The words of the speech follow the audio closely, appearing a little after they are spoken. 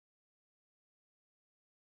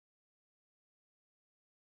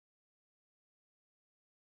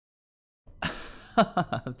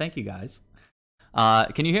Thank you guys.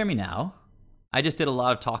 Can you hear me now? I just did a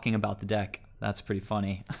lot of talking about the deck. That's pretty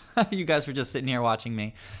funny. You guys were just sitting here watching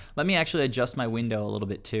me. Let me actually adjust my window a little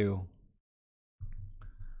bit too.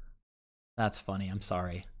 That's funny. I'm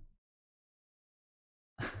sorry.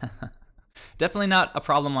 Definitely not a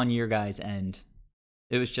problem on your guys' end.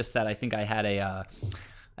 It was just that I think I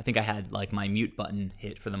had like my mute button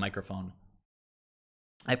hit for the microphone.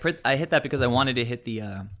 I hit that because I wanted to hit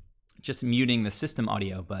the just muting the system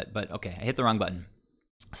audio, but okay, I hit the wrong button.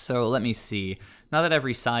 So let me see. Now that I've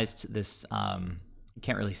resized this, you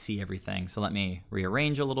can't really see everything. So let me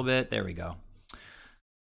rearrange a little bit. There we go.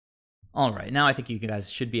 All right, now I think you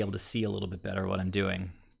guys should be able to see a little bit better what I'm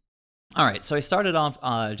doing. All right, so I started off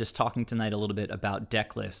just talking tonight a little bit about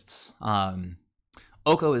deck lists.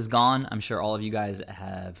 Oko is gone. I'm sure all of you guys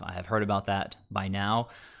have heard about that by now.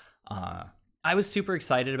 I was super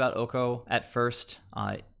excited about Oko at first.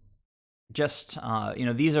 You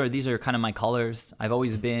know, these are kind of my colors. I've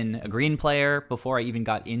always been a green player before I even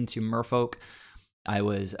got into Merfolk. I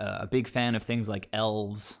was a big fan of things like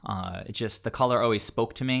elves. The color always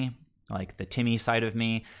spoke to me, like the Timmy side of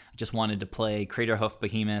me. I just wanted to play Craterhoof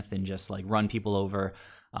Behemoth and just like run people over,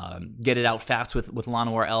 get it out fast with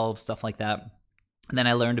Llanowar elves, stuff like that. And then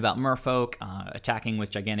I learned about Merfolk. Attacking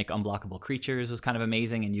with gigantic unblockable creatures was kind of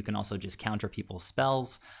amazing, and you can also just counter people's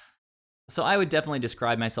spells. So I would definitely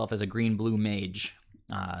describe myself as a green-blue mage.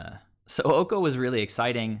 So Oko was really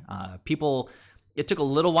exciting. It took a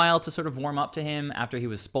little while to sort of warm up to him after he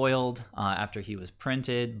was spoiled, after he was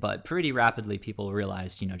printed, but pretty rapidly people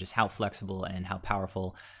realized, you know, just how flexible and how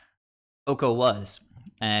powerful Oko was.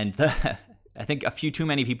 And I think a few too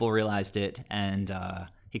many people realized it, and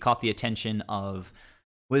he caught the attention of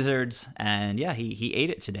Wizards, and yeah, he ate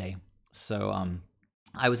it today. So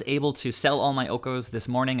I was able to sell all my Okos this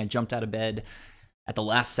morning. I jumped out of bed at the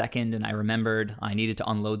last second, and I remembered I needed to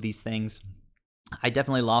unload these things. I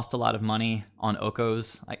definitely lost a lot of money on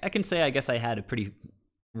Okos. I can say I guess I had a pretty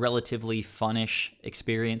relatively funnish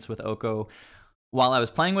experience with Oko while I was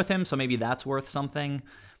playing with him, so maybe that's worth something.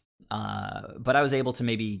 But I was able to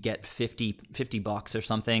maybe get 50 bucks or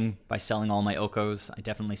something by selling all my Okos. I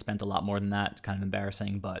definitely spent a lot more than that. It's kind of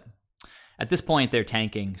embarrassing, but at this point they're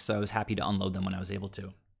tanking, so I was happy to unload them when I was able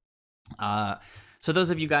to. So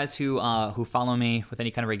those of you guys who follow me with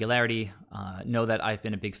any kind of regularity know that I've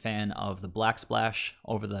been a big fan of the Black Splash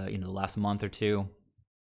over the last month or two.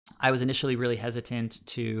 I was initially really hesitant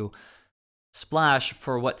to splash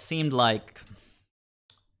for what seemed like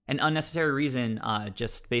an unnecessary reason,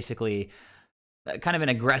 just basically kind of an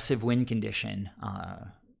aggressive win condition,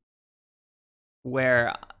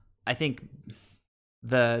 where I think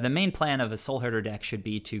the main plan of a Soulherder deck should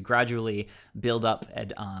be to gradually build up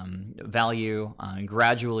at value,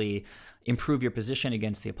 gradually improve your position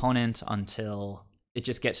against the opponent until it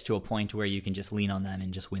just gets to a point where you can just lean on them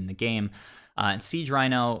and just win the game. And Siege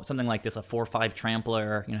Rhino, something like this, a 4/5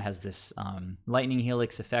 trampler, has this lightning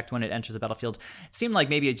helix effect when it enters the battlefield. It seemed like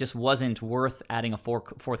maybe it just wasn't worth adding a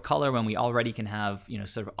fourth color when we already can have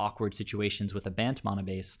sort of awkward situations with a Bant mana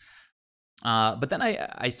base. But then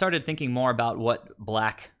I started thinking more about what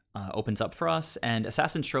black opens up for us, and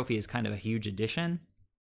Assassin's Trophy is kind of a huge addition.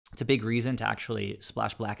 It's a big reason to actually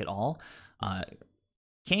splash black at all.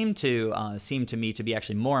 Came to seem to me to be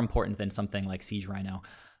actually more important than something like Siege Rhino.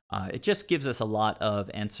 It just gives us a lot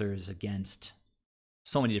of answers against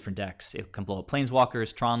so many different decks. It can blow up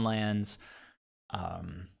Planeswalkers, Tron lands,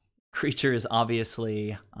 creatures,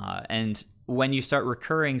 obviously, and when you start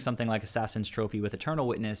recurring something like Assassin's Trophy with Eternal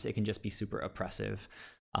Witness, it can just be super oppressive.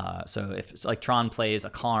 So if it's like Tron plays a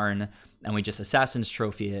Karn and we just Assassin's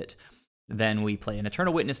Trophy it, then we play an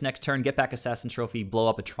Eternal Witness next turn, get back Assassin's Trophy, blow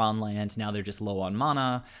up a Tron land. Now they're just low on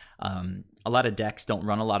mana. A lot of decks don't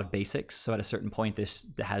run a lot of basics, so at a certain point, this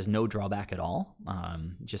has no drawback at all.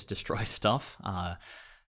 Just destroy stuff.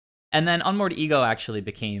 And then Unmoored Ego actually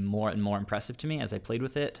became more and more impressive to me as I played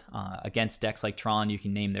with it. Against decks like Tron, you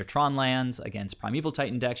can name their Tron lands. Against Primeval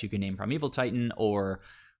Titan decks, you can name Primeval Titan or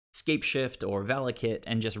Scapeshift or Valakut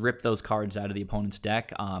and just rip those cards out of the opponent's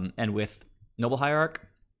deck. And with Noble Hierarch,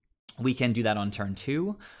 we can do that on turn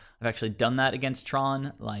 2. I've actually done that against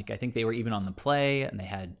Tron. Like, I think they were even on the play, and they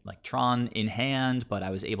had like Tron in hand, but I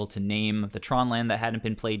was able to name the Tron land that hadn't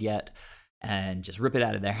been played yet and just rip it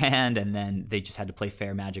out of their hand, and then they just had to play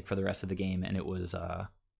fair magic for the rest of the game, and it was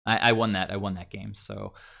I won that game.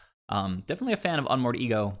 So definitely a fan of Unmoored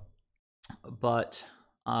Ego, but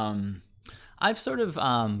I've sort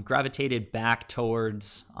of gravitated back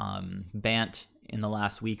towards Bant in the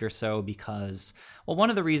last week or so because, well, one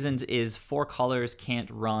of the reasons is 4 colors can't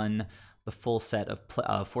run the full set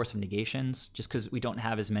of Force of Negations just because we don't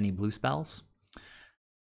have as many blue spells.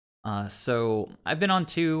 So I've been on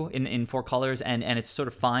 2 in 4 colors, and it's sort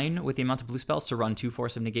of fine with the amount of blue spells to run 2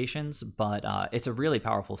 Force of Negations, but it's a really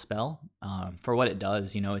powerful spell for what it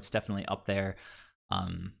does. You know, it's definitely up there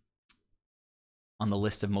on the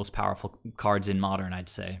list of most powerful cards in Modern, I'd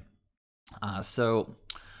say. So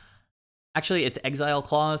actually, it's Exile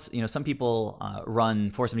Clause. You know, some people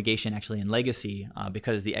run Force of Negation actually in Legacy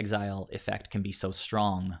because the Exile effect can be so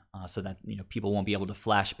strong, so that people won't be able to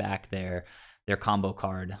flash back their combo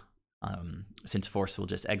card. Since Force will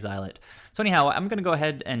just exile it. So anyhow, I'm going to go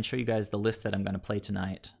ahead and show you guys the list that I'm going to play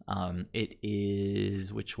tonight. It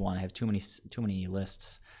is, which one? I have too many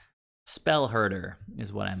lists. Spellherder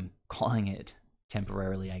is what I'm calling it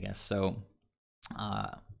temporarily, I guess. So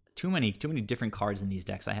too many different cards in these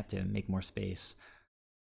decks. I have to make more space.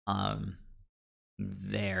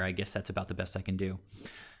 There, I guess that's about the best I can do.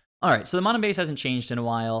 All right, so the mono base hasn't changed in a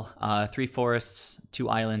while. 3 forests, 2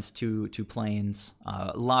 islands, 2 plains.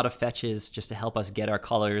 A lot of fetches just to help us get our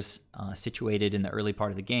colors situated in the early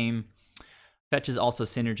part of the game. Fetches also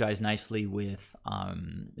synergize nicely with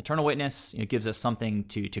Eternal Witness. It gives us something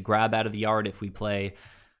to grab out of the yard if we play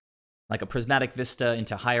like a Prismatic Vista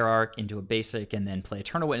into Hierarch, into a basic, and then play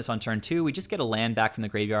Eternal Witness on turn 2. We just get a land back from the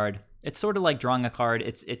graveyard. It's sort of like drawing a card.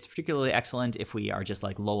 It's particularly excellent if we are just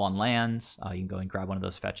like low on lands. You can go and grab one of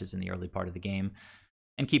those fetches in the early part of the game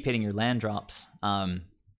and keep hitting your land drops.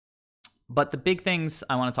 But the big things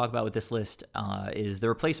I want to talk about with this list is the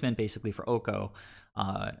replacement basically for Oko.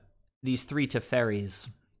 These 3 Teferis.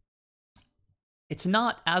 It's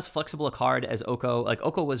not as flexible a card as Oko. Like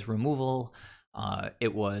Oko was removal.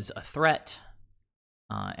 It was a threat,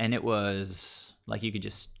 and it was like you could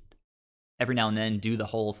just every now and then do the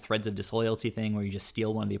whole Threads of Disloyalty thing where you just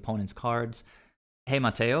steal one of the opponent's cards. Hey,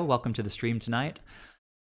 Mateo, welcome to the stream tonight.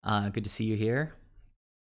 Good to see you here.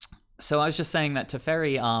 So I was just saying that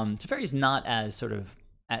Teferi is not as sort of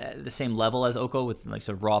at the same level as Oko with like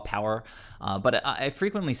sort of raw power, but I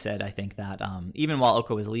frequently said I think that even while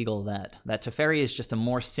Oko is legal, that Teferi is just a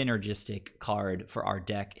more synergistic card for our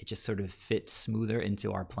deck. It just sort of fits smoother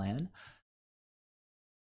into our plan.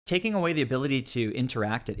 Taking away the ability to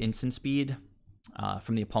interact at instant speed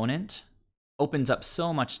from the opponent opens up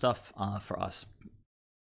so much stuff for us,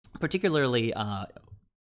 particularly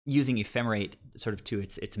using Ephemerate sort of to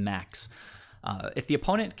its max. If the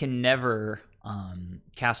opponent can never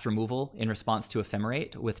cast removal in response to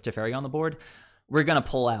Ephemerate with Teferi on the board, we're going to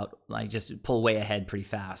pull out, like just pull way ahead pretty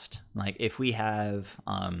fast. Like if we have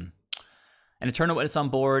an Eternal Witness on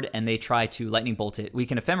board and they try to Lightning Bolt it, we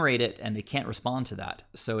can Ephemerate it and they can't respond to that.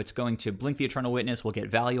 So it's going to blink the Eternal Witness, we'll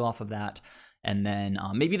get value off of that, and then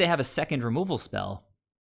maybe they have a second removal spell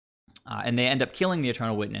and they end up killing the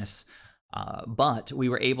Eternal Witness, but we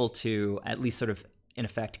were able to at least sort of in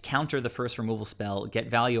effect counter the first removal spell, get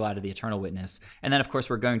value out of the Eternal Witness, and then of course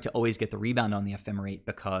we're going to always get the rebound on the Ephemerate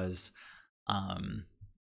because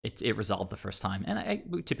it resolved the first time, and I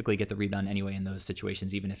typically get the rebound anyway in those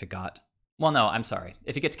situations, even if it got, well no, I'm sorry,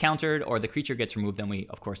 if it gets countered or the creature gets removed, then we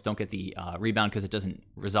of course don't get the rebound because it doesn't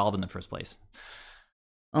resolve in the first place.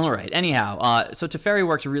 All right, anyhow, so Teferi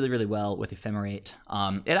works really, really well with Ephemerate.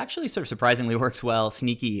 It actually sort of surprisingly works well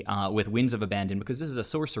sneaky with Winds of Abandon because this is a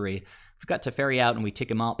sorcery. If we've got Teferi out and we tick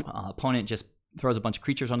him up, opponent just throws a bunch of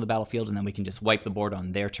creatures onto the battlefield and then we can just wipe the board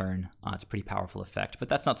on their turn. It's a pretty powerful effect, but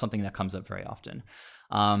that's not something that comes up very often.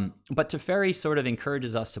 But Teferi sort of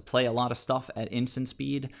encourages us to play a lot of stuff at instant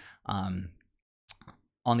speed.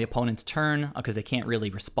 On the opponent's turn because they can't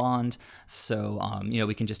really respond. So,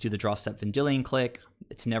 we can just do the draw step Vendilion click.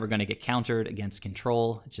 It's never going to get countered against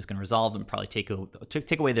control. It's just going to resolve and probably take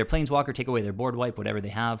away their Planeswalker, take away their board wipe, whatever they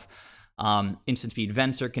have. Instant speed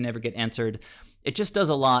Venser can never get answered. It just does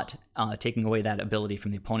a lot taking away that ability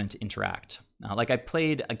from the opponent to interact. Like I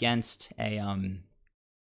played against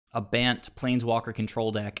a Bant Planeswalker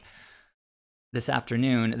control deck this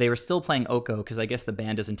afternoon. They were still playing Oko because I guess the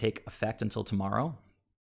ban doesn't take effect until tomorrow.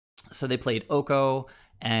 So they played Oko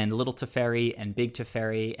and Little Teferi and Big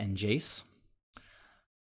Teferi and Jace.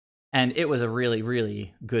 And it was a really,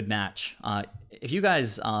 really good match. If you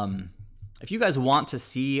guys want to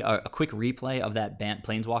see a quick replay of that Bant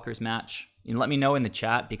Planeswalkers match, let me know in the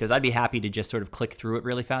chat because I'd be happy to just sort of click through it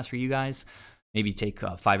really fast for you guys. Maybe take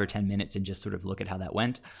 5 or 10 minutes and just sort of look at how that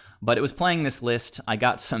went. But it was playing this list. I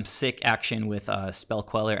got some sick action with Spell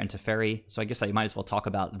Queller and Teferi, so I guess I might as well talk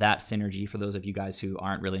about that synergy for those of you guys who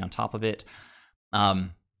aren't really on top of it.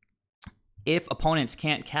 If opponents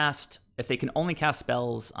can't cast, if they can only cast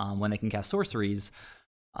spells when they can cast sorceries,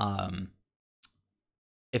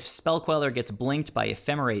 If Spell Queller gets blinked by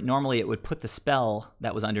Ephemerate, normally it would put the spell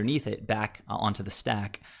that was underneath it back onto the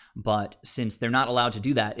stack. But since they're not allowed to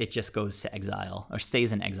do that, it just goes to exile, or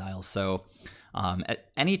stays in exile. So at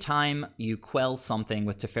any time you quell something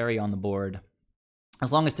with Teferi on the board,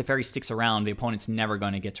 as long as Teferi sticks around, the opponent's never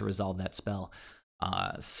going to get to resolve that spell.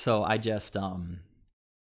 So I just...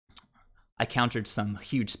 I countered some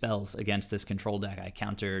huge spells against this control deck. I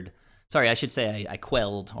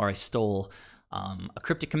quelled, or I stole a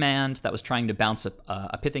Cryptic Command that was trying to bounce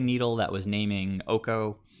a Pithing Needle that was naming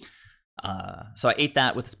Oko. So I ate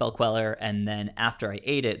that with the Spell Queller, and then after I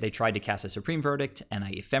ate it, they tried to cast a Supreme Verdict, and I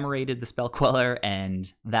ephemerated the Spell Queller,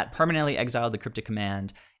 and that permanently exiled the Cryptic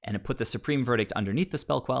Command, and it put the Supreme Verdict underneath the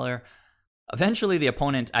Spell Queller. Eventually, the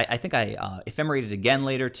opponent, I think I ephemerated again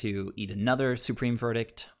later to eat another Supreme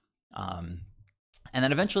Verdict. And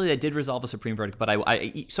then eventually I did resolve a Supreme Verdict, but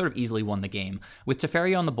I sort of easily won the game. With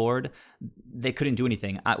Teferi on the board, they couldn't do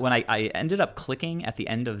anything. When I ended up clicking at the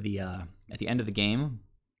end of the game,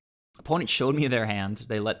 opponent showed me their hand.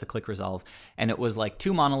 They let the click resolve, and it was like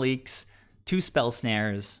 2 Mana Leaks, 2 Spell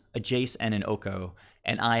Snares, a Jace, and an Oko.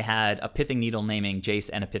 And I had a Pithing Needle naming Jace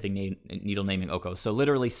and a Pithing Needle naming Oko. So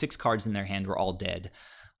literally 6 cards in their hand were all dead.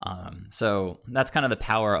 So that's kind of the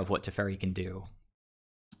power of what Teferi can do.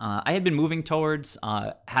 I had been moving towards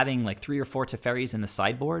having like 3 or 4 Teferis in the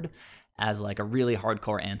sideboard as like a really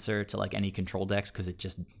hardcore answer to like any control decks, because it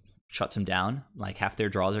just shuts them down. Like half their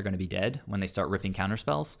draws are going to be dead when they start ripping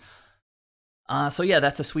counterspells. So yeah,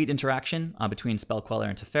 that's a sweet interaction between Spell Queller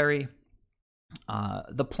and Teferi.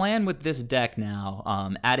 The plan with this deck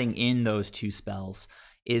now, adding in those 2 spells,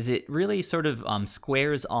 is it really sort of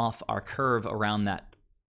squares off our curve around that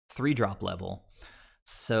 3-drop level.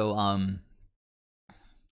 So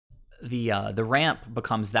the ramp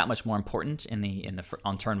becomes that much more important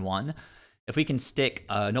on turn 1. If we can stick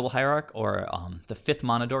Noble Hierarch or the 5th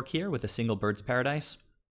Mana Dork here with a single Bird's Paradise,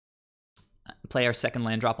 play our 2nd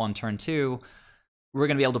land drop on turn 2, we're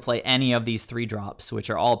going to be able to play any of these 3 drops, which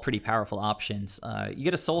are all pretty powerful options. You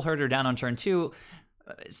get a Soul Herder down on turn 2.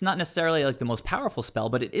 It's not necessarily like the most powerful spell,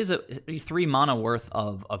 but it is a 3 mana worth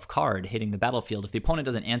of card hitting the battlefield. If the opponent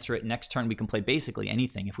doesn't answer it, next turn we can play basically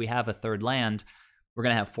anything. If we have a 3rd land, we're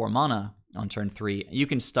going to have 4 mana on turn 3. You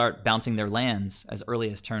can start bouncing their lands as early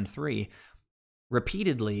as turn 3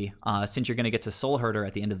 repeatedly, since you're going to get to Soul Herder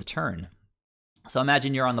at the end of the turn. So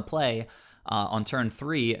imagine you're on the play. On turn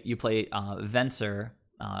 3, you play Venser.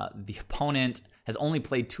 The opponent has only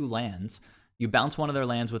played 2 lands. You bounce one of their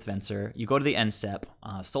lands with Venser. You go to the end step.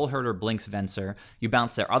 Soul Herder blinks Venser. You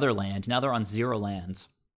bounce their other land. Now they're on 0 lands.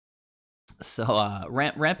 So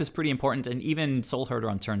ramp is pretty important, and even Soul Herder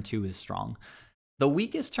on turn 2 is strong. The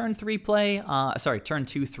weakest turn 3 play, turn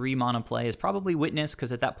 2, 3 mana play is probably Witness,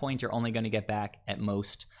 because at that point you're only going to get back at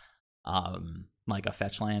most like a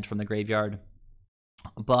fetch land from the graveyard.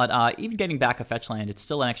 But even getting back a fetch land, it's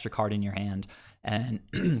still an extra card in your hand. And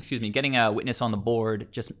excuse me, getting a Witness on the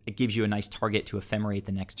board it gives you a nice target to ephemerate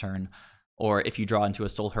the next turn. Or if you draw into a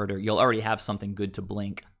Soul Herder, you'll already have something good to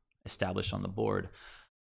blink established on the board.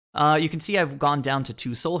 You can see I've gone down to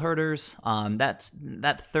 2 Soul Herders. That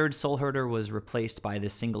 3rd Soul Herder was replaced by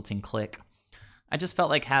this Singleton Click. I just felt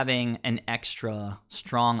like having an extra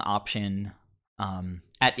strong option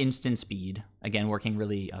at instant speed, again working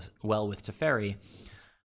really well with Teferi,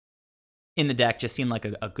 in the deck just seemed like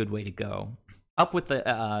a good way to go. Up with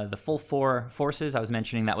the full 4 forces, I was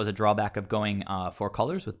mentioning that was a drawback of going 4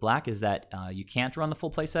 colors with black, is that you can't run the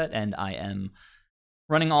full playset, and I am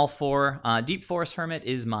running all 4. Deep Forest Hermit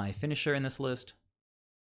is my finisher in this list.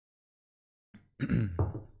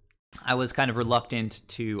 I was kind of reluctant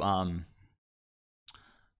to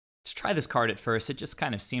try this card at first. It just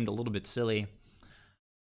kind of seemed a little bit silly.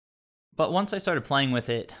 But once I started playing with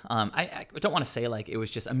it, I don't want to say like it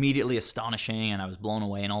was just immediately astonishing and I was blown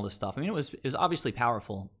away and all this stuff. I mean, it was obviously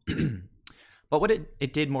powerful. But what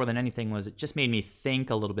it did more than anything was it just made me think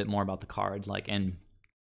a little bit more about the card, like, and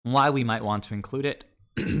why we might want to include it.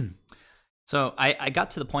 So I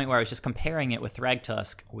got to the point where I was just comparing it with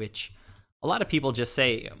Thragtusk, which a lot of people just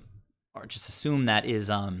say, or just assume that is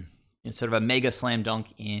sort of a mega slam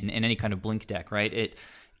dunk in any kind of blink deck, right? It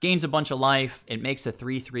gains a bunch of life, it makes a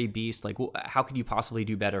 3/3 beast. Like, how could you possibly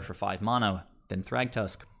do better for 5 mana than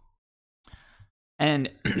Thragtusk? And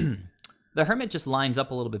the Hermit just lines up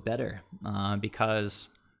a little bit better because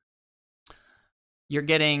you're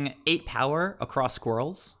getting 8 power across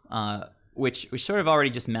squirrels, which sort of already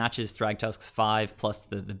just matches Thragtusk's 5 plus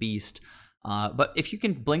the beast. But if you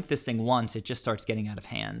can blink this thing once, it just starts getting out of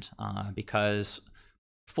hand because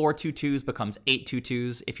 4 2/2s becomes 8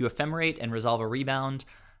 2/2s. If you ephemerate and resolve a rebound,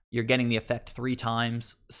 you're getting the effect 3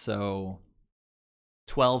 times. So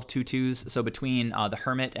 12 2/2s. So between the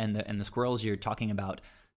Hermit and the Squirrels, you're talking about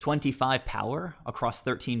 25 power across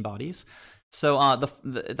 13 bodies. So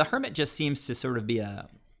the Hermit just seems to sort of be a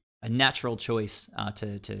natural choice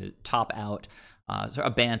to top out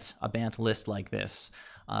a Bant list like this.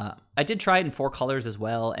 I did try it in 4 colors as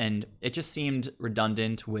well, and it just seemed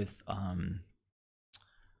redundant with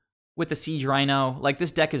the Siege Rhino. Like,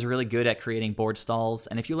 this deck is really good at creating board stalls,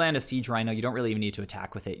 and if you land a Siege Rhino, you don't really even need to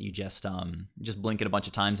attack with it. You just blink it a bunch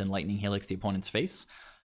of times and Lightning Helix the opponent's face.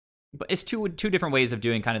 But it's two different ways of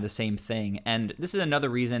doing kind of the same thing, and this is another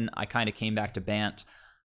reason I kind of came back to Bant,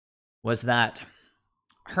 was that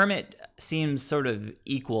Hermit seems sort of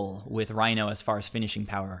equal with Rhino as far as finishing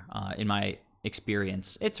power in my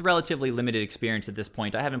experience. It's relatively limited experience at this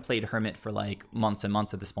point. I haven't played Hermit for like months and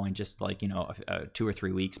months at this point, just like, 2 or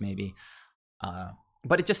 3 weeks maybe.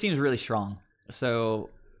 But it just seems really strong.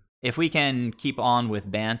 So if we can keep on with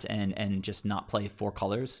Bant and just not play 4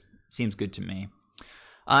 colors, seems good to me.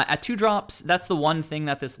 At 2 drops, that's the one thing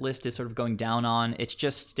that this list is sort of going down on. It's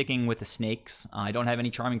just sticking with the snakes. I don't have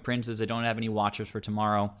any Charming Princes. I don't have any Watchers for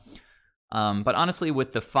tomorrow. But honestly,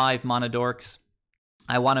 with the 5 Mana Dorks,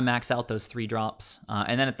 I want to max out those 3 drops.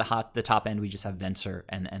 And then at the top end, we just have Venser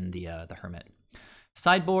and the Hermit.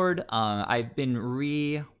 Sideboard, I've been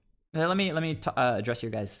let me address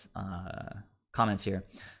your guys' comments here.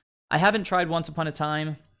 I haven't tried Once Upon a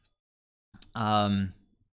Time.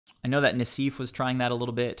 I know that Nassif was trying that a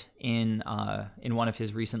little bit in one of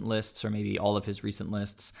his recent lists, or maybe all of his recent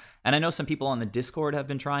lists. And I know some people on the Discord have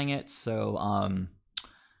been trying it. So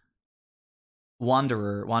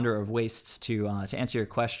Wanderer of Wastes, to answer your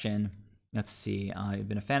question, let's see. I've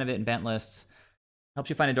been a fan of it in Bant lists. Helps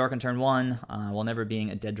you find a dork on turn 1, while never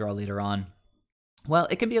being a dead draw later on. Well,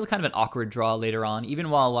 it can be kind of an awkward draw later on.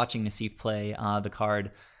 Even while watching Nassif play the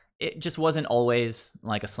card, it just wasn't always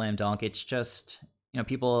like a slam dunk. It's just,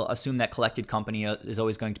 people assume that Collected Company is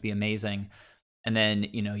always going to be amazing. And then,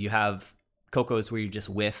 you have Cocos where you just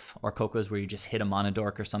whiff, or Cocos where you just hit a Mana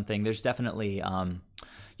Dork or something. There's definitely,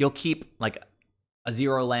 you'll keep like a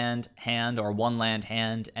 0 land hand or 1 land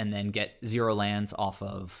hand and then get 0 lands off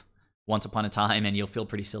of Once Upon a Time, and you'll feel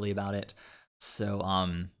pretty silly about it. So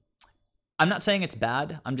I'm not saying it's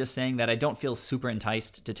bad. I'm just saying that I don't feel super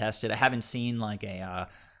enticed to test it. I haven't seen like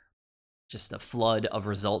just a flood of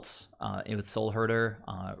results with Soulherder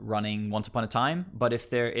running Once Upon a Time. But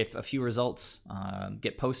if a few results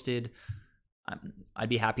get posted, I'd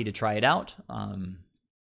be happy to try it out.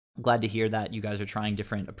 Glad to hear that you guys are trying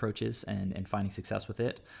different approaches and finding success with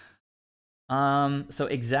it. So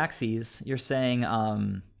Exaxes, you're saying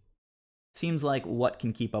seems like what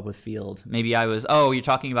can keep up with Field? Maybe you're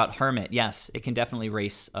talking about Hermit. Yes, it can definitely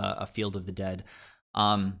race a Field of the Dead.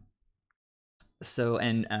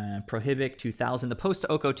 Prohibic 2000, the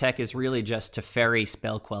Post-Oko tech is really just to ferry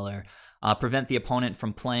Spell Queller, prevent the opponent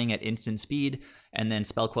from playing at instant speed, and then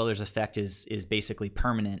Spell Queller's effect is basically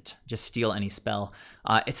permanent. Just steal any spell.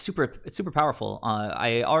 It's super powerful.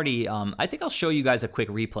 I think I'll show you guys a quick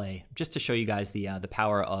replay just to show you guys the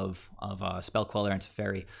power of Spell Queller and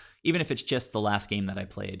Teferi, even if it's just the last game that I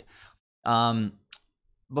played.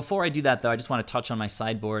 Before I do that, though, I just want to touch on my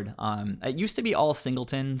sideboard. It used to be all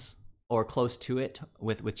singletons or close to it,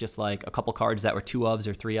 with just like a couple cards that were 2 ofs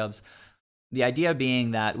or 3 ofs. The idea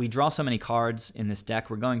being that we draw so many cards in this deck,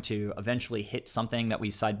 we're going to eventually hit something that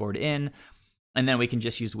we sideboard in, and then we can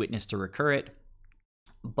just use Witness to recur it.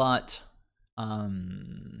 But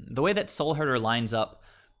the way that Soulherder lines up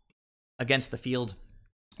against the field,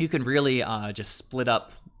 you can really just split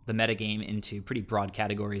up the metagame into pretty broad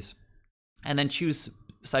categories, and then choose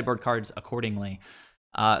sideboard cards accordingly.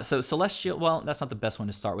 So Celestial, well, that's not the best one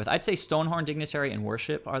to start with. I'd say Stonehorn, Dignitary, and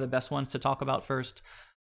Worship are the best ones to talk about first.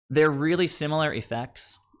 They're really similar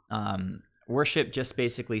effects. Worship just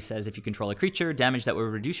basically says if you control a creature, damage that will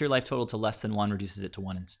reduce your life total to less than 1 reduces it to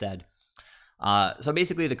 1 instead. So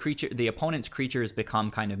basically the opponent's creatures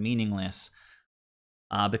become kind of meaningless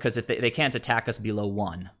because if they can't attack us below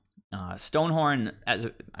 1. Stonehorn, as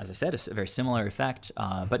I said, is a very similar effect,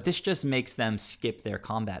 but this just makes them skip their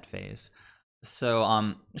combat phase.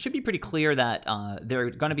 So it should be pretty clear that they're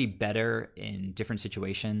going to be better in different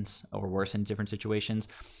situations or worse in different situations.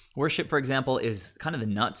 Worship, for example, is kind of the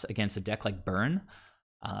nuts against a deck like Burn,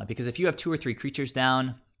 because if you have 2 or 3 creatures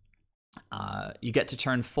down, you get to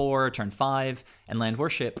turn 4, turn 5, and land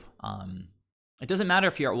Worship. It doesn't matter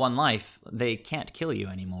if you're at 1 life; they can't kill you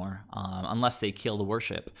anymore unless they kill the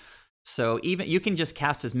Worship. So even you can just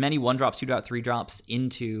cast as many 1-drops, 2-drop, 3-drops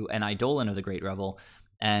into an Eidolon of the Great Revel,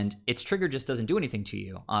 and its trigger just doesn't do anything to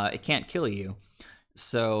you. It can't kill you.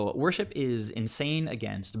 So Worship is insane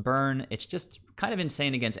against Burn. It's just kind of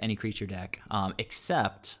insane against any creature deck,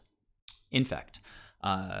 except Infect.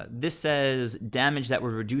 This says damage that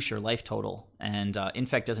would reduce your life total, and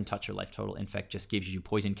Infect doesn't touch your life total. Infect just gives you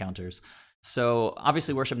poison counters. So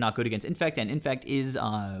obviously Worship not good against Infect, and Infect is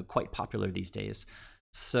quite popular these days.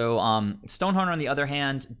 So Stonehorn, on the other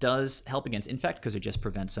hand, does help against Infect because it just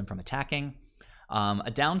prevents them from attacking.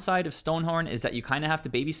 A downside of Stonehorn is that you kind of have to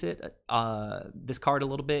babysit this card a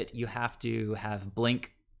little bit. You have to have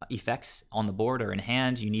blink effects on the board or in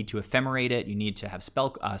hand. You need to ephemerate it. You need to have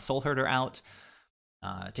Soulherder out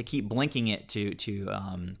to keep blinking it to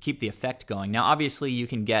keep the effect going. Now, obviously, you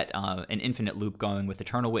can get an infinite loop going with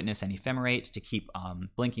Eternal Witness and Ephemerate to keep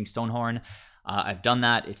blinking Stonehorn. I've done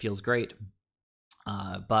that. It feels great.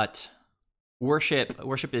 But Worship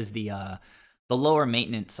is the lower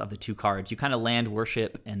maintenance of the two cards. You kind of land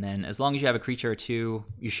Worship, and then as long as you have a creature or two,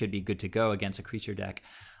 you should be good to go against a creature deck.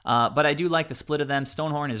 But I do like the split of them.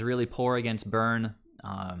 Stonehorn is really poor against Burn.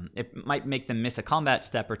 It might make them miss a combat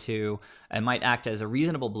step or two. It might act as a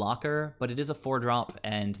reasonable blocker, but it is a 4-drop,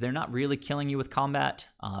 and they're not really killing you with combat.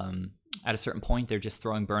 At a certain point, they're just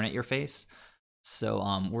throwing Burn at your face.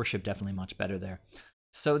 So Worship definitely much better there.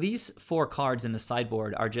 So these 4 cards in the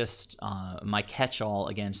sideboard are just my catch-all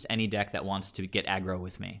against any deck that wants to get aggro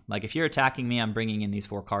with me. Like, if you're attacking me, I'm bringing in these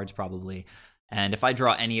 4 cards probably. And if I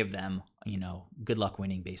draw any of them, you know, good luck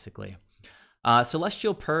winning, basically.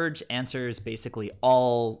 Celestial Purge answers basically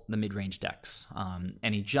all the mid-range decks.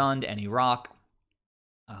 Any Jund, any Rock,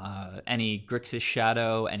 any Grixis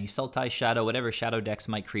Shadow, any Sultai Shadow, whatever Shadow decks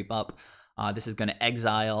might creep up. This is going to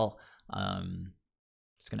exile...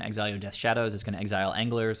 It's going to exile your Death Shadows. It's going to exile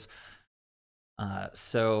Anglers.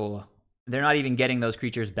 So they're not even getting those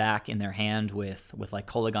creatures back in their hand with like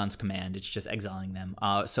Kolagon's Command. It's just exiling them.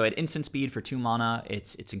 So at instant speed for 2 mana,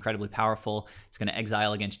 it's incredibly powerful. It's going to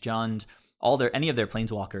exile against Jund. Any of their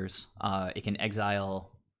Planeswalkers. It can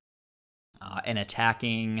exile an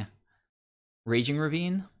attacking Raging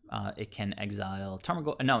Ravine. It can exile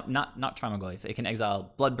Tarmogoyf. No, not Tarmogoyf. It can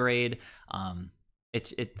exile Bloodbraid.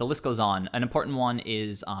 The list goes on. An important one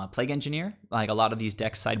is Plague Engineer. Like, a lot of these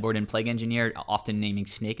decks sideboard in Plague Engineer, often naming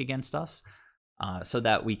Snake against us, so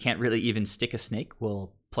that we can't really even stick a Snake.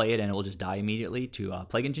 We'll play it and it will just die immediately to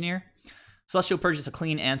Plague Engineer. Celestial Purge is a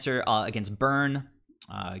clean answer against Burn.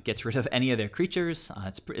 Gets rid of any of their creatures.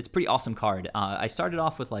 It's a pretty awesome card. I started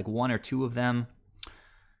off with like 1 or 2 of them.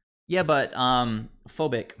 Yeah, but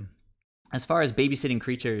Phobic, as far as babysitting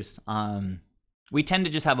creatures, we tend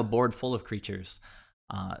to just have a board full of creatures.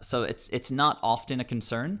 So it's not often a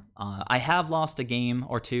concern. I have lost a game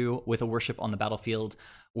or 2 with a Worship on the battlefield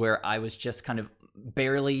where I was just kind of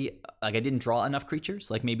barely, like, I didn't draw enough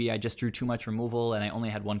creatures. Like, maybe I just drew too much removal and I only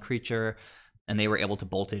had 1 creature, and they were able to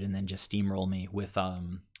bolt it and then just steamroll me with,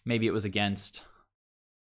 maybe it was against,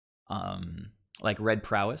 like, Red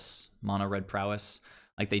Prowess, Mono Red Prowess.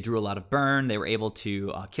 Like, they drew a lot of Burn. They were able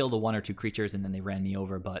to kill the 1 or 2 creatures, and then they ran me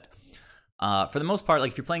over. But for the most part,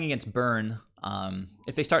 like, if you're playing against Burn,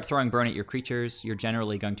 if they start throwing Burn at your creatures, you're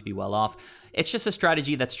generally going to be well off. It's just a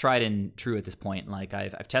strategy that's tried and true at this point. Like,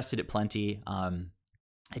 I've tested it plenty.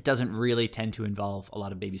 It doesn't really tend to involve a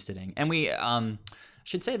lot of babysitting. And we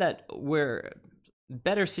should say that we're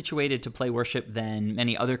better situated to play Worship than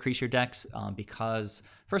many other creature decks because,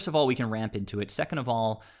 first of all, we can ramp into it. Second of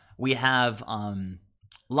all, we have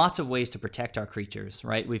lots of ways to protect our creatures,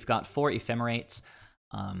 right? We've got 4 Ephemerates.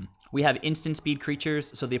 We have instant speed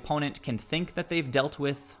creatures, so the opponent can think that they've dealt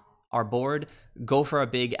with our board, go for a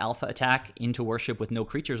big alpha attack into Worship with no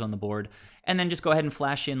creatures on the board, and then just go ahead and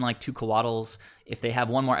flash in like 2 Coatls. If they have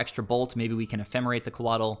 1 more extra bolt, maybe we can ephemerate the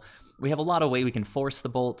Coatl. We have a lot of ways we can force the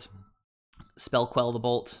bolt, spell quell the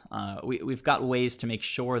bolt. We've got ways to make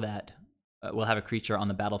sure that we'll have a creature on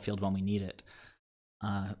the battlefield when we need it.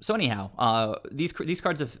 So anyhow, these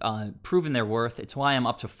cards have proven their worth. It's why I'm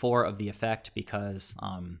up to 4 of the effect, because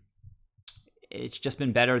it's just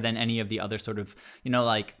been better than any of the other sort of, you know,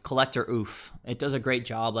 like Collector Oof. It does a great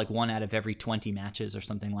job, like 1 out of every 20 matches or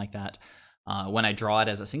something like that when I draw it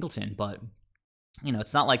as a singleton. But, you know,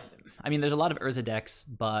 it's not like, I mean, there's a lot of Urza decks,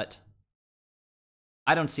 but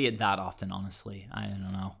I don't see it that often, honestly. I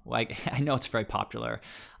don't know. Like, I know it's very popular.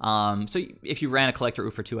 So if you ran a Collector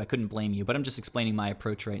Oof or 2, I couldn't blame you, but I'm just explaining my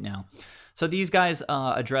approach right now. So these guys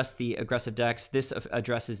address the aggressive decks. This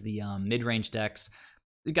addresses the mid-range decks.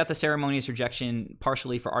 We've got the Ceremonious Rejection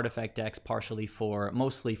partially for artifact decks,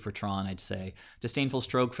 mostly for Tron, I'd say. Disdainful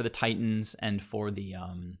Stroke for the Titans and for the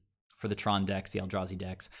Tron decks, the Eldrazi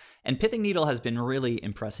decks. And Pithing Needle has been really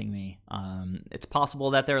impressing me. It's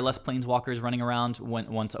possible that there are less Planeswalkers running around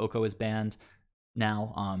once Oko is banned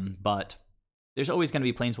now, but there's always going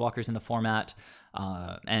to be planeswalkers in the format,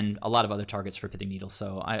 and a lot of other targets for Pithing Needle,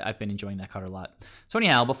 so I've been enjoying that card a lot. So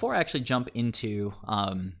anyhow, before I actually jump into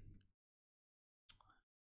a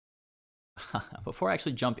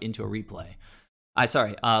replay,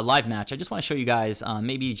 live match, I just want to show you guys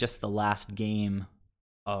maybe just the last game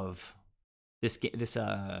of this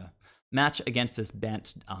match against this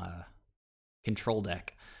Bant control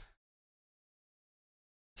deck.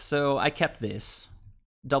 So I kept this.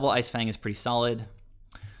 Double Ice Fang is pretty solid.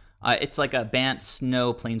 It's like a Bant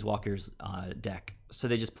Snow Planeswalkers deck. So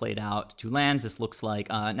they just played out 2 lands. This looks like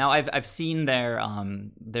now I've seen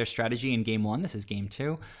their strategy in game 1. This is game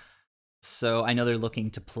 2. So I know they're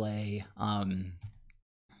looking to play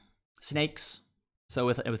snakes. So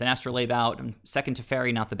with an Astrolabe out, second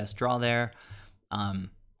Teferi, not the best draw there.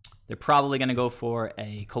 They're probably going to go for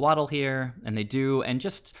a Coatl here, and they do. And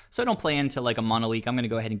just so I don't play into like a Monoleak, I'm going to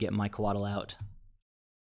go ahead and get my Coatl out.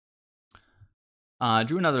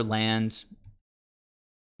 Drew another land.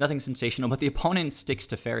 Nothing sensational, but the opponent sticks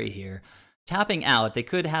Teferi here. Tapping out, they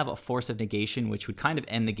could have a Force of Negation, which would kind of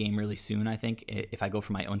end the game really soon, I think, if I go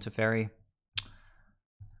for my own Teferi.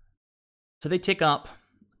 So they tick up.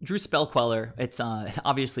 Drew Spell Queller. It's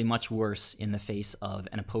obviously much worse in the face of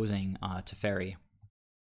an opposing Teferi.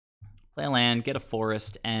 Play a land, get a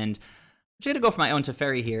forest, and I'm just going to go for my own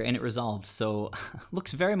Teferi here, and it resolves. So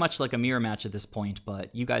looks very much like a mirror match at this point,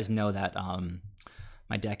 but you guys know that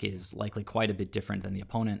my deck is likely quite a bit different than the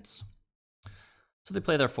opponent's. So they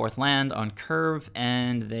play their 4th land on curve,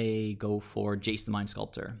 and they go for Jace the Mind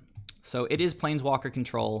Sculptor. So it is Planeswalker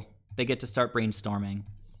control. They get to start brainstorming.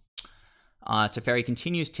 Teferi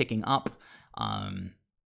continues ticking up.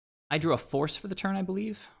 I drew a Force for the turn, I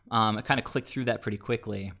believe. I kind of clicked through that pretty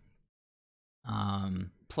quickly.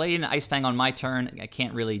 Play an Ice Fang on my turn. I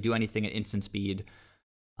can't really do anything at instant speed.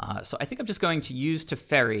 So I think I'm just going to use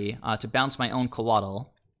Teferi to bounce my own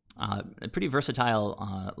Coatl. A pretty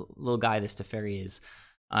versatile little guy this Teferi is.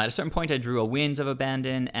 At a certain point, I drew a Winds of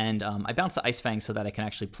Abandon, and I bounced the Ice Fang so that I can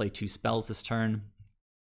actually play 2 spells this turn.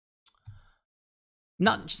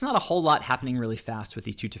 Not a whole lot happening really fast with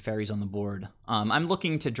these 2 Teferis on the board. I'm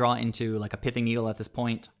looking to draw into like a Pithing Needle at this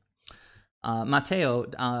point. Mateo,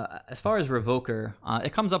 as far as Revoker,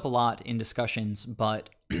 it comes up a lot in discussions, but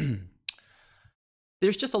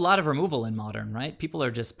there's just a lot of removal in Modern, right? People are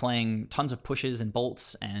just playing tons of pushes and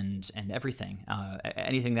bolts and everything.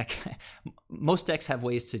 Anything that most decks have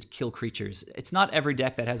ways to kill creatures. It's not every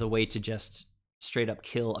deck that has a way to just straight up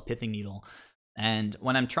kill a Pithing Needle. And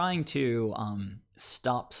when I'm trying to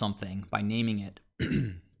stop something by naming it,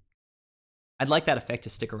 I'd like that effect to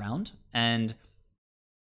stick around. And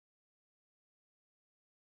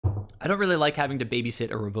I don't really like having to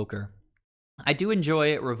babysit a Revoker. I do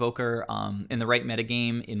enjoy Revoker in the right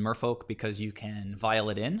metagame in Merfolk because you can vial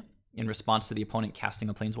it in response to the opponent casting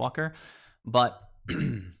a Planeswalker. But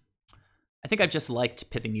I think I've just liked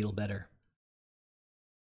Pithing Needle better.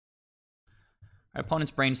 Our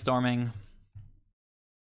opponent's brainstorming.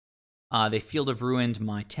 They Field of Ruined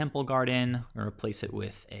my Temple Garden, or replace it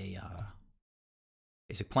with a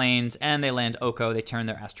basic plains, and they land Oko. They turn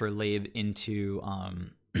their Astrolabe into a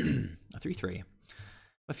 3/3.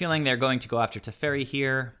 A feeling they're going to go after Teferi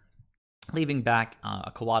here, leaving back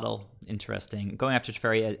a Coatl. Interesting. Going after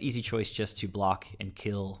Teferi, an easy choice just to block and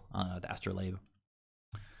kill the Astrolabe.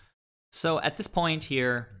 So at this point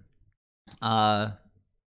here,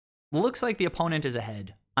 looks like the opponent is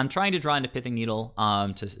ahead. I'm trying to draw into Pithing Needle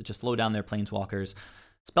to slow down their Planeswalkers.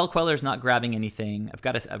 Spell Queller's not grabbing anything. I've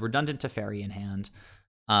got a redundant Teferi in hand.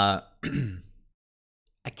 I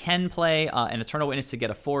can play an Eternal Witness to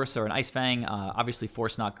get a Force or an Ice Fang. Obviously,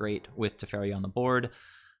 Force not great with Teferi on the board.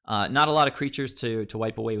 Not a lot of creatures to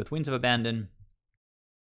wipe away with Winds of Abandon.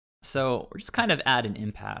 So we're just kind of at an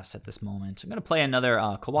impasse at this moment. I'm going to play another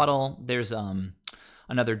Coatl. There's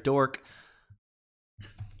another Dork.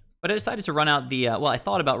 But I decided to run out the... well, I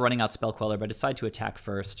thought about running out Spell Queller, but I decided to attack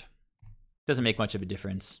first. Doesn't make much of a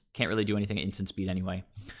difference. Can't really do anything at instant speed anyway.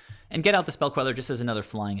 And get out the Spell Queller just as another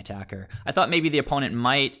flying attacker. I thought maybe the opponent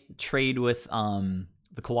might trade with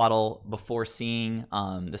the Coatl before seeing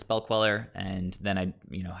the Spell Queller, and then I'd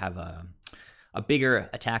have a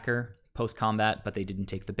bigger attacker post-combat, but they didn't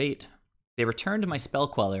take the bait. They returned my Spell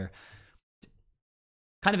Queller.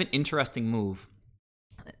 Kind of an interesting move.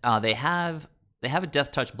 They have a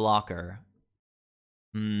Death Touch blocker.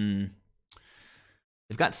 They've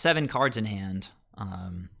got 7 cards in hand.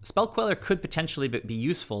 Spell Queller could potentially be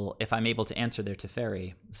useful if I'm able to answer their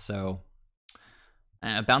Teferi. So,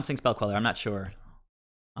 bouncing Spell Queller, I'm not sure.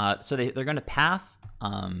 So they're going to path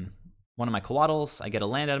one of my Coatls. I get a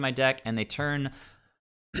land out of my deck, and they turn,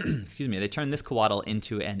 excuse me, they turn this Coatl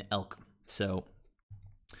into an Elk. So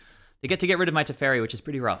they get to get rid of my Teferi, which is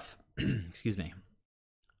pretty rough. Excuse me.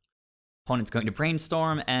 Opponent's going to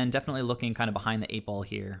Brainstorm and definitely looking kind of behind the 8-ball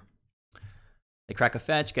here. They crack a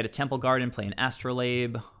fetch, get a Temple Garden, play an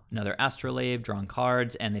Astrolabe, another Astrolabe, drawing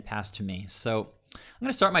cards, and they pass to me. So I'm going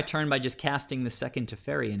to start my turn by just casting the second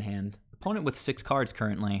Teferi in hand. Opponent with 6 cards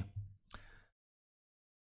currently.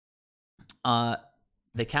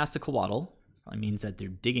 They cast a Coatl. Probably means that they're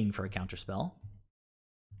digging for a counterspell.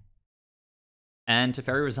 And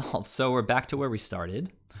Teferi resolves. So we're back to where we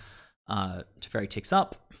started. Teferi takes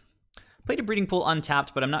up. Played a Breeding Pool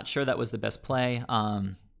untapped, but I'm not sure that was the best play.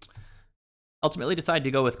 Ultimately decided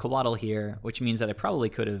to go with Coatl here, which means that I probably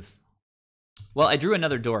could have... Well, I drew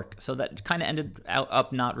another Dork, so that kind of ended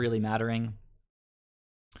up not really mattering.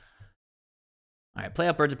 All right, play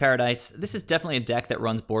out Birds of Paradise. This is definitely a deck that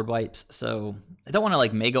runs board wipes, so I don't want to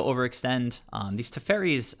like mega overextend. These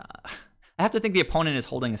Teferis, I have to think the opponent is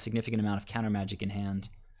holding a significant amount of counter magic in hand.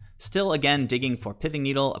 Still, again, digging for Pithing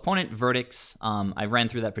Needle. Opponent Verdicts. I ran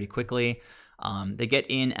through that pretty quickly. They get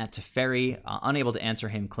in at Teferi, unable to answer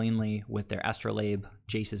him cleanly with their Astrolabe.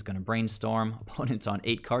 Jace is going to Brainstorm. Opponent's on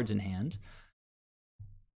 8 cards in hand.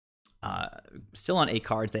 Still on 8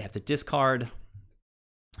 cards, they have to discard.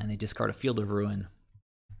 And they discard a Field of Ruin.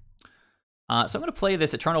 So I'm going to play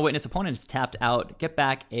this Eternal Witness. Opponent is tapped out. Get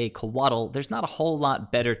back a Coatl. There's not a whole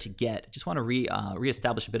lot better to get. Just want to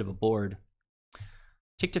reestablish a bit of a board.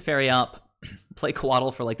 Tick Teferi up. Play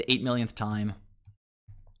Coatl for like the 8 millionth time.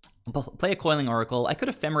 Play a Coiling Oracle. I could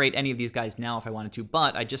ephemerate any of these guys now if I wanted to,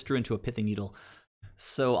 but I just drew into a Pithing Needle.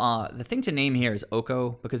 So the thing to name here is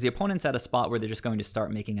Oko, because the opponent's at a spot where they're just going to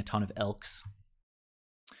start making a ton of Elks.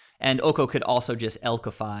 And Oko could also just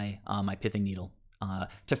Elkify my Pithing Needle.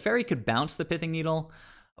 Teferi could bounce the Pithing Needle,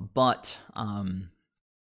 but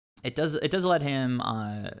it does let him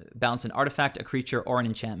bounce an artifact, a creature, or an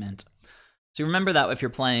enchantment. So remember that if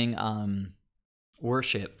you're playing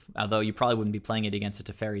Worship, although you probably wouldn't be playing it against a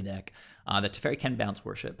Teferi deck, that Teferi can bounce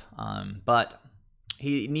Worship, but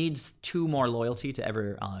he needs 2 more loyalty to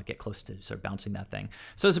ever get close to sort of bouncing that thing.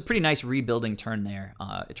 So it's a pretty nice rebuilding turn there.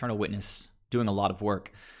 Eternal Witness doing a lot of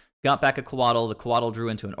work. Got back a Coatl. The Coatl drew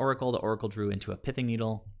into an Oracle. The Oracle drew into a Pithing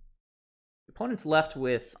Needle. The opponent's left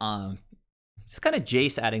with just kind of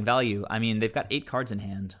Jace adding value. I mean, they've got 8 cards in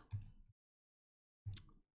hand.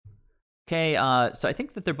 Okay, so I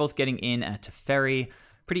think that they're both getting in at Teferi.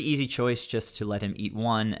 Pretty easy choice just to let him eat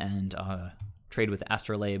 1 and trade with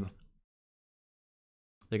Astrolabe.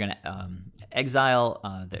 They're going to exile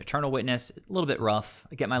the Eternal Witness. A little bit rough.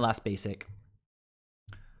 I get my last basic.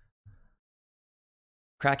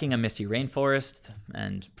 Cracking a Misty Rainforest,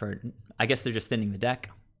 and I guess they're just thinning the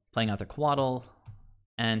deck. Playing out their Coatl,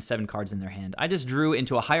 and 7 cards in their hand. I just drew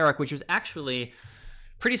into a Hierarch, which was actually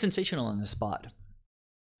pretty sensational in this spot.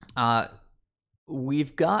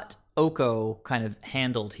 We've got Oko kind of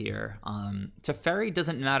handled here. Teferi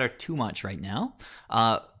doesn't matter too much right now.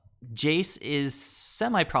 Jace is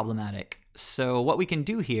semi-problematic. So what we can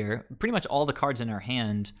do here, pretty much all the cards in our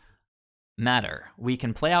hand matter. We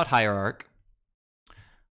can play out Hierarch,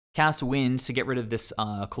 cast Wind to get rid of this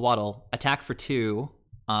Coatl, attack for 2,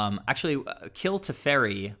 actually kill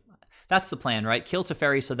Teferi. That's the plan, right? Kill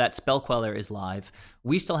Teferi so that Spell Queller is live.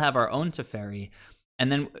 We still have our own Teferi.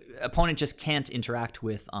 And then opponent just can't interact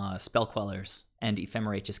with Spell Quellers and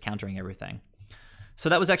Ephemerate just countering everything. So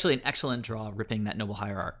that was actually an excellent draw, ripping that Noble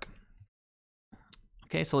Hierarch.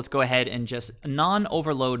 Okay, so let's go ahead and just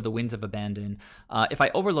non-overload the Winds of Abandon. If I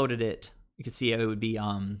overloaded it, you can see it would be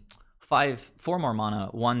 4 more mana,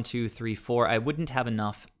 1, 2, 3, 4. I wouldn't have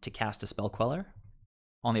enough to cast a Spell Queller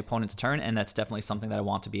on the opponent's turn, and that's definitely something that I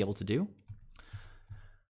want to be able to do.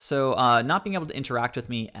 So not being able to interact with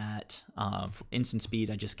me at instant speed,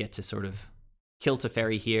 I just get to sort of kill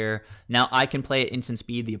Teferi here. Now I can play at instant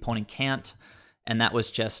speed, the opponent can't, and that was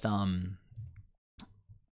just a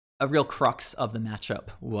real crux of the matchup,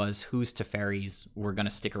 was whose Teferis were going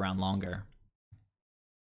to stick around longer.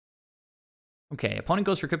 Okay, opponent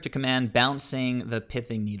goes for Cryptic Command, bouncing the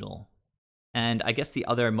Pithing Needle. And I guess the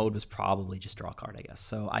other mode was probably just draw a card, I guess.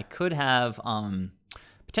 So I could have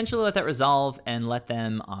potentially let that resolve and let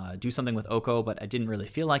them do something with Oko, but I didn't really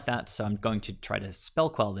feel like that, so I'm going to try to Spell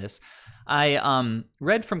Quell this. I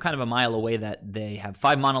read from kind of a mile away that they have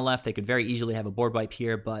 5 mana left. They could very easily have a board wipe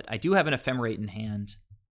here, but I do have an Ephemerate in hand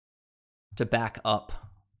to back up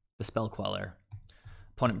the Spell Queller.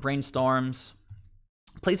 Opponent Brainstorms,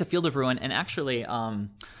 plays a Field of Ruin, and actually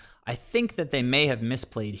I think that they may have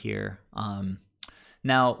misplayed here.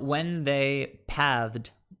 Now, when they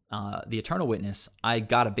pathed the Eternal Witness, I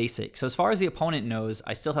got a basic. So as far as the opponent knows,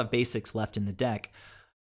 I still have basics left in the deck.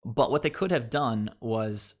 But what they could have done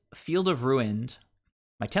was Field of Ruined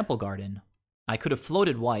my Temple Garden, I could have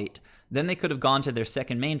floated white. Then they could have gone to their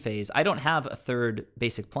second main phase. I don't have a third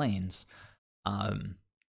basic plains. I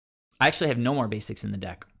actually have no more basics in the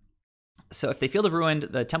deck. So if they Field of Ruined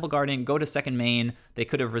the Temple Garden, go to second main, they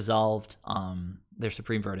could have resolved their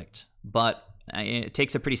Supreme Verdict. But it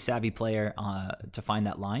takes a pretty savvy player to find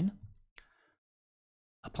that line.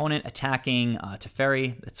 Opponent attacking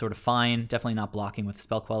Teferi, it's sort of fine. Definitely not blocking with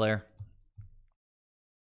Spell Queller.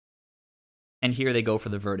 And here they go for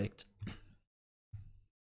the Verdict.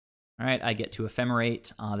 All right, I get to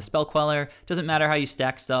Ephemerate the Spell Queller. Doesn't matter how you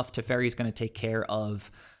stack stuff. Teferi's going to take care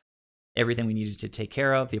of everything we needed to take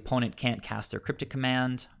care of. The opponent can't cast their Cryptic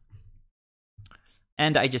Command.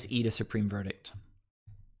 And I just eat a Supreme Verdict.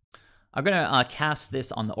 I'm going to cast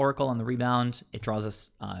this on the Oracle on the rebound. It draws us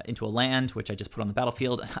into a land, which I just put on the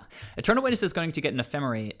battlefield. Eternal Witness is going to get an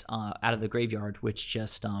Ephemerate out of the graveyard, which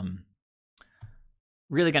just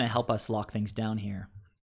really going to help us lock things down here.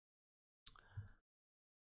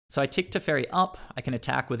 So I take Teferi up. I can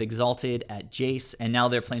attack with Exalted at Jace, and now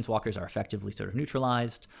their Planeswalkers are effectively sort of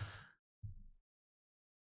neutralized.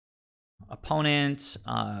 Opponent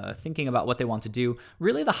thinking about what they want to do.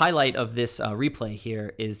 Really the highlight of this replay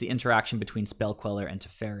here is the interaction between Spell Queller and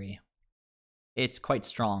Teferi. It's quite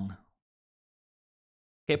strong.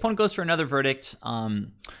 Okay, opponent goes for another Verdict.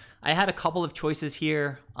 I had a couple of choices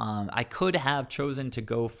here. I could have chosen to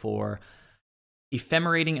go for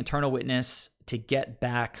Ephemerating Eternal Witness to get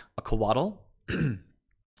back a Coatl.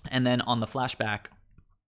 And then on the flashback,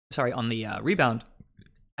 sorry, on the rebound,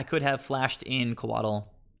 I could have flashed in Coatl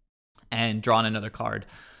and drawn another card.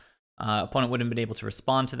 Opponent wouldn't have been able to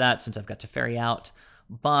respond to that since I've got Teferi out.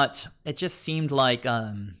 But it just seemed like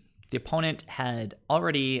the opponent had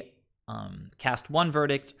already cast one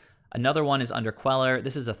Verdict. Another one is under Queller.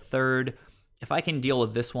 This is a third. If I can deal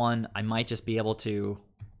with this one, I might just be able to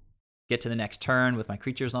get to the next turn with my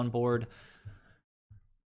creatures on board.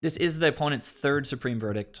 This is the opponent's third Supreme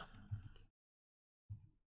Verdict.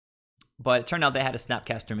 But it turned out they had a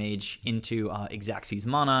Snapcaster Mage into Xaxes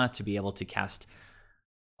mana to be able to cast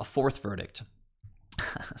a fourth Verdict.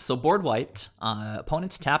 So board wiped.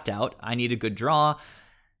 Opponent's tapped out. I need a good draw.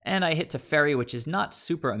 And I hit Teferi, which is not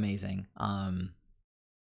super amazing.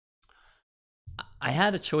 I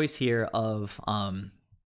had a choice here of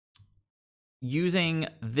using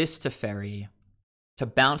this Teferi to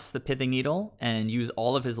bounce the Pithing Needle and use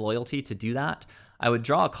all of his loyalty to do that. I would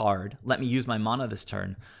draw a card, let me use my mana this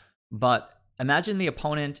turn. But imagine the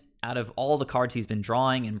opponent, out of all the cards he's been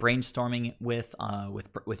drawing and brainstorming with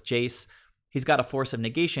Jace, he's got a Force of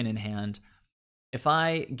Negation in hand. If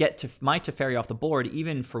I get my Teferi off the board,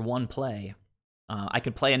 even for one play, I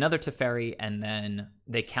could play another Teferi, and then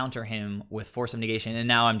they counter him with Force of Negation, and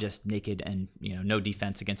now I'm just naked and no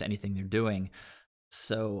defense against anything they're doing.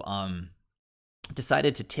 So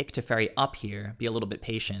decided to tick Teferi up here, be a little bit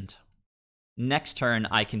patient. Next turn,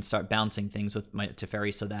 I can start bouncing things with my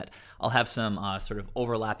Teferi so that I'll have some sort of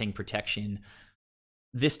overlapping protection.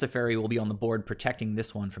 This Teferi will be on the board protecting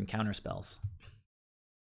this one from counterspells.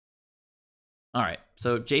 All right,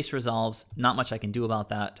 so Jace resolves. Not much I can do about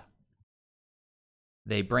that.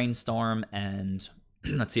 They brainstorm, and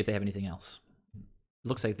let's see if they have anything else.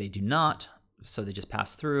 Looks like they do not, so they just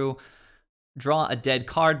pass through. Draw a dead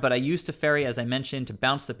card, but I used Teferi, as I mentioned, to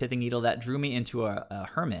bounce the Pithing Needle. That drew me into a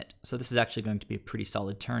Hermit, so this is actually going to be a pretty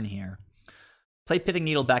solid turn here. Play Pithing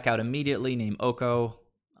Needle back out immediately, name Oko.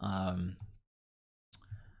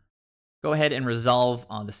 Go ahead and resolve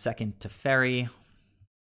on the second Teferi.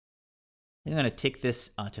 I'm going to tick this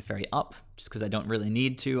Teferi up, just because I don't really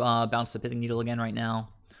need to bounce the Pithing Needle again right now.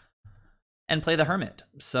 And play the Hermit.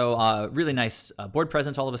 So really nice board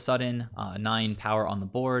presence all of a sudden. 9 power on the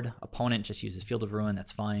board. Opponent just uses Field of Ruin.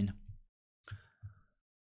 That's fine.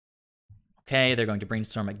 Okay, they're going to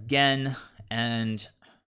brainstorm again. And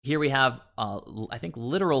here we have, I think,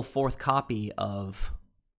 literal 4th copy of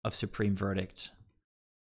Supreme Verdict.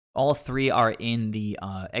 All 3 are in the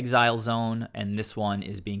exile zone, and this one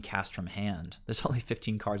is being cast from hand. There's only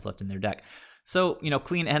 15 cards left in their deck. So,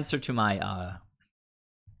 clean answer to my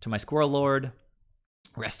Squirrel Lord.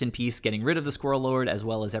 Rest in peace, getting rid of the Squirrel Lord, as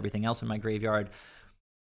well as everything else in my graveyard.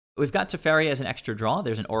 We've got Teferi as an extra draw.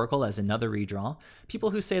 There's an Oracle as another redraw. People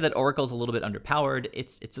who say that Oracle's a little bit underpowered,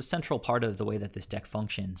 it's a central part of the way that this deck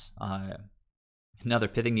functions. Another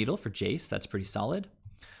Pithing Needle for Jace. That's pretty solid.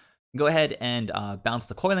 Go ahead and bounce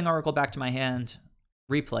the Coiling Oracle back to my hand.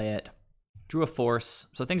 Replay it. Drew a Force.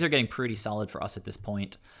 So things are getting pretty solid for us at this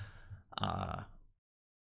point.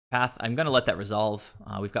 Path, I'm going to let that resolve.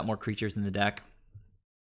 We've got more creatures in the deck.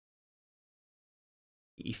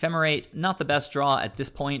 Ephemerate, not the best draw at this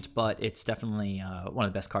point, but it's definitely one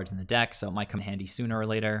of the best cards in the deck, so it might come in handy sooner or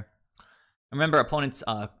later. Remember, opponents'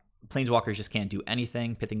 Planeswalkers just can't do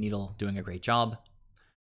anything. Pithing Needle doing a great job.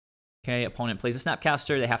 Okay, opponent plays a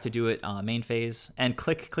Snapcaster. They have to do it main phase. And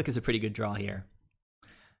Click is a pretty good draw here.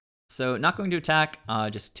 So not going to attack,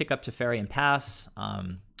 just tick up to Teferi and pass.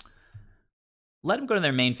 Let them go to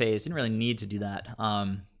their main phase. Didn't really need to do that.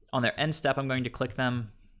 On their end step, I'm going to click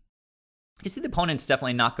them. You see the opponent's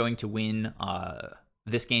definitely not going to win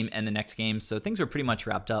this game and the next game, so things were pretty much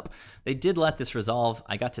wrapped up. They did let this resolve.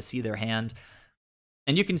 I got to see their hand.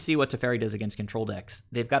 And you can see what Teferi does against control decks.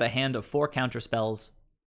 They've got a hand of 4 counter spells,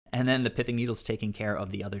 and then the Pithing Needle's taking care of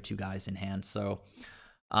the other 2 guys in hand. So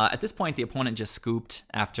at this point, the opponent just scooped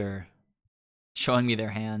after showing me their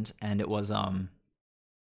hand, and it was...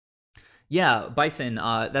 Yeah, Bison,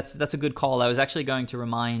 that's a good call. I was actually going to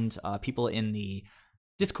remind people in the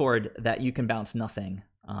Discord that you can bounce nothing.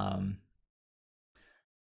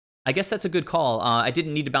 I guess that's a good call. I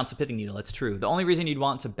didn't need to bounce a Pithing Needle, it's true. The only reason you'd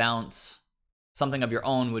want to bounce something of your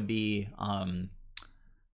own would be, I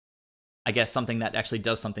guess, something that actually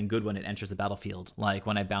does something good when it enters the battlefield. Like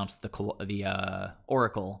when I bounce the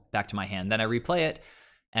Oracle back to my hand. Then I replay it,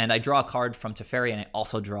 and I draw a card from Teferi, and I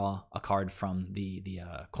also draw a card from the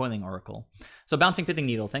Coiling Oracle. So bouncing Pithing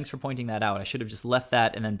Needle, thanks for pointing that out. I should have just left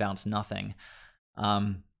that and then bounced nothing.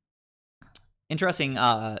 Interesting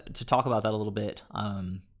to talk about that a little bit.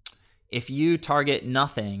 If you target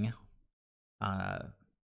nothing,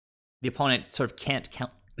 the opponent sort of can't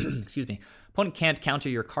count. Excuse me. Opponent can't counter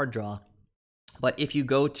your card draw. But if you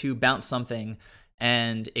go to bounce something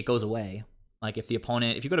and it goes away, like if you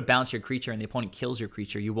go to bounce your creature and the opponent kills your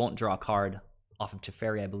creature, you won't draw a card off of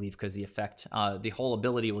Teferi, I believe, because the effect, the whole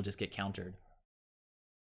ability will just get countered.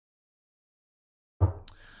 All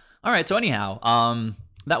right. So anyhow,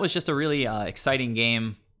 that was just a really exciting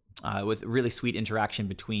game. With really sweet interaction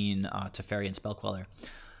between Teferi and Spellqueller.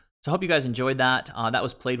 So I hope you guys enjoyed that. That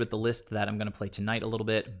was played with the list that I'm going to play tonight a little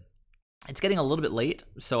bit. It's getting a little bit late,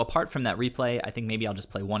 so apart from that replay, I think maybe I'll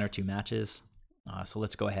just play 1 or 2 matches. So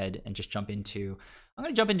let's go ahead and just jump into... I'm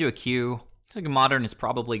going to jump into a queue. I think Modern is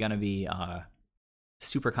probably going to be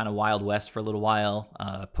super kind of Wild West for a little while,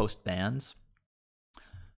 post-bans.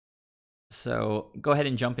 So go ahead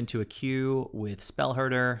and jump into a queue with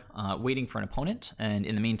Spellherder, waiting for an opponent. And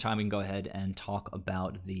in the meantime, we can go ahead and talk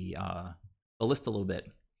about the list a little bit.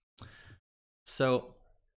 So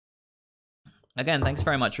again, thanks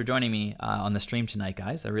very much for joining me on the stream tonight,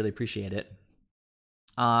 guys. I really appreciate it.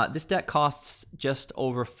 This deck costs just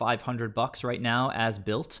over $500 right now as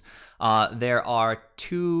built. There are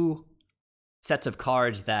 2 sets of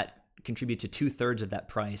cards that contribute to 2/3 of that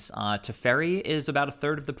price. Teferi is about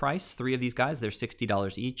 1/3 of the price. 3 of these guys, they're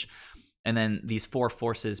 $60 each. And then these 4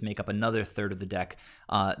 forces make up another 1/3 of the deck.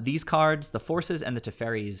 These cards, the forces and the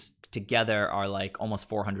Teferis together are like almost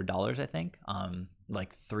 $400, I think.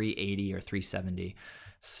 Like $380 or $370.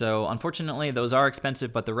 So unfortunately, those are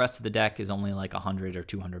expensive, but the rest of the deck is only like $100 or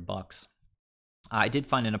 $200. I did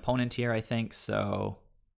find an opponent here, I think, so...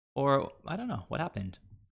 Or, I don't know, what happened?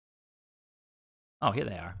 Oh, here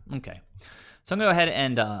they are. Okay. So I'm going to go ahead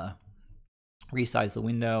and resize the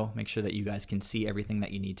window, make sure that you guys can see everything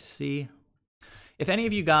that you need to see. If any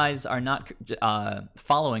of you guys are not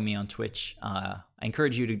following me on Twitch, I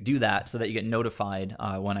encourage you to do that so that you get notified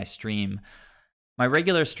when I stream. My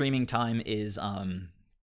regular streaming time is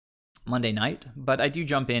Monday night, but I do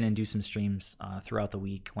jump in and do some streams throughout the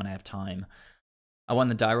week when I have time. I won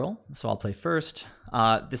the die roll, so I'll play first.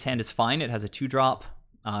 This hand is fine. It has a 2-drop.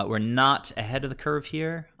 We're not ahead of the curve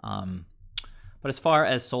here, but as far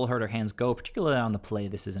as Soulherder hands go, particularly on the play,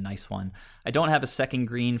 this is a nice one. I don't have a second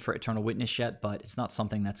green for Eternal Witness yet, but it's not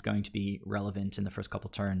something that's going to be relevant in the first couple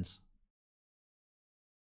turns.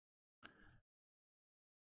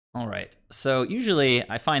 All right, so usually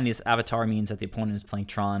I find this avatar means that the opponent is playing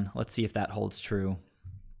Tron. Let's see if that holds true.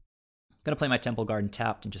 I'm going to play my Temple Garden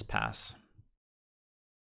tapped and just pass.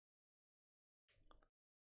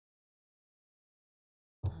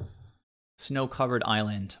 Snow-covered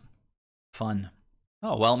island. Fun.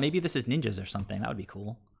 Oh, well, maybe this is ninjas or something. That would be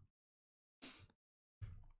cool.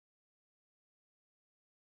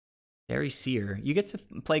 Fairy Seer. You get to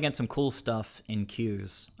play against some cool stuff in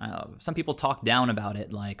queues. Some people talk down about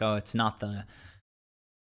it, like, oh, it's not the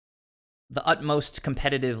utmost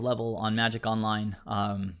competitive level on Magic Online.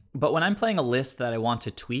 But when I'm playing a list that I want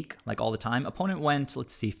to tweak, like all the time, opponent went,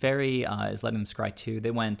 let's see, Fairy is letting them scry 2.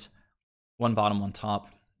 They went 1 bottom, 1 top.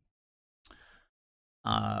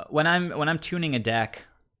 When I'm tuning a deck,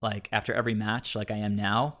 like after every match, like I am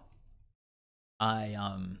now, I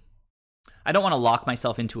I don't want to lock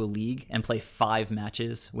myself into a league and play 5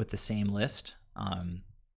 matches with the same list.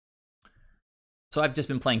 So I've just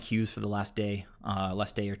been playing queues for the last day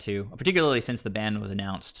or two, particularly since the ban was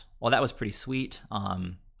announced. Well, that was pretty sweet.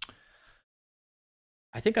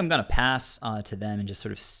 I think I'm going to pass to them and just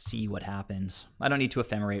sort of see what happens. I don't need to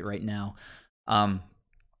ephemerate right now. I've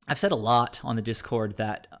said a lot on the Discord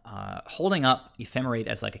that holding up ephemerate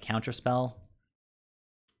as like a counter spell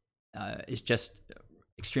is just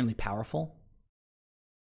extremely powerful.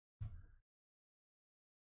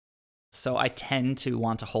 So I tend to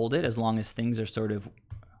want to hold it as long as things are sort of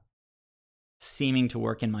seeming to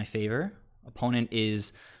work in my favor. Opponent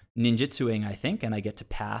is ninjutsuing, I think, and I get to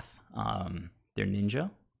path their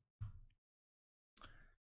ninja.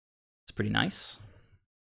 It's pretty nice.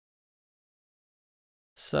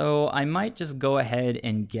 So I might just go ahead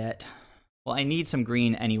and get... Well, I need some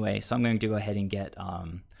green anyway, so I'm going to go ahead and get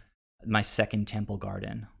my second Temple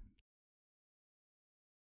Garden.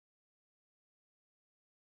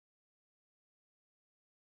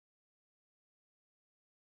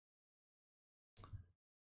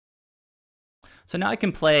 So now I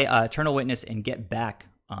can play Eternal Witness and get back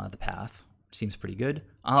the path. Seems pretty good.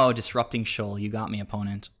 Oh, Disrupting Shoal. You got me,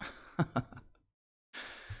 opponent.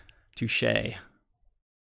 Touché.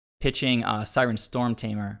 Pitching Siren Storm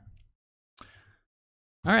Tamer.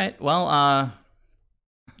 All right, well,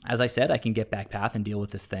 as I said, I can get back path and deal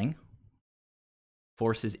with this thing.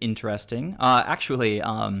 Force is interesting. Actually,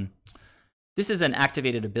 this is an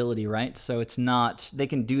activated ability, right? So it's not... They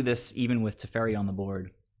can do this even with Teferi on the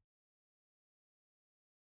board.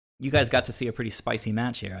 You guys got to see a pretty spicy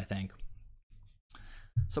match here, I think.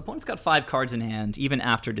 So opponent's got 5 cards in hand, even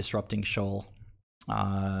after Disrupting Shoal.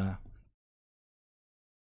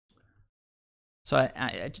 So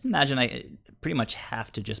I just imagine I pretty much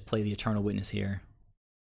have to just play the Eternal Witness here.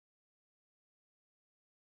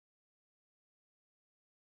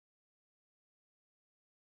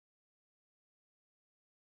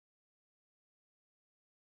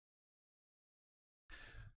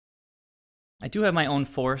 I do have my own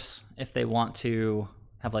force if they want to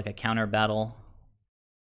have like a counter battle.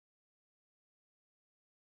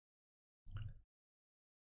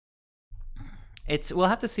 We'll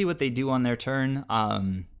have to see what they do on their turn,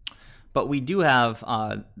 but we do have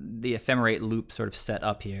the Ephemerate loop sort of set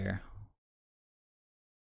up here.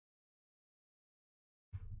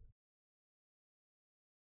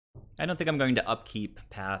 I don't think I'm going to upkeep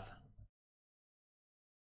path.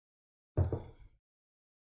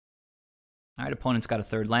 All right, opponent's got a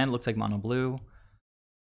 3rd land. Looks like mono blue.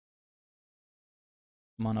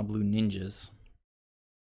 Mono blue ninjas.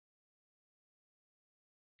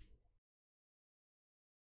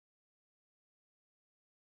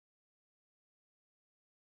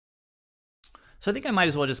 So I think I might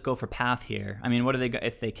as well just go for path here. I mean, what do they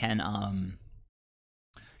if they can?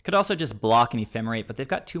 Could also just block and ephemerate, but they've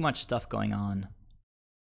got too much stuff going on.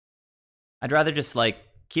 I'd rather just like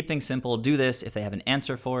keep things simple. Do this if they have an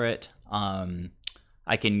answer for it.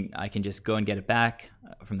 I can just go and get it back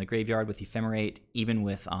from the graveyard with ephemerate, even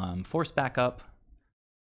with force backup.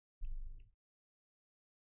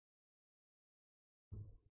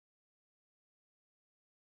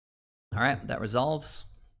 All right, that resolves.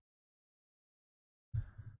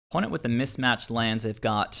 Opponent with the mismatched lands, they've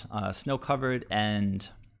got snow-covered and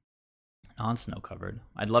non-snow-covered.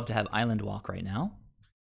 I'd love to have Island Walk right now.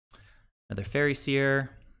 Another Fairy Seer.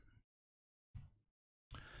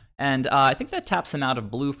 And I think that taps them out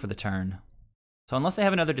of blue for the turn. So unless I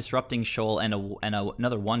have another Disrupting Shoal and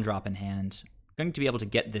another 1-drop in hand, I'm going to be able to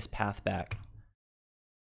get this path back.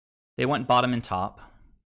 They went bottom and top.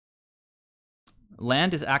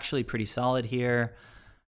 Land is actually pretty solid here.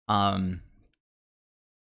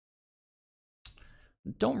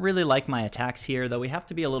 Don't really like my attacks here, though we have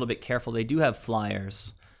to be a little bit careful. They do have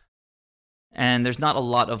flyers. And there's not a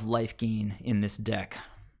lot of life gain in this deck.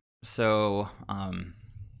 So, I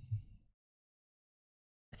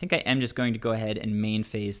think I am just going to go ahead and main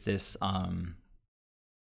phase this.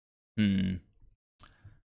 We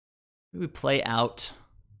play out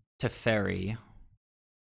Teferi.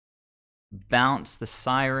 Bounce the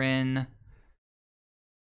Siren.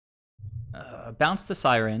 Bounce the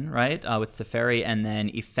Siren, right, with Teferi, and then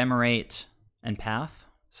Ephemerate and Path.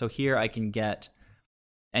 So here I can get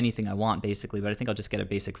anything I want, basically, but I think I'll just get a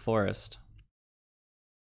basic Forest.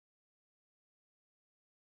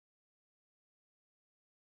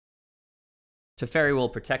 Teferi will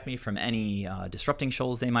protect me from any Disrupting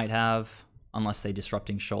Shoals they might have, unless they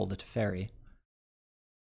Disrupting Shoal the Teferi.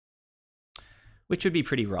 Which would be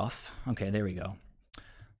pretty rough. Okay, there we go.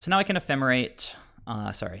 So now I can Ephemerate...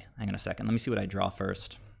 sorry, hang on a second. Let me see what I draw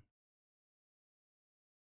first.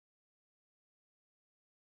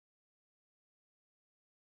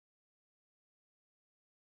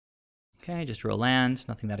 Okay, just draw land,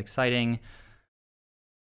 nothing that exciting.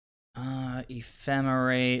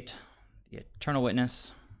 Ephemerate, the Eternal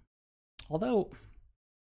Witness. Although,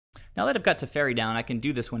 now that I've got Teferi down, I can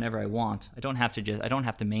do this whenever I want. I don't have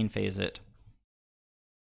to main phase it.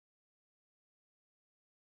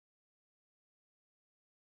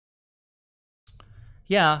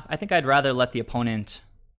 Yeah, I think I'd rather let the opponent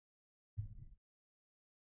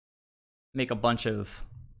make a bunch of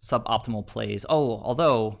suboptimal plays. Oh,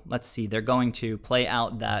 although, let's see, they're going to play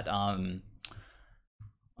out that,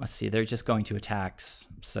 let's see, they're just going to attacks,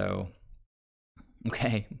 so,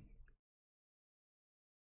 okay.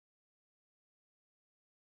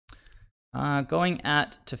 Going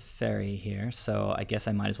at Teferi here, so I guess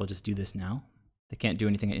I might as well just do this now. They can't do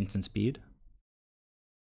anything at instant speed.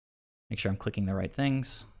 Make sure I'm clicking the right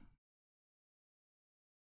things.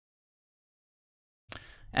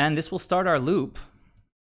 And this will start our loop.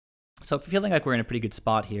 So feeling like we're in a pretty good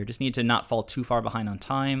spot here. Just need to not fall too far behind on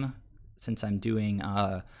time, since I'm doing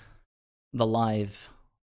the live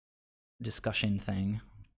discussion thing.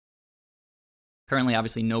 Currently,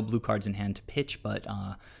 obviously, no blue cards in hand to pitch, but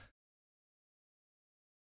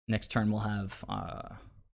next turn we'll have a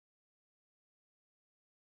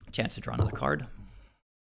chance to draw another card.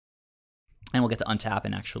 And we'll get to untap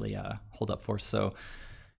and actually hold up force. So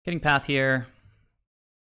getting path here.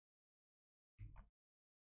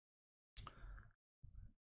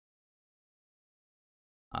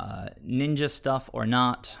 Ninja stuff or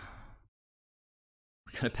not.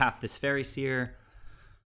 We're going to path this Fairy Seer.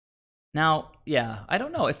 Now, yeah, I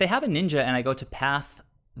don't know. If they have a ninja and I go to path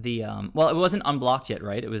the... well, it wasn't unblocked yet,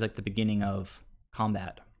 right? It was like the beginning of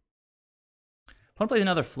combat. Opponent plays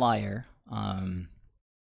another flyer.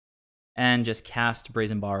 And just cast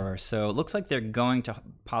Brazen Borrower. So it looks like they're going to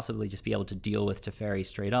possibly just be able to deal with Teferi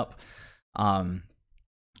straight up. I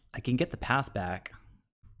can get the path back.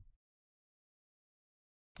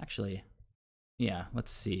 Actually, yeah,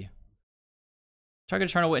 let's see. Target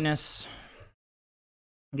Eternal Witness.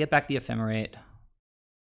 Get back the Ephemerate.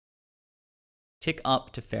 Tick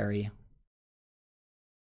up Teferi.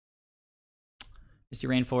 Misty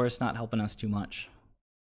Rainforest not helping us too much.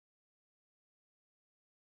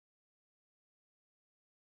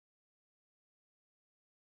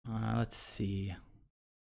 Let's see.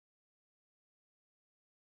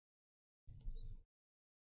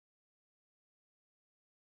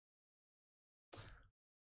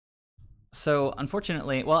 So,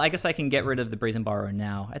 unfortunately, well, I guess I can get rid of the Brazen Borrower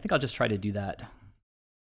now. I think I'll just try to do that.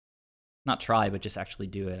 Not try, but just actually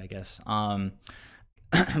do it, I guess.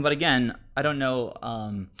 But again, I don't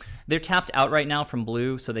know. They're tapped out right now from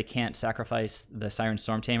blue, so they can't sacrifice the Siren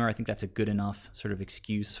Storm Tamer. I think that's a good enough sort of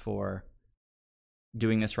excuse for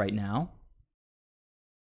doing this right now.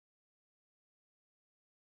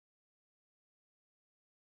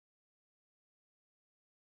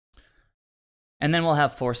 And then we'll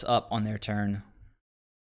have force up on their turn.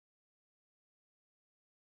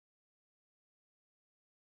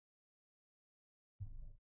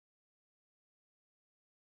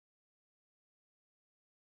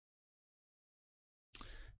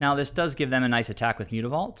 Now this does give them a nice attack with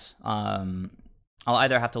Mutavault. I'll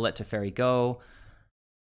either have to let Teferi go.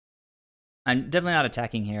 I'm definitely not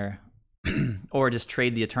attacking here. Or just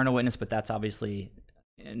trade the Eternal Witness, but that's obviously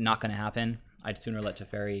not going to happen. I'd sooner let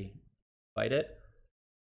Teferi fight it.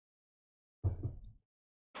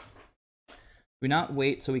 We not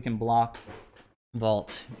wait so we can block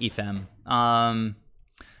Vault Ephem. Well,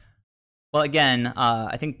 again,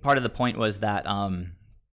 I think part of the point was that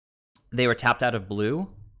they were tapped out of blue,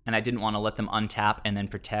 and I didn't want to let them untap and then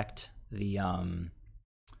protect the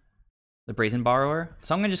Brazen Borrower.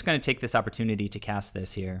 So I'm just going to take this opportunity to cast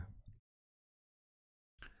this here.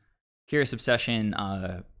 Curious Obsession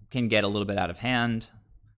can get a little bit out of hand.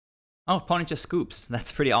 Oh, opponent just scoops.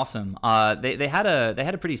 That's pretty awesome. They had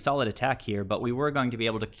a pretty solid attack here, but we were going to be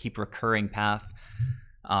able to keep recurring path.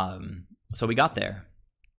 So we got there.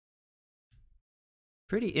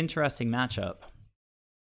 Pretty interesting matchup.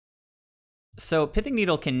 So Pithing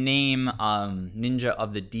Needle can name Ninja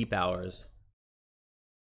of the Deep Hours,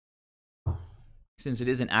 since it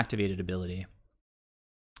is an activated ability.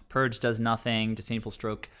 Purge does nothing. Disdainful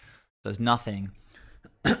Stroke does nothing.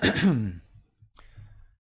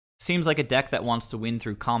 Seems like a deck that wants to win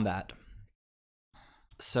through combat.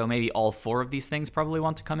 So maybe all four of these things probably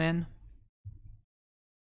want to come in.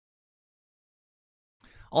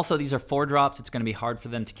 Also, these are 4-drops. It's going to be hard for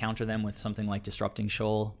them to counter them with something like Disrupting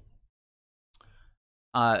Shoal.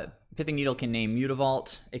 Pithing Needle can name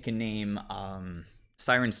Mutavault. It can name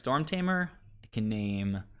Siren Storm Tamer. It can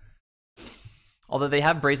name... Although they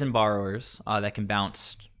have Brazen Borrowers that can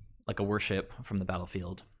bounce like a worship from the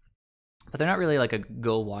battlefield. But they're not really like a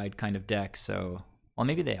go wide kind of deck, so... Well,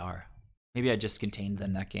 maybe they are. Maybe I just contained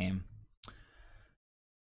them that game.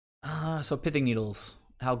 So Pithing Needles,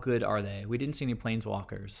 how good are they? We didn't see any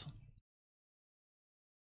Planeswalkers.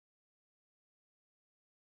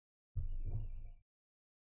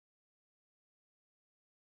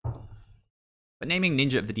 But naming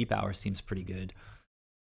Ninja of the Deep Hour seems pretty good.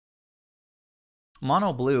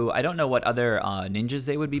 Mono Blue, I don't know what other ninjas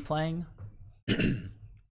they would be playing.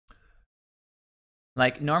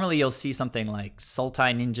 Like, normally you'll see something like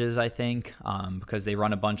Sultai Ninjas, I think, because they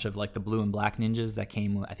run a bunch of, like, the blue and black ninjas that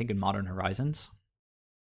came, I think, in Modern Horizons.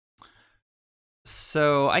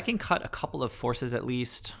 So I can cut a couple of forces at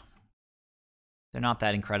least. They're not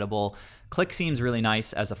that incredible. Click seems really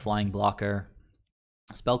nice as a flying blocker.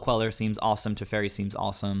 Spell Queller seems awesome. Teferi seems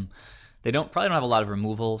awesome. They probably don't have a lot of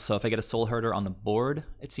removal, so if I get a Soulherder on the board,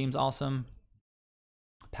 it seems awesome.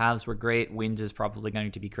 Paths were great. Winds is probably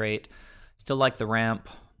going to be great. Still like the ramp.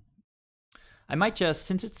 I might just,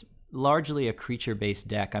 since it's largely a creature-based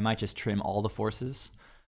deck, I might just trim all the forces.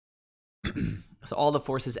 So all the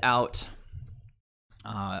forces out.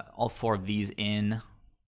 All 4 of these in.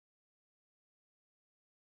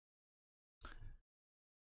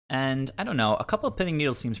 And I don't know, a couple of Pithing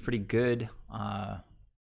Needles seems pretty good.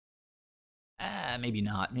 Maybe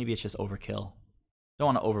not. Maybe it's just overkill. Don't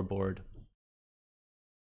want to overboard.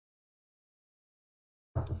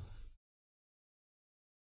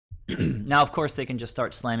 Now, of course, they can just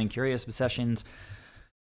start slamming Curious Obsessions.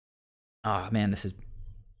 Oh, man, this is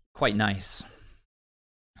quite nice.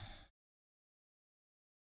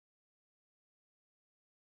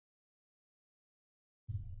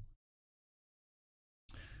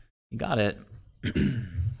 You got it.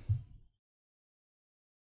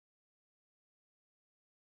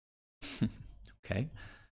 Okay.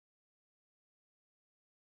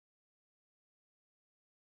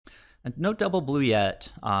 And no double blue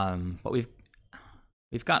yet, but we've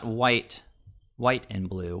got white and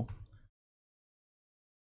blue.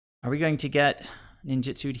 Are we going to get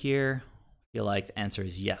ninjutsu'd here? I feel like the answer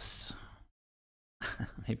is yes.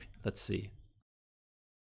 Maybe. Let's see.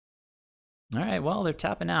 All right, well, they're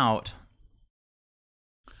tapping out.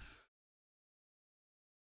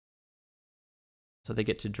 So they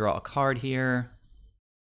get to draw a card here.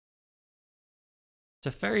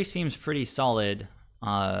 Teferi seems pretty solid.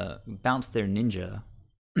 Bounce their ninja.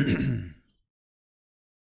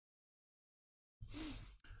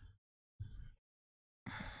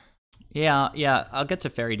 Yeah, I'll get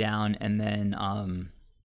Teferi down and then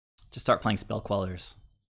just start playing Spell Quellers.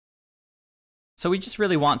 So we just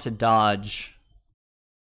really want to dodge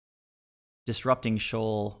Disrupting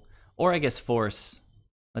Shoal, or I guess Force.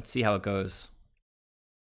 Let's see how it goes.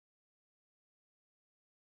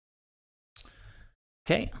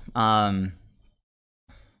 Okay, I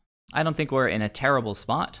don't think we're in a terrible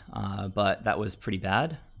spot, but that was pretty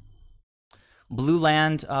bad. Blue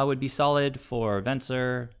land would be solid for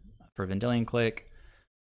Venser, for Vendilion Click.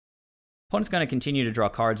 Opponent's going to continue to draw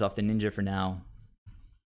cards off the ninja for now.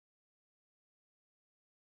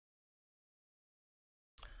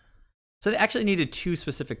 So they actually needed 2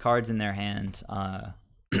 specific cards in their hand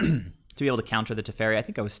to be able to counter the Teferi. I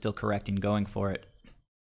think I was still correct in going for it.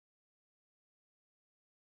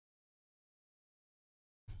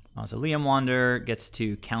 So Liam Wander gets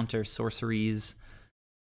to counter sorceries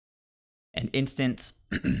and instants,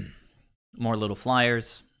 more little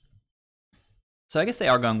flyers. So I guess they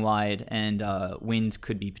are going wide, and Winds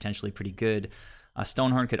could be potentially pretty good.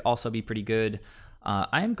 Stonehorn could also be pretty good.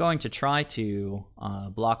 I am going to try to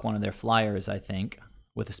block one of their flyers, I think,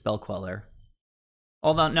 with a Spell Queller.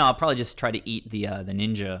 Although, no, I'll probably just try to eat the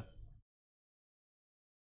ninja.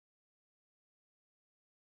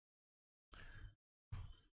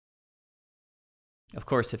 Of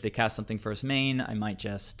course, if they cast something first main, I might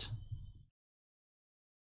just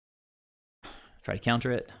try to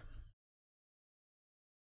counter it.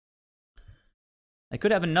 I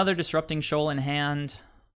could have another Disrupting Shoal in hand.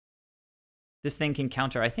 This thing can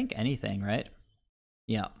counter, I think, anything, right?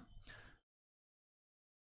 Yeah.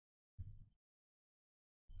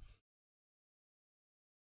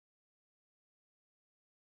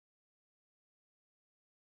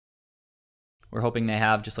 We're hoping they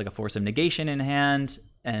have just like a Force of Negation in hand,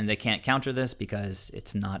 and they can't counter this because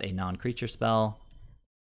it's not a non-creature spell.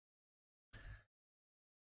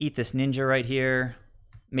 Eat this ninja right here.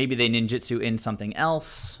 Maybe they ninjutsu in something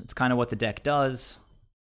else. It's kind of what the deck does.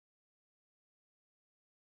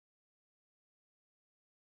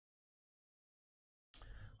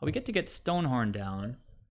 Well, we get to get Stonehorn down,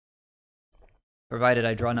 provided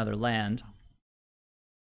I draw another land.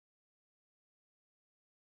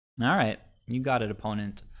 All right, you got it,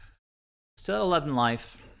 opponent. Still at 11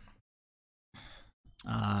 life.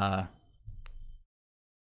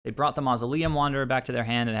 They brought the Mausoleum Wanderer back to their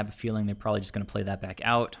hand, and I have a feeling they're probably just going to play that back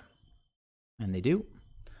out. And they do.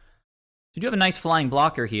 So you do have a nice flying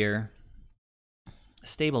blocker here.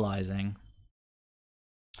 Stabilizing.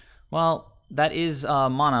 Well, that is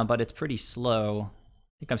mana, but it's pretty slow.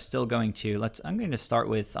 I think I'm still going to... I'm going to start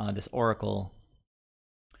with this Oracle.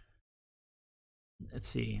 Let's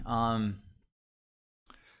see.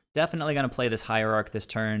 Definitely going to play this Hierarch this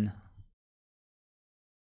turn.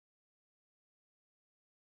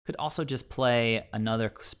 Could also just play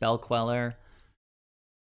another Spell Queller.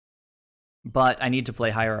 But I need to play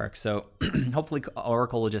Hierarch, so hopefully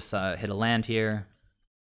Oracle will just hit a land here.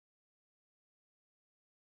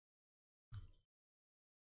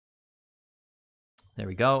 There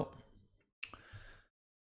we go.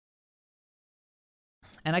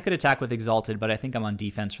 And I could attack with Exalted, but I think I'm on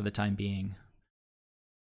defense for the time being.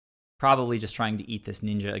 Probably just trying to eat this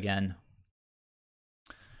ninja again.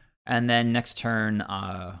 And then next turn,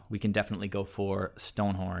 we can definitely go for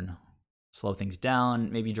Stonehorn. Slow things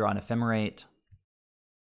down, maybe draw an Ephemerate.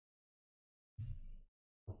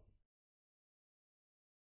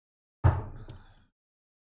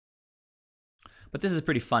 But this is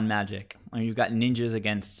pretty fun magic. I mean, you've got ninjas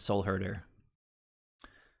against Soulherder.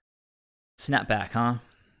 Snap back, huh?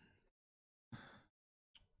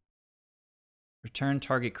 Return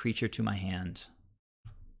target creature to my hand.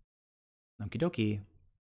 Okie dokie.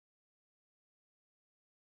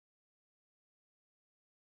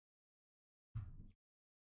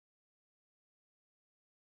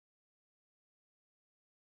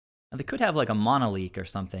 Now they could have like a mana leak or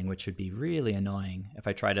something, which would be really annoying if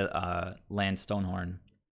I try to land Stonehorn.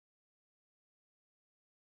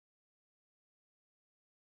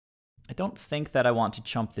 I don't think that I want to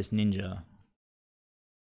chump this ninja.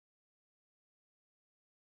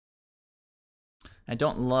 I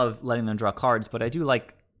don't love letting them draw cards, but I do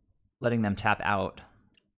like letting them tap out.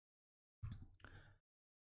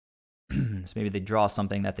 So maybe they draw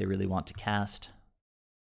something that they really want to cast.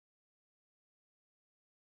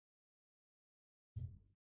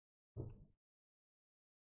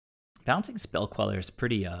 Bouncing Spell Queller is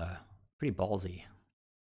pretty ballsy.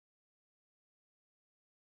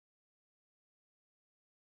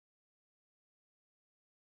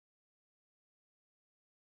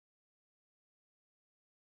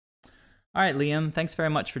 All right, Liam, thanks very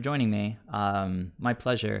much for joining me. My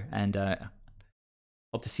pleasure, and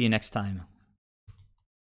hope to see you next time.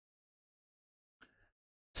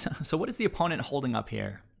 So what is the opponent holding up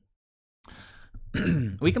here?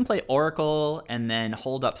 We can play Oracle and then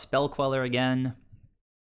hold up Spell Queller again.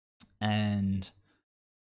 And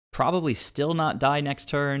probably still not die next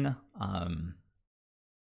turn.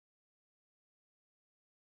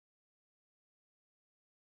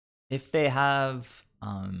 If they have...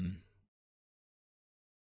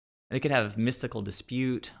 they could have Mystical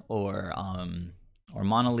Dispute or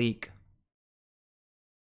Mana Leak.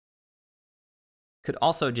 Could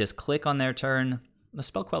also just click on their turn. The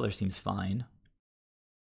Spell Queller seems fine.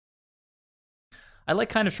 I like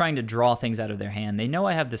kind of trying to draw things out of their hand. They know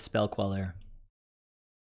I have the Spell Queller.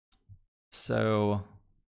 So...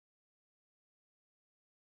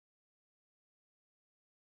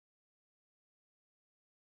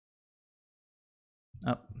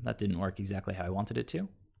 oh, that didn't work exactly how I wanted it to.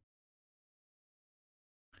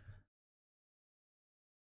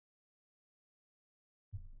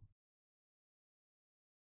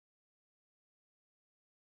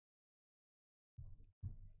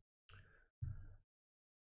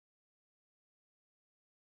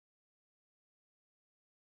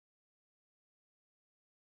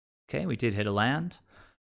 Okay, we did hit a land.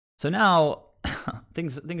 So now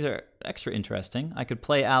things are extra interesting. I could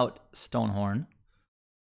play out Stonehorn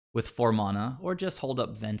with 4 mana, or just hold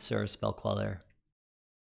up Venser or Spell Queller.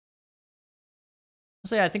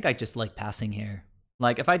 So yeah, I think I just like passing here.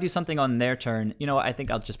 Like, if I do something on their turn, you know, I think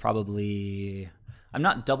I'll just probably... I'm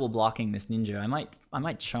not double blocking this ninja. I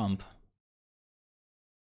might chump.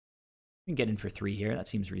 We can get in for 3 here. That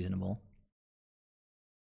seems reasonable.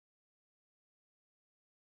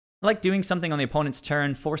 I like doing something on the opponent's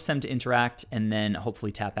turn, force them to interact, and then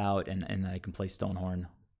hopefully tap out, and then I can play Stonehorn.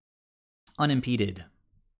 Unimpeded.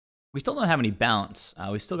 We still don't have any bounce.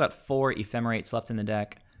 We still got 4 Ephemerates left in the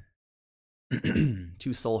deck. 2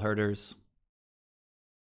 Soulherders.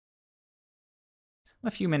 I'm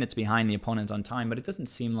a few minutes behind the opponents on time, but it doesn't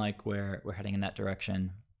seem like we're heading in that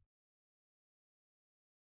direction.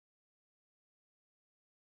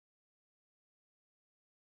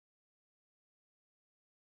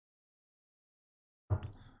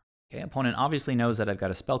 Okay, opponent obviously knows that I've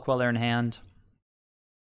got a Spell Queller in hand.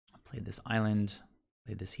 Played this island,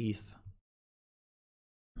 played this heath.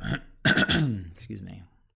 Excuse me.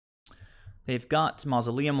 They've got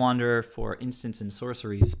Mausoleum Wanderer for instants and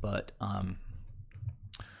sorceries, but all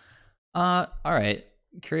right.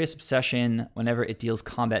 Curious Obsession. Whenever it deals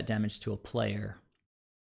combat damage to a player,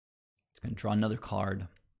 it's going to draw another card.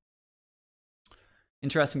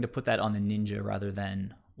 Interesting to put that on the ninja rather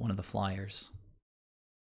than one of the flyers.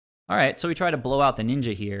 All right, so we try to blow out the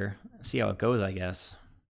ninja here. See how it goes, I guess.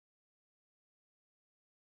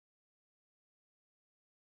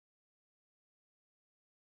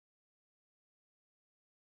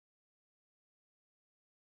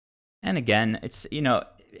 And again, it's, you know,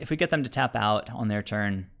 if we get them to tap out on their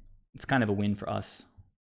turn, it's kind of a win for us.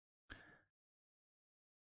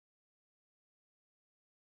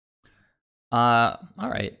 All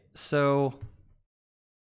right, so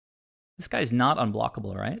this guy's not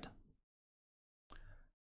unblockable, right?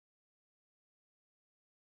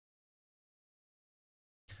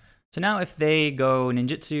 So now if they go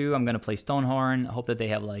ninjutsu, I'm going to play Stonehorn. I hope that they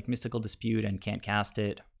have like Mystical Dispute and can't cast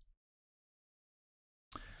it.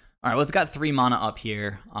 All right, well, we've got 3 mana up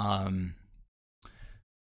here.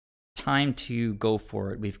 Time to go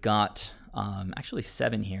for it. We've got actually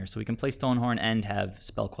 7 here, so we can play Stonehorn and have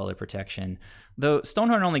Spell Queller protection. Though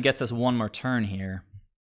Stonehorn only gets us 1 more turn here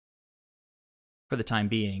for the time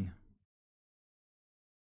being.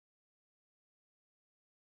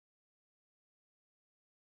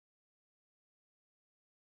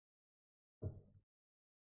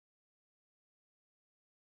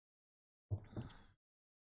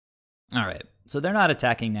 All right, so they're not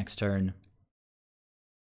attacking next turn.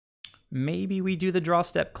 Maybe we do the draw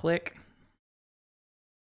step click.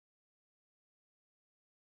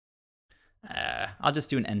 I'll just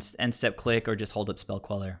do an end step click or just hold up Spell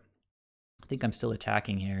Queller. I think I'm still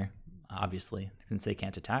attacking here, obviously, since they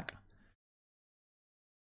can't attack.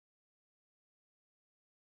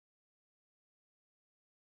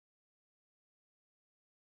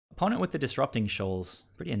 Opponent with the Disrupting Shoals.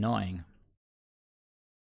 Pretty annoying.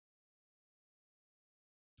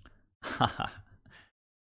 Haha.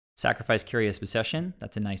 Sacrifice Curious Possession.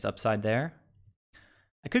 That's a nice upside there.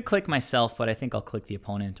 I could click myself, but I think I'll click the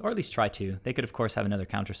opponent, or at least try to. They could, of course, have another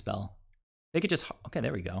counterspell. They could just... Okay,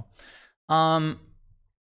 there we go. I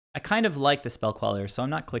kind of like the Spell Queller, so I'm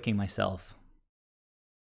not clicking myself.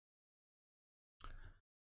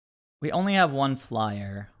 We only have 1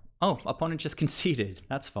 flyer. Oh, opponent just conceded.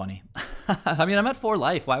 That's funny. I mean, I'm at 4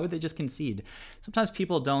 life. Why would they just concede? Sometimes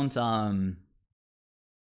people don't...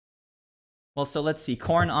 Well, so let's see.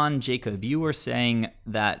 Corn on Jacob, you were saying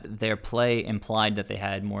that their play implied that they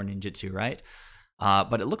had more ninjutsu, right?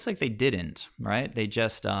 But it looks like they didn't, right? They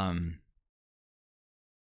just kind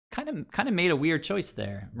of made a weird choice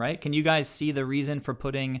there, right? Can you guys see the reason for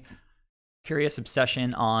putting Curious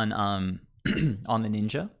Obsession on on the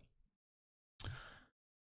ninja?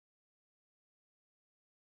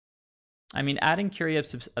 I mean, adding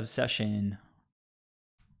Curious Obsession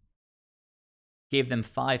gave them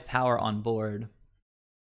 5 power on board.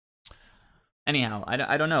 Anyhow,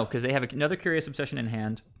 I don't know, because they have another Curious Obsession in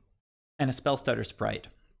hand and a Spell Stutter Sprite.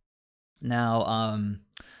 Now,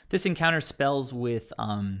 this encounters spells with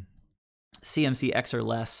CMC X or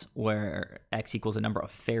less, where X equals a number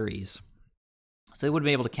of fairies. So they would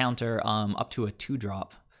be able to counter up to a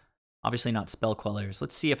 2-drop. Obviously not Spell Quellers.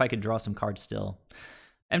 Let's see if I could draw some cards still.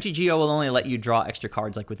 MTGO will only let you draw extra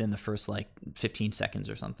cards like within the first like 15 seconds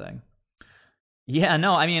or something. Yeah,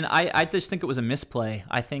 no, I mean, I just think it was a misplay.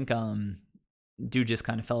 I think dude just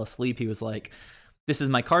kind of fell asleep. He was like, this is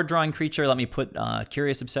my card drawing creature. Let me put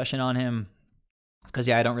Curious Obsession on him. Because,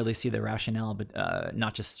 yeah, I don't really see the rationale, but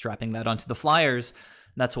not just strapping that onto the flyers.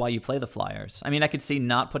 That's why you play the flyers. I mean, I could see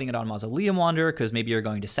not putting it on Mausoleum Wanderer because maybe you're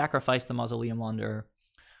going to sacrifice the Mausoleum Wanderer.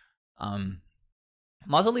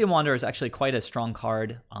 Mausoleum Wanderer is actually quite a strong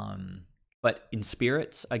card, but in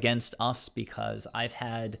spirits against us because I've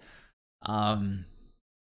had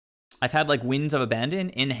like Winds of Abandon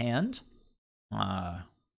in hand,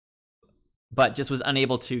 but just was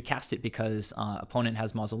unable to cast it because opponent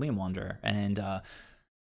has Mausoleum Wanderer, and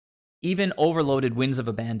even overloaded Winds of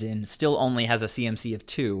Abandon still only has a CMC of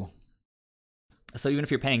 2. So even if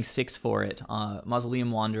you're paying 6 for it,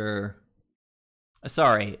 Mausoleum Wanderer...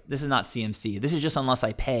 Sorry, this is not CMC. This is just unless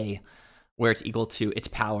I pay where it's equal to its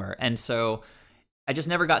power. And so I just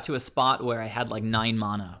never got to a spot where I had like 9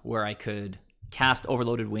 mana where I could cast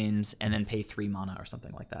Overloaded Winds and then pay 3 mana or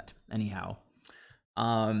something like that. Anyhow.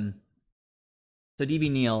 So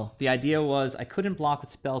DV Neil, the idea was I couldn't block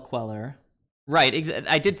with Spell Queller. Right,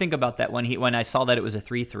 I did think about that when I saw that it was a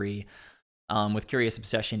 3/3 with Curious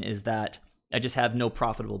Obsession, is that I just have no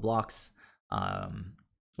profitable blocks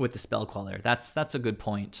with the Spell Queller. That's a good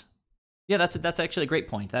point. Yeah, that's actually a great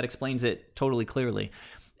point. That explains it totally clearly.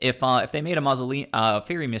 If they made a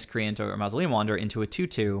Fairy Miscreant or a Mausoleum Wanderer into a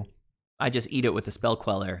 2/2, I just eat it with the Spell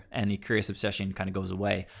Queller, and the Curious Obsession kind of goes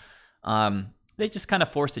away. They just kind of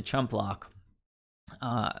forced a chump block.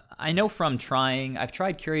 I know from I've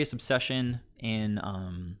tried Curious Obsession in,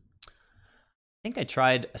 I think I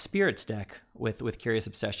tried a Spirits deck with Curious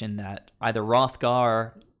Obsession that either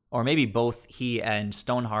Rothgar or maybe both he and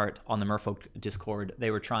Stoneheart on the Merfolk Discord,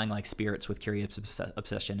 they were trying like Spirits with Curious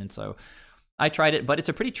Obsession, and so I tried it, but it's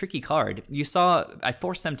a pretty tricky card. You saw I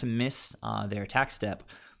forced them to miss their attack step,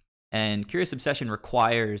 and Curious Obsession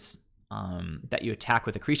requires that you attack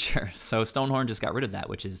with a creature. So Stonehorn just got rid of that,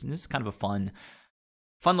 which is just kind of a fun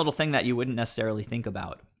little thing that you wouldn't necessarily think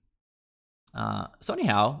about. So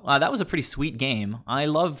anyhow, that was a pretty sweet game. I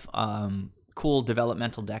love cool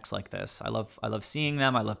developmental decks like this. I love seeing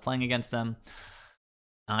them. I love playing against them.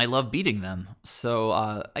 I love beating them.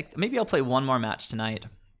 So maybe I'll play one more match tonight.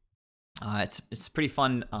 It's a pretty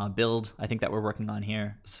fun build, I think, that we're working on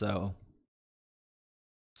here. So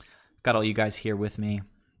got all you guys here with me.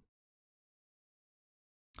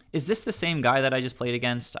 Is this the same guy that I just played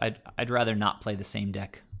against? I'd rather not play the same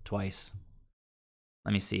deck twice.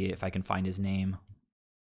 Let me see if I can find his name.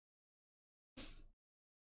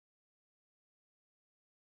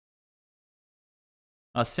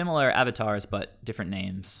 Similar avatars, but different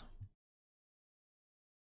names.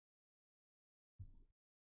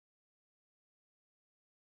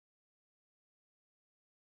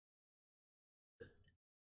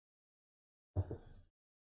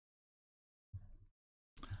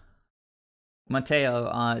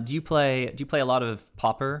 Mateo, do you play a lot of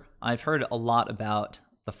Pauper? I've heard a lot about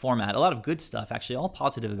the format, a lot of good stuff, actually, all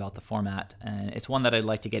positive about the format, and it's one that I'd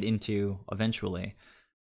like to get into eventually.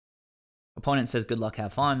 Opponent says, good luck,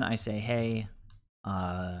 have fun. I say, hey,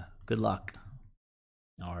 good luck.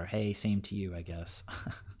 Or, hey, same to you, I guess.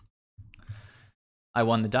 I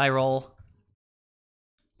won the die roll.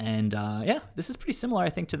 And, yeah, this is pretty similar, I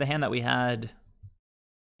think, to the hand that we had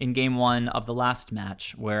in game 1 of the last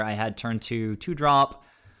match, where I had turn 2, 2-drop,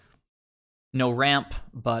 no ramp,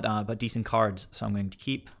 but decent cards, so I'm going to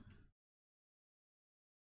keep.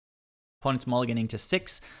 Opponent's mulliganing to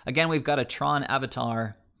 6. Again, we've got a Tron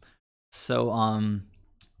avatar. So,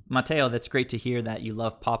 Mateo, that's great to hear that you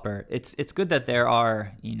love Pauper. It's good that there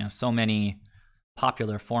are, so many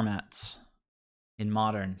popular formats in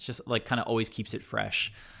Modern. It's just like kind of always keeps it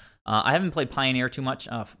fresh. I haven't played Pioneer too much.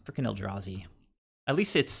 Freaking Eldrazi. At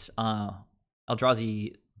least it's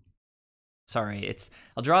Eldrazi. Sorry, it's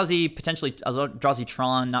Eldrazi, potentially Eldrazi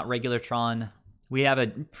Tron, not regular Tron. We have a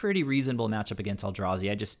pretty reasonable matchup against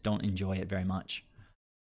Eldrazi. I just don't enjoy it very much.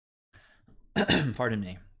 Pardon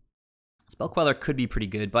me. Spell Queller could be pretty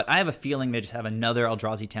good, but I have a feeling they just have another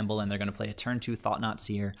Eldrazi Temple and they're going to play a turn 2 Thought-Knot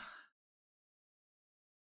Seer.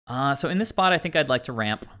 So in this spot, I think I'd like to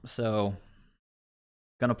ramp. So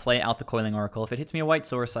going to play out the Coiling Oracle. If it hits me a white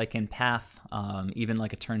source, I can path even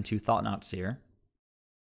like a turn 2 Thought-Knot Seer.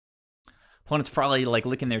 Opponent's probably like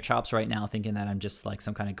licking their chops right now, thinking that I'm just like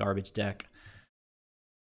some kind of garbage deck.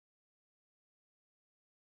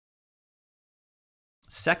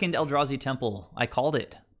 Second Eldrazi Temple. I called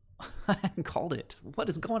it. I called it. What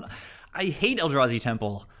is going on? I hate Eldrazi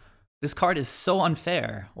Temple. This card is so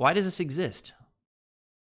unfair. Why does this exist?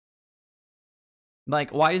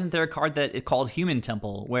 Like, why isn't there a card that is called Human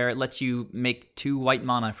Temple, where it lets you make 2 white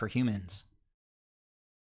mana for humans?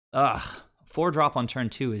 Ugh. 4-drop on turn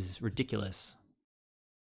 2 is ridiculous.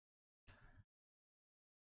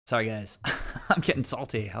 Sorry, guys. I'm getting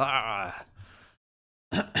salty.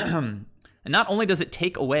 And not only does it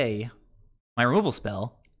take away my removal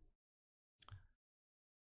spell,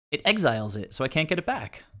 it exiles it, so I can't get it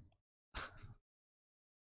back.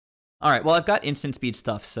 All right, well, I've got instant speed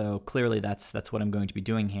stuff, so clearly that's what I'm going to be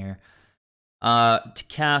doing here. To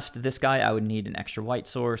cast this guy, I would need an extra white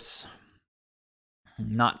source.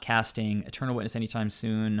 I'm not casting Eternal Witness anytime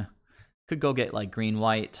soon. Could go get, like,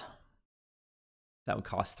 green-white. That would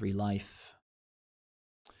cost 3 life.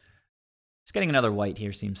 Just getting another white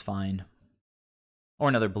here seems fine. Or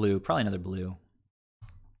another blue. Probably another blue.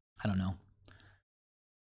 I don't know.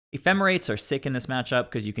 Ephemerates are sick in this matchup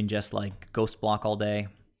because you can just, like, ghost block all day.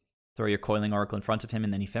 Throw your Coiling Oracle in front of him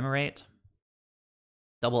and then Ephemerate.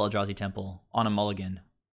 Double Eldrazi Temple on a mulligan.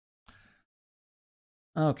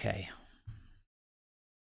 Okay.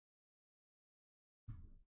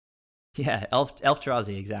 Yeah,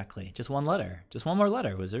 Eldrazi, exactly. Just one letter. Just one more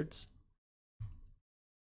letter, wizards.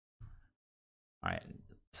 Alright,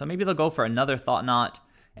 so maybe they'll go for another Thought-Knot,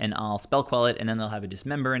 and I'll Spell Quell it, and then they'll have a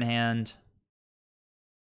Dismember in hand.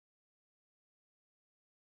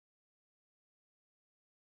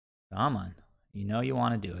 Come on. You know you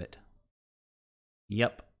want to do it.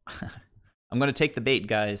 Yep. I'm going to take the bait,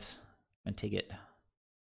 guys. I'm going to take it.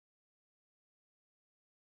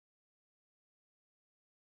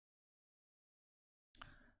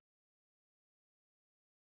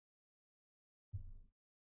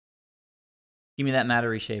 Give me that matter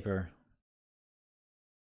reshaper.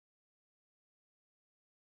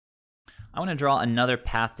 I want to draw another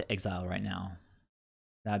Path to Exile right now.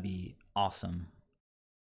 That'd be awesome.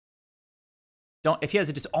 Don't, if he has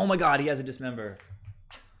a oh my god, he has a dismember.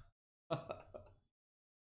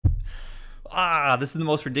 This is the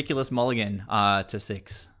most ridiculous mulligan to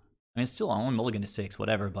 6. I mean, it's still only mulligan to 6,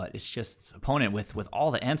 whatever, but it's just opponent with all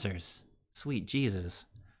the answers. Sweet Jesus.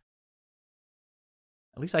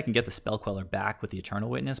 At least I can get the Spell Queller back with the Eternal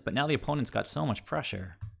Witness, but now the opponent's got so much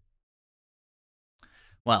pressure.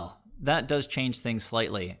 Well, that does change things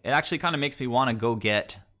slightly. It actually kind of makes me want to go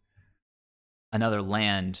get another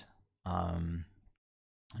land.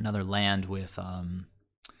 Another land with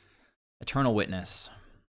Eternal Witness.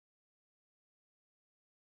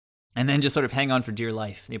 And then just sort of hang on for dear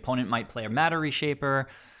life. The opponent might play a Matter Reshaper.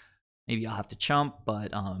 Maybe I'll have to chump,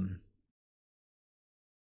 but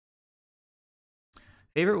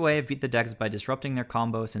favorite way of beat the deck is by disrupting their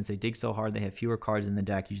combo. Since they dig so hard, they have fewer cards in the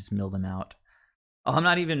deck. You just mill them out. Oh, I'm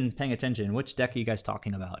not even paying attention. Which deck are you guys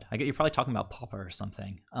talking about? I get you're probably talking about Pauper or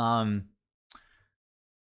something. I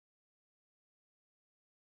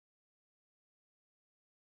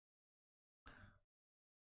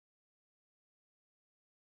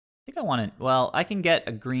think I want to. Well, I can get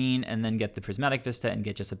a green and then get the Prismatic Vista and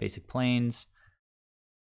get just a basic Plains.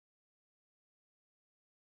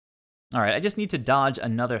 All right, I just need to dodge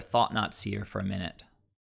another Thought-Knot Seer for a minute.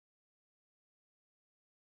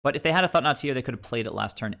 But if they had a Thought-Knot Seer, they could have played it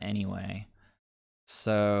last turn anyway.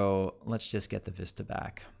 So let's just get the Vista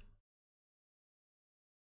back.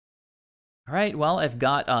 All right, well, I've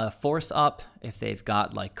got Force up if they've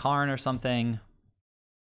got like Karn or something.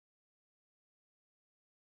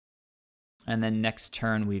 And then next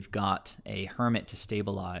turn, we've got a Hermit to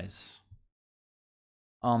stabilize.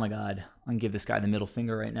 Oh my god, I'm gonna give this guy the middle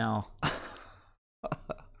finger right now.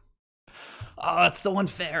 Oh, it's so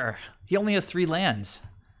unfair. He only has 3 lands.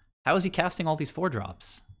 How is he casting all these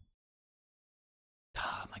 4-drops?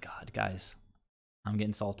 Oh my god, guys. I'm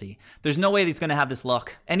getting salty. There's no way he's gonna have this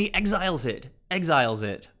luck. And he exiles it. Exiles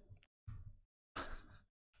it.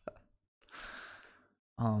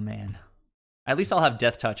 Oh man. At least I'll have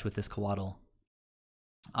Death Touch with this Coatl.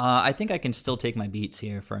 I think I can still take my beats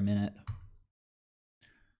here for a minute.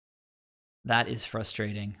 That is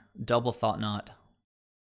frustrating. Double Thought-Knot.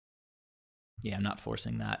 Yeah, I'm not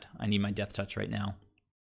forcing that. I need my Death Touch right now.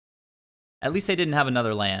 At least they didn't have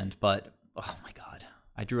another land, but oh my god.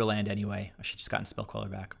 I drew a land anyway. I should just gotten Spell Queller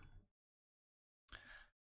back.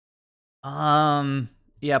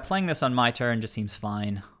 Yeah, playing this on my turn just seems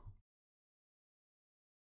fine.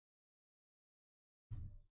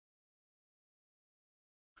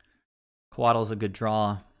 Coatl's a good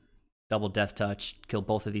draw. Double Death Touch, kill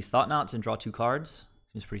both of these Thought-Knots and draw 2 cards.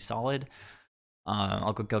 Seems pretty solid.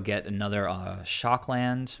 I'll go get another Shock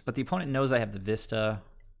land, but the opponent knows I have the Vista.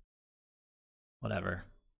 Whatever.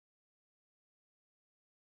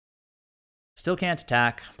 Still can't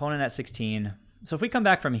attack. Opponent at 16. So if we come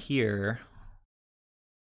back from here,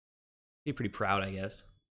 be pretty proud, I guess.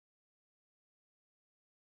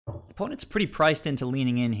 Opponent's pretty priced into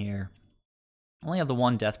leaning in here. Only have the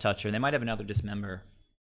 1 Death Toucher. They might have another Dismember.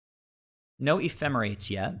 No Ephemerates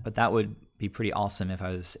yet, but that would be pretty awesome if I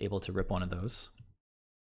was able to rip one of those.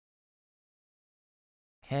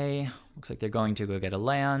 Okay, looks like they're going to go get a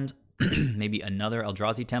land. Maybe another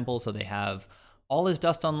Eldrazi Temple, so they have all his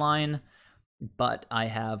Dust online, but I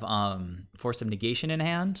have Force of Negation in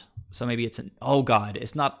hand. So maybe it's an... Oh god,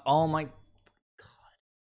 it's not... Oh my god.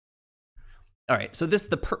 Alright, so this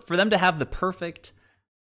for them to have the perfect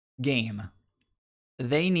game,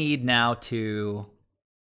 they need now to...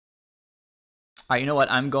 All right, you know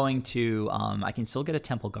what? I'm going to, I can still get a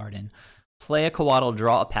Temple Garden, play a Coatl,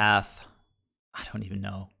 draw a path. I don't even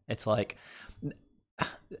know. It's like,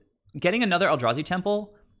 getting another Eldrazi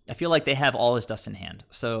Temple, I feel like they have all his dust in hand.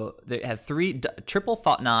 So they have 3, triple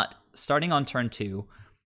Thought-Knot starting on turn 2,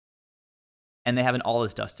 and they have an all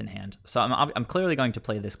his dust in hand. So I'm clearly going to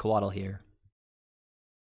play this Coatl here.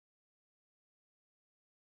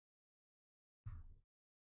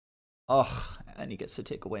 Ugh, and he gets to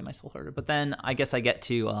take away my Soulherder. But then I guess I get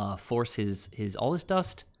to force his all his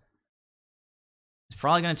dust. He's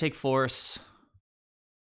probably going to take Force.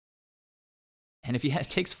 And if he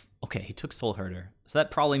takes... Okay, he took Soulherder. So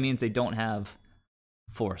that probably means they don't have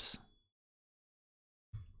Force.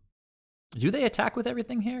 Do they attack with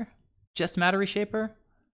everything here? Just Matter Reshaper?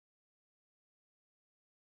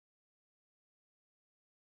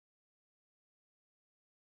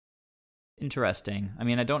 Interesting. I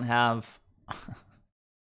mean, I don't have...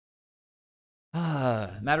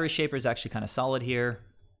 Matter Reshaper is actually kind of solid here.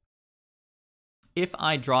 If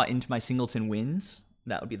I draw into my Singleton Winds,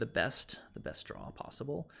 that would be the best draw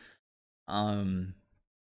possible. I'll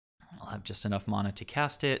have just enough mana to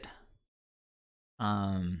cast it.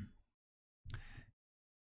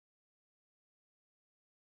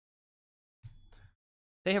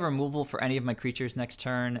 They have removal for any of my creatures next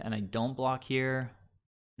turn, and I don't block here.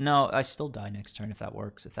 No, I still die next turn if that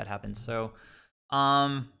works, if that happens. So,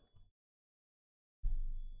 I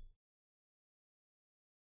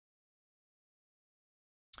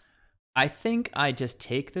think I just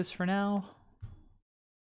take this for now.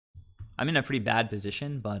 I'm in a pretty bad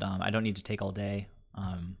position, but I don't need to take all day.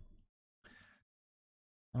 All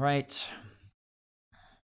right.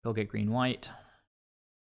 Go get green-white.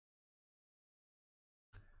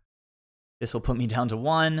 This will put me down to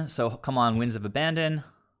 1, so come on, Winds of Abandon.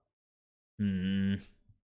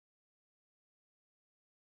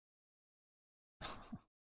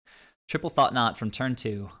 Triple Thought Knot from turn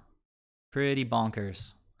 2. Pretty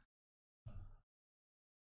bonkers.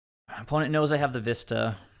 Opponent knows I have the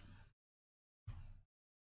Vista.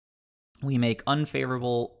 We make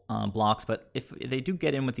unfavorable blocks, but if they do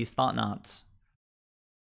get in with these Thought Knots,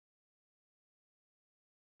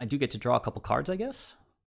 I do get to draw a couple cards, I guess.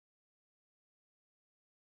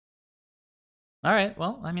 All right,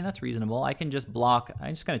 well, I mean, that's reasonable. I can just block.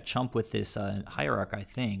 I'm just going to chump with this Hierarch, I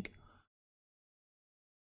think.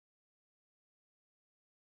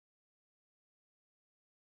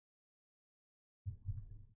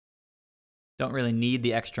 Don't really need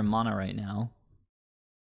the extra mana right now.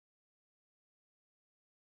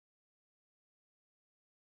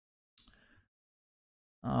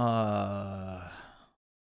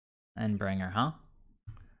 Endbringer, huh?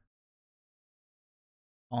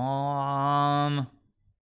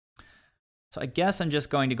 So I guess I'm just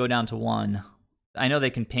going to go down to 1. I know they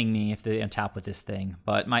can ping me if they untap with this thing,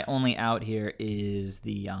 but my only out here is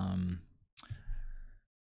the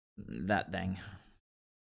that thing.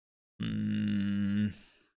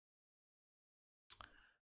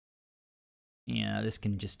 Yeah, this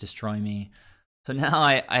can just destroy me. So now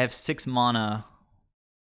I have 6 mana.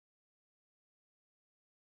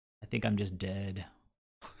 I think I'm just dead.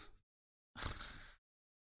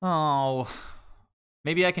 Oh.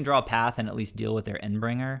 Maybe I can draw a path and at least deal with their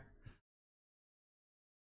Endbringer.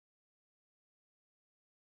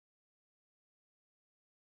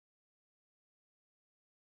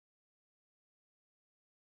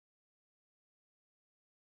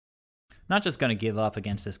 Not just going to give up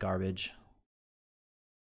against this garbage.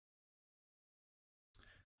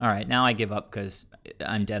 All right, now I give up because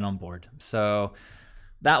I'm dead on board. So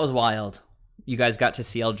that was wild. You guys got to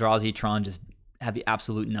see Eldrazi Tron just have the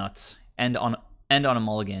absolute nuts. End on a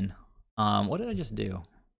mulligan. What did I just do?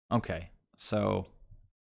 Okay, so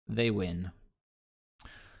they win.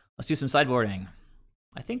 Let's do some sideboarding.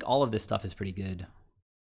 I think all of this stuff is pretty good.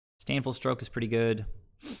 Stainful Stroke is pretty good.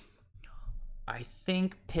 I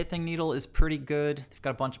think Pithing Needle is pretty good. They've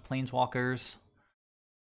got a bunch of Planeswalkers.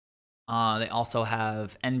 They also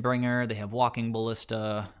have Endbringer. They have Walking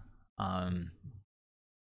Ballista.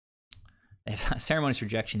 Ceremonious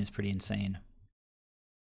Rejection is pretty insane.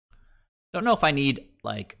 Don't know if I need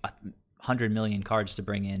like 100 million cards to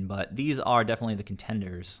bring in, but these are definitely the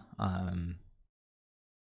contenders. Don't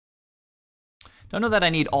know that I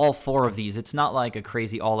need all 4 of these. It's not like a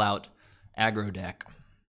crazy all-out aggro deck.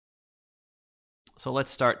 So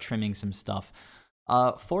let's start trimming some stuff.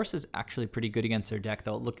 Force is actually pretty good against their deck,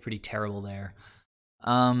 though it looked pretty terrible there.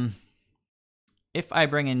 If I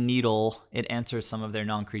bring in Needle, it answers some of their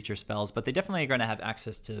non-creature spells, but they definitely are going to have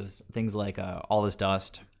access to things like All Is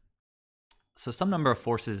Dust. So some number of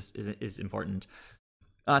forces is important.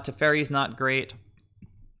 Teferi is not great.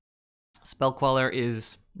 Spell Queller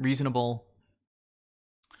is reasonable.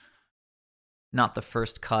 Not the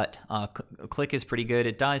first cut. Click is pretty good.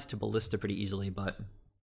 It dies to Ballista pretty easily, but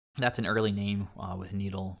that's an early name with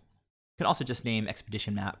Needle. You can also just name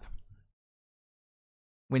Expedition Map.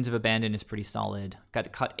 Winds of Abandon is pretty solid. Got to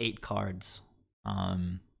cut 8 cards.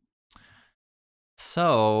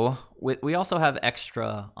 So we also have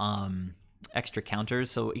extra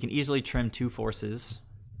counters, so you can easily trim 2 forces,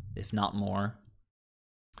 if not more.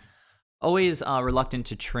 Always reluctant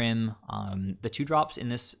to trim the 2-drops in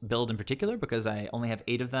this build in particular because I only have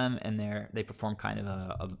 8 of them, and they perform kind of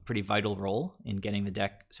a pretty vital role in getting the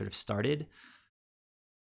deck sort of started.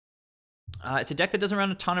 It's a deck that doesn't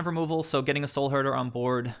run a ton of removal, so getting a Soulherder on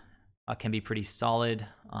board can be pretty solid.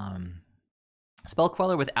 Spell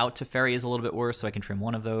Queller without Teferi is a little bit worse, so I can trim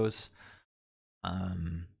one of those.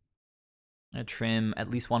 I trim at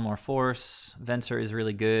least one more force. Venser is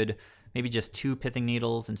really good. Maybe just 2 Pithing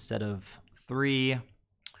Needles instead of 3.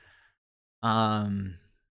 I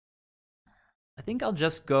think I'll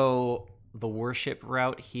just go the Worship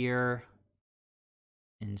route here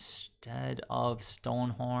instead of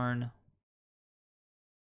Stonehorn.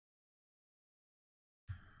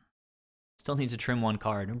 Still need to trim 1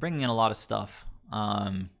 card. I'm bringing in a lot of stuff.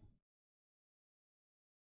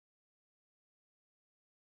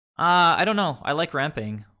 I don't know. I like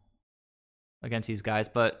ramping against these guys,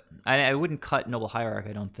 but I wouldn't cut Noble Hierarch,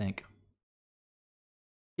 I don't think.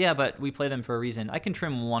 Yeah, but we play them for a reason. I can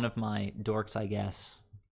trim one of my dorks, I guess.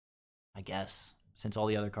 Since all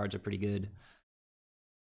the other cards are pretty good.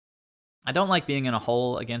 I don't like being in a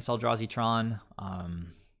hole against Eldrazi Tron. I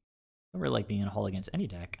don't really like being in a hole against any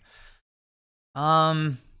deck.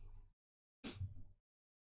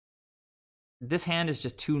 This hand is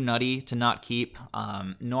just too nutty to not keep.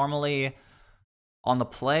 Normally, on the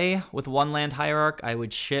play with 1 land Hierarch, I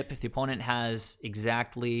would ship if the opponent has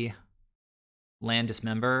exactly land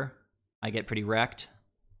Dismember. I get pretty wrecked.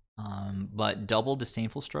 But double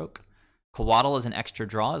Disdainful Stroke. Coatl is an extra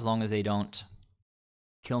draw as long as they don't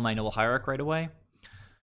kill my Noble Hierarch right away.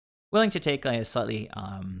 Willing to take a slightly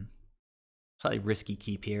risky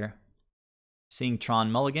keep here. Seeing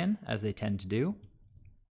Tron mulligan, as they tend to do.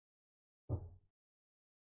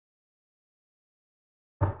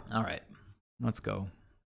 All right, let's go.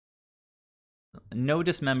 No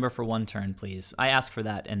Dismember for 1 turn, please. I ask for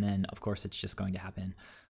that, and then, of course, it's just going to happen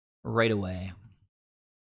right away.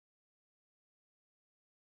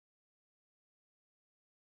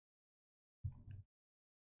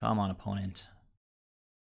 Come on, opponent.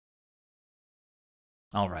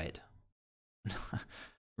 All right.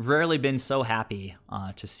 Rarely been so happy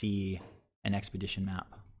to see an Expedition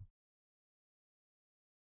map.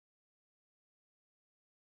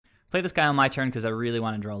 Play this guy on my turn because I really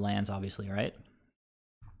want to draw lands, obviously, right?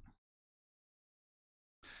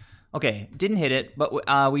 Okay, didn't hit it,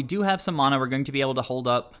 but we do have some mana. We're going to be able to hold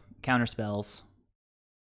up counter spells.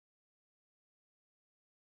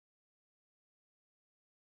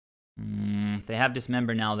 If they have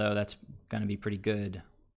Dismember now, though, that's going to be pretty good.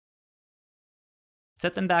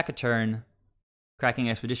 Set them back a turn, cracking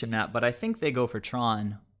Expedition map, but I think they go for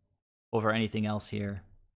Tron over anything else here.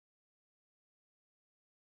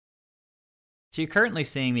 So you're currently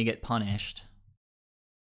seeing me get punished.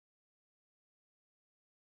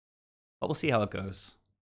 But we'll see how it goes.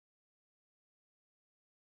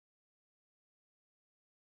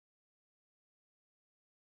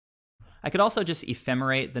 I could also just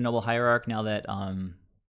ephemerate the Noble Hierarch now that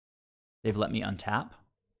they've let me untap.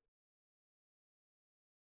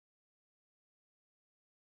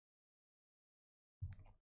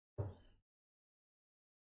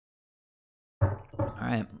 All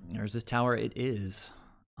right, there's this tower. It is.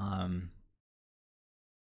 So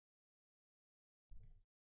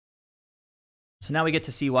now we get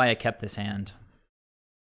to see why I kept this hand.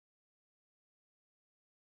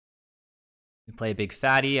 We play a big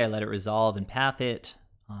fatty. I let it resolve and path it.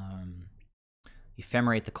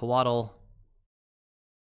 Ephemerate the Coatl.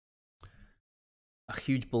 A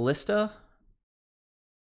huge Ballista.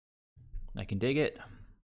 I can dig it.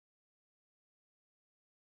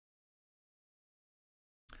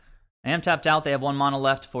 I am tapped out. They have 1 mana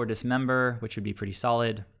left for Dismember, which would be pretty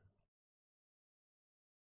solid.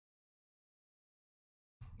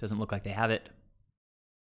 Doesn't look like they have it.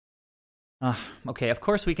 Okay, of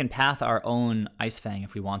course we can path our own Ice Fang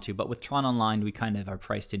if we want to, but with Tron Online, we kind of are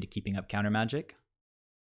priced into keeping up counter magic.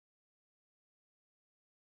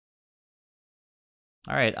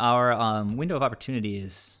 All right, our window of opportunity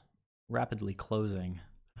is rapidly closing.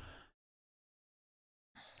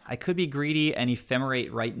 I could be greedy and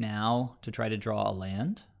ephemerate right now to try to draw a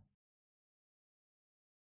land.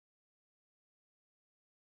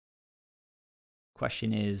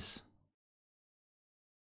 Question is,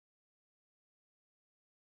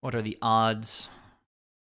 what are the odds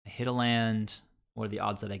I hit a land? What are the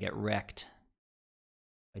odds that I get wrecked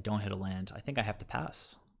if I don't hit a land? I think I have to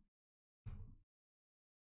pass.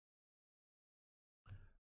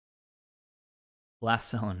 Blast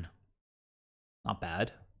Zone. Not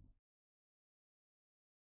bad.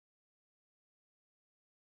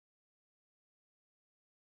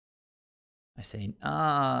 I say,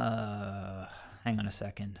 hang on a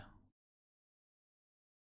second.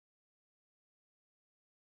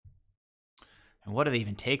 And what do they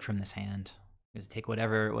even take from this hand? Because take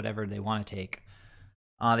whatever they want to take.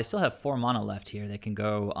 They still have 4 mana left here. They can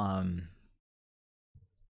go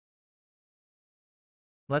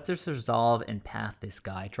Let this resolve and path this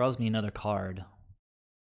guy. Draws me another card.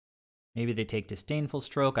 Maybe they take Disdainful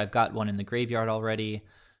Stroke. I've got one in the graveyard already.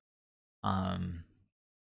 I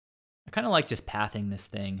kind of like just pathing this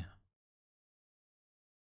thing.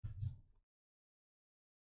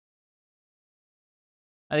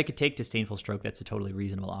 They could take Disdainful Stroke. That's a totally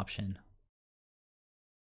reasonable option.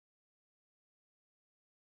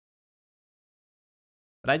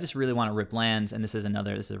 But I just really want to rip lands, and this is a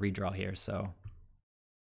redraw here, so.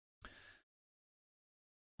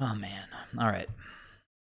 Oh man. All right.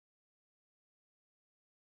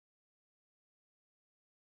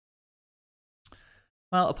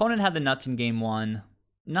 Well, opponent had the nuts in game 1.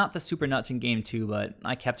 Not the super nuts in game 2, but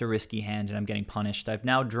I kept a risky hand and I'm getting punished. I've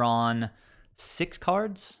now drawn 6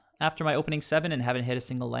 cards after my opening 7 and haven't hit a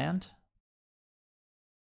single land.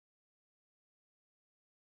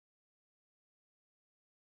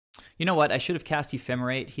 You know what? I should have cast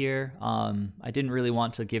Ephemerate here. I didn't really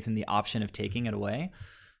want to give him the option of taking it away.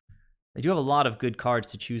 They do have a lot of good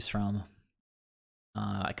cards to choose from.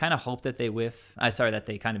 I kind of hope that they whiff. That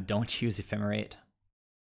they kind of don't choose Ephemerate.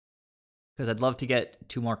 Because I'd love to get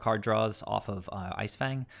 2 more card draws off of Ice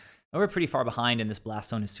Fang. We're pretty far behind, and this Blast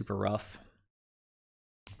Zone is super rough.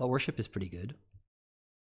 But Worship is pretty good.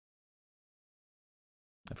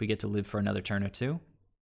 If we get to live for another turn or 2.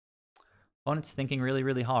 Opponent's thinking really,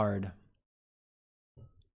 really hard.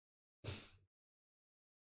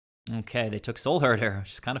 Okay, they took Soulherder,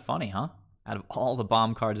 which is kind of funny, huh? Out of all the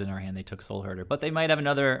bomb cards in our hand, they took Soulherder. But they might have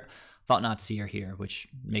another Thought-Knot Seer here, which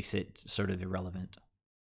makes it sort of irrelevant.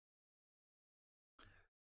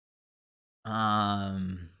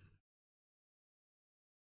 Don't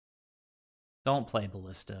play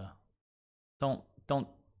Ballista. Don't.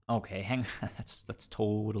 Okay, hang. That's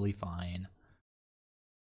totally fine.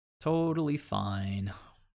 Totally fine.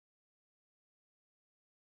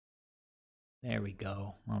 There we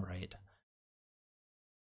go. All right.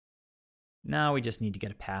 Now we just need to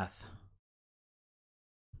get a path.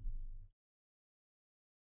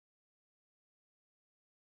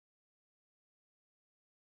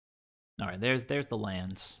 All right, there's the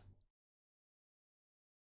lands.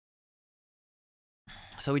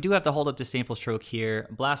 So we do have to hold up Disdainful Stroke here.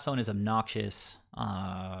 Blast Zone is obnoxious.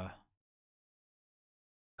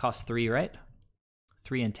 Costs 3, right?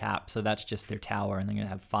 3 and tap, so that's just their tower, and they're gonna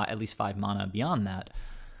have at least 5 mana beyond that.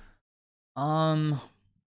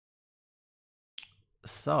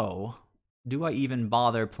 So do I even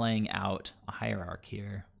bother playing out a Hierarch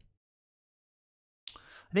here?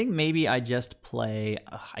 I think maybe I just play.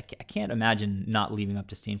 I can't imagine not leaving up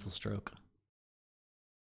Disdainful Stroke.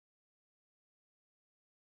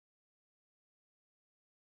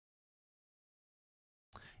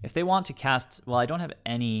 If they want to cast, well, I don't have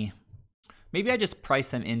any. Maybe I just price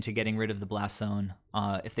them into getting rid of the Blast Zone.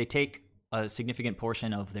 If they take a significant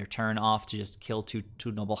portion of their turn off to just kill two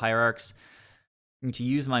Noble Hierarchs, I'm going to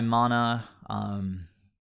use my mana.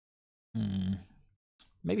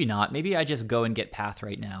 Maybe not. Maybe I just go and get Path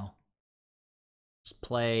right now. Just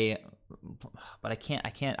play, but I can't.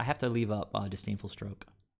 I have to leave up Disdainful Stroke.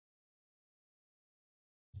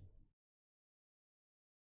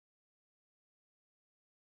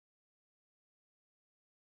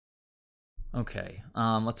 Okay,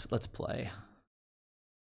 let's play.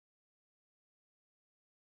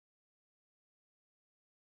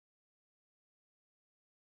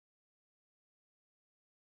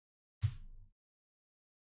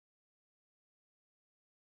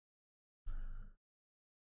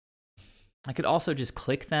 I could also just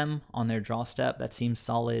click them on their draw step. That seems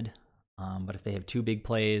solid. But if they have 2 big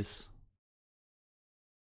plays,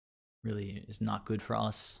 really is not good for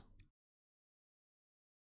us.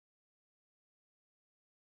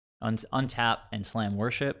 Untap and slam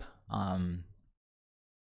Worship. But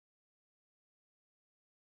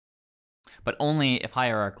only if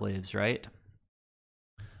Hierarch lives, right?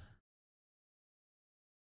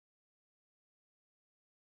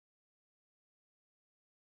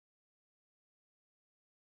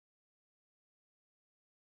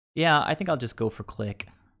 Yeah, I think I'll just go for click.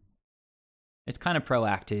 It's kind of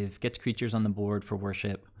proactive, gets creatures on the board for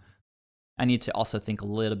Worship. I need to also think a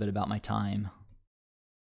little bit about my time.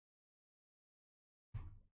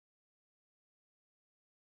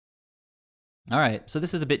 All right, so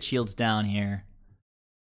this is a bit shields down here.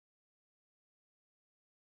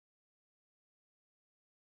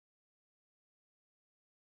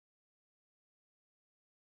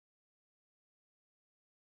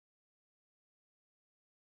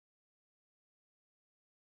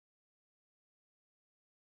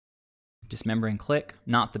 Dismembering click,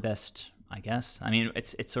 not the best, I guess. I mean,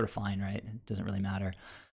 it's sort of fine, right? It doesn't really matter.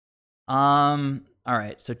 All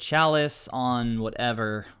right. So Chalice on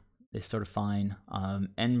whatever is sort of fine.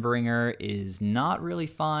 Endbringer is not really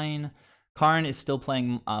fine. Karn is still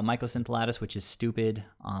playing Mycosynthellatus, which is stupid.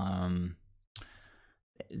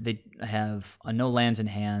 They have no lands in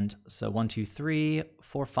hand. So 1, 2, 3,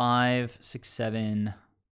 4, 5, 6, 7,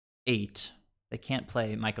 8. They can't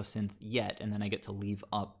play Mycosynth yet, and then I get to leave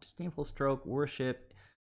up Disdainful Stroke, Worship.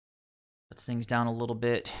 Puts things down a little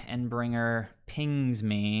bit. Endbringer pings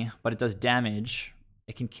me, but it does damage.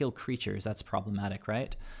 It can kill creatures. That's problematic,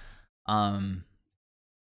 right?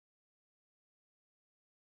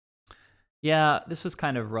 Yeah, this was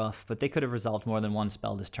kind of rough, but they could have resolved more than one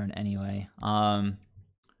spell this turn anyway. I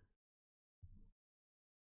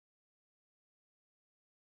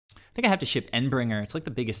think I have to ship Endbringer. It's like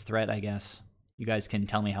the biggest threat, I guess. You guys can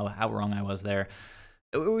tell me how wrong I was there.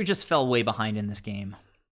 We just fell way behind in this game.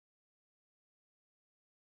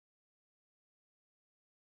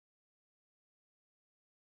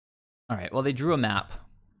 All right, well, they drew a map.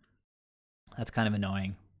 That's kind of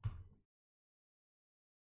annoying.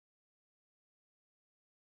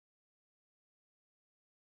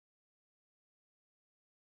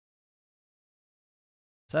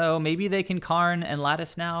 So maybe they can Karn and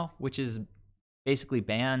Lattice now, which is basically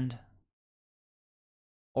banned.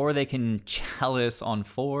 Or they can Chalice on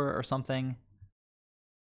 4 or something.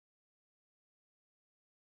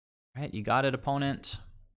 All right, you got it, opponent.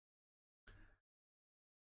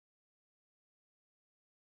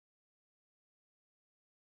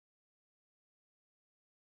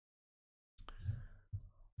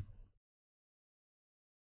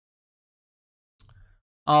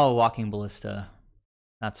 Oh, Walking Ballista.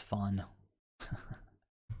 That's fun.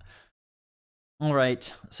 All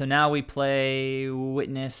right, so now we play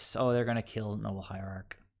Witness. Oh, they're going to kill Noble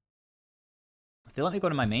Hierarch. If they let me go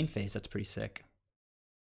to my main phase, that's pretty sick.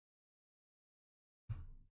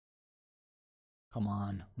 Come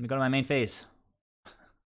on, let me go to my main phase.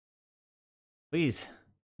 Please.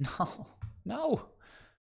 No, no.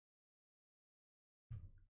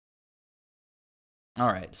 All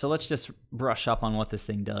right, so let's just brush up on what this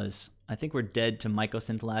thing does. I think we're dead to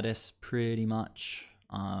Mycosynthellatus pretty much.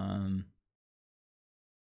 All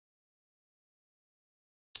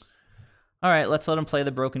right, let's let him play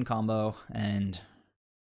the broken combo and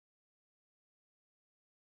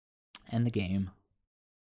end the game.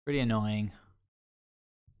 Pretty annoying.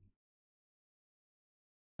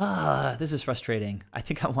 This is frustrating. I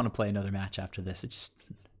think I want to play another match after this. It's just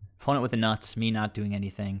opponent with the nuts, me not doing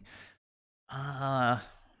anything.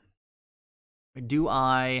 Do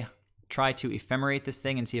I try to ephemerate this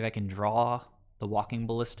thing and see if I can draw the Walking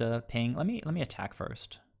Ballista ping? Let me attack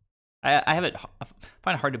first. I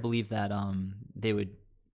find it hard to believe that they would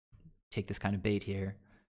take this kind of bait here.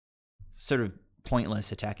 Sort of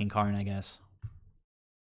pointless attacking Karn, I guess.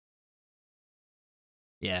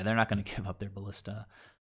 Yeah, they're not going to give up their Ballista.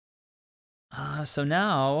 So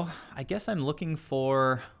now, I guess I'm looking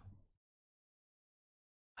for...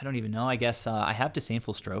 I don't even know. I guess I have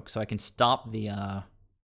Disdainful Stroke, so I can stop the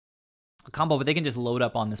combo, but they can just load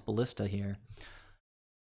up on this Ballista here,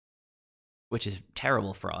 which is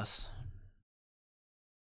terrible for us.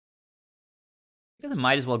 I guess I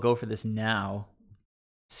might as well go for this now,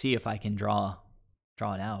 see if I can draw it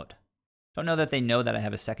out. Don't know that they know that I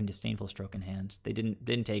have a second Disdainful Stroke in hand. They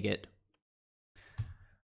didn't take it.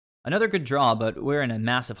 Another good draw, but we're in a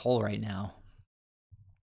massive hole right now.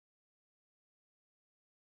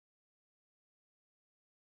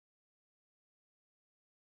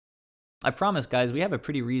 I promise, guys, we have a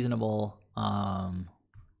pretty reasonable Eldrazi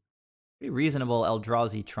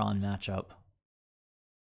Tron matchup.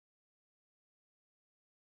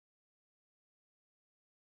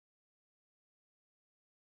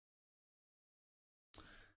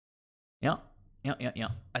 Yeah.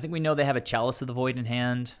 I think we know they have a Chalice of the Void in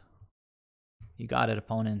hand. You got it,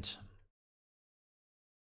 opponent.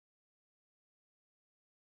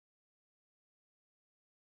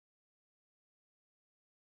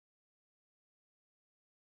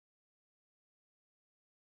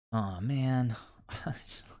 Oh, man.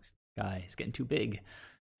 Guy, it's getting too big.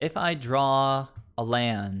 If I draw a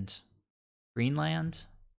land, green land,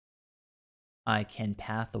 I can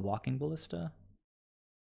path the Walking Ballista.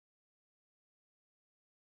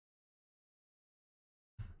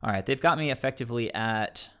 All right, they've got me effectively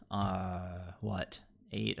at, what,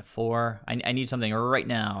 8, 4? I need something right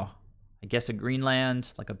now. I guess a green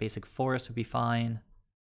land, like a basic forest would be fine.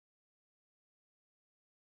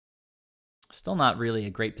 Still not really a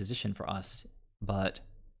great position for us, but...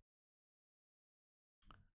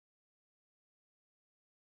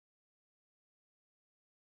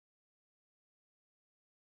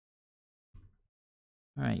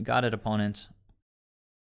 All right, you got it, opponent.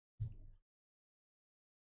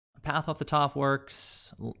 Path off the top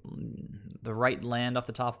works. The right land off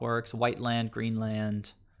the top works. White land, green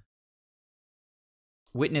land.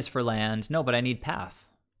 Witness for land. No, but I need path.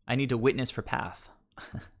 I need to witness for path.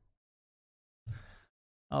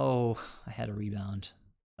 Oh, I had a rebound.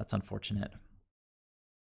 That's unfortunate.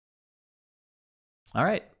 All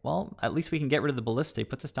right, well, at least we can get rid of the ballista.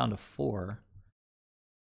 It puts us down to 4.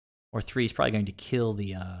 Or 3 is probably going to kill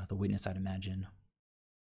the witness, I'd imagine.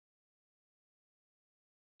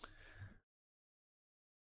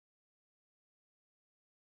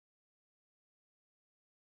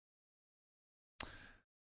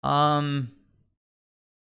 I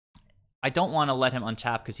don't want to let him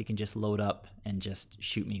untap because he can just load up and just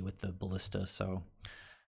shoot me with the ballista, so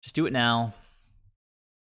just do it now.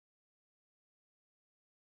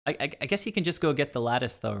 I guess he can just go get the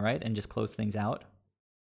lattice though, right? And just close things out.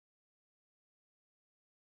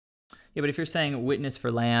 Yeah, but if you're saying witness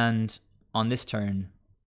for land on this turn,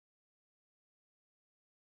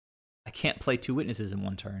 I can't play 2 witnesses in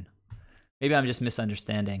one turn. Maybe I'm just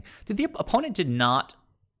misunderstanding. The opponent did not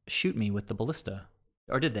shoot me with the ballista.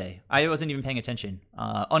 Or did they? I wasn't even paying attention.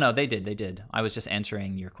 Oh no, they did. I was just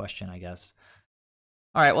answering your question, I guess.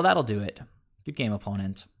 All right, well, that'll do it. Good game,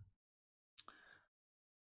 opponent.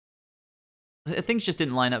 Things just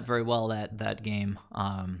didn't line up very well that game.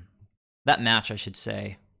 That match, I should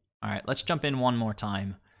say. All right, let's jump in one more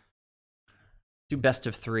time. Do best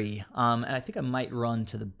of 3. And I think I might run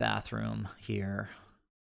to the bathroom here.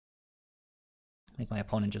 Make my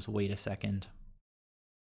opponent just wait a second.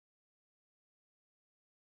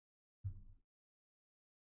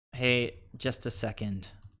 Hey, just a second.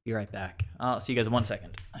 Be right back. I'll see you guys in 1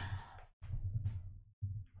 second.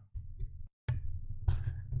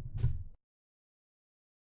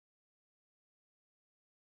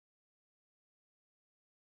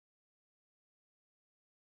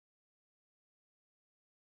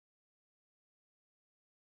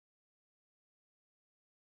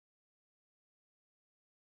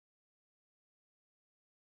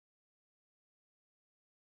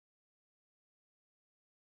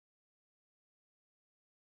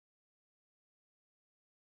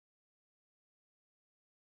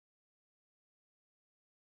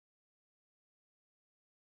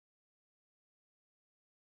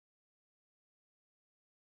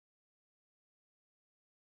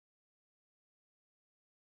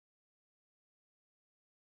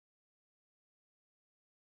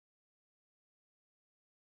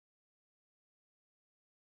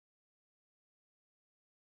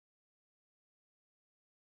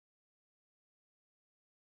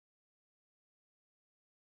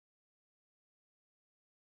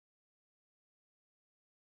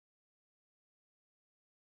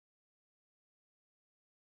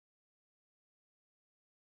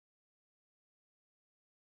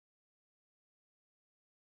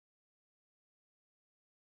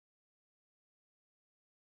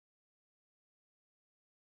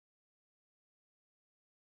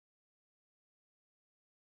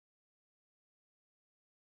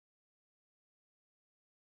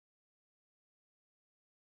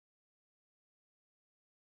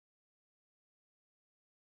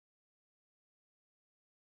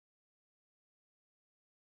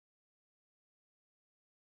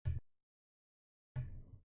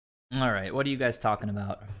 All right, what are you guys talking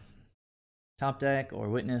about? Top deck or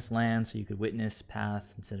witness land so you could witness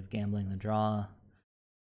path instead of gambling the draw.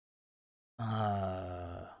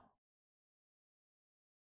 Yeah,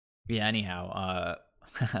 anyhow,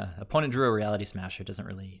 opponent drew a reality smasher. Doesn't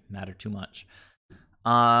really matter too much.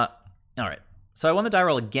 All right, so I won the die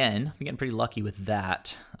roll again. I'm getting pretty lucky with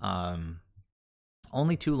that.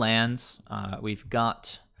 Only 2 lands. We've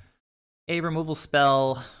got a removal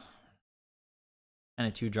spell and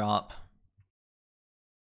a 2-drop.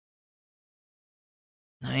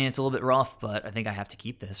 I mean, it's a little bit rough, but I think I have to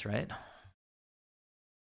keep this, right?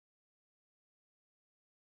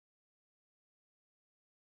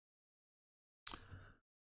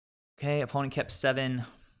 Okay, opponent kept 7.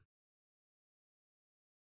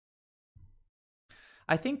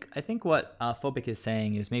 I think what Phobic is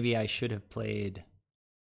saying is maybe I should have played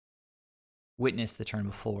Witness the turn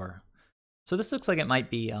before. So this looks like it might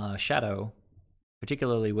be Shadow,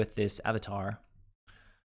 particularly with this avatar.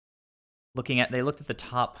 They looked at the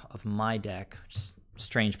top of my deck, which is a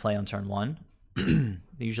strange play on turn 1.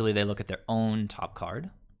 Usually they look at their own top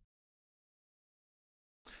card.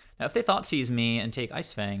 Now, if they Thought Seize me and take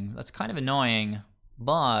Ice Fang, that's kind of annoying,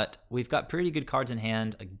 but we've got pretty good cards in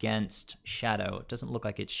hand against Shadow. It doesn't look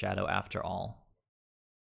like it's Shadow after all.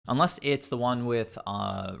 Unless it's the one with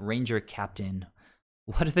Ranger Captain.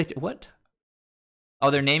 What do they do? What? Oh,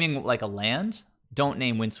 they're naming like a land? Don't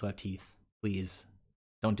name Windswept Heath, please.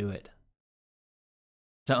 Don't do it.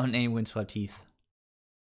 Don't name Windswept Heath.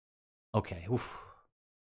 Okay. Oof.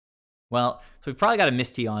 Well, so we've probably got a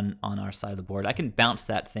Misty on our side of the board. I can bounce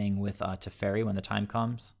that thing with Teferi when the time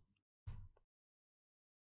comes.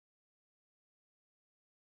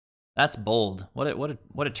 That's bold. What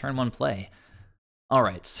a turn one play. All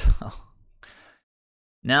right, so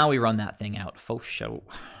now we run that thing out. Faux show.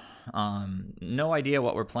 No idea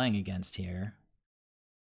what we're playing against here.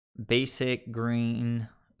 Basic green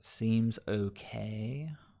seems okay.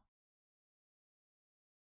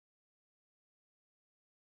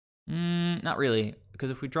 Not really,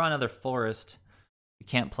 because if we draw another forest, we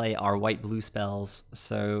can't play our white-blue spells.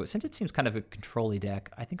 So since it seems kind of a control-y deck,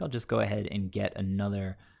 I think I'll just go ahead and get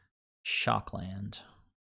another shock land,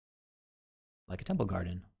 like a Temple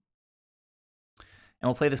Garden. And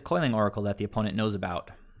we'll play this Coiling Oracle that the opponent knows about.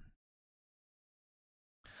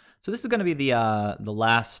 So this is going to be the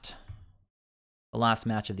last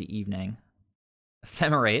match of the evening.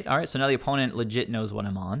 Ephemerate. All right, so now the opponent legit knows what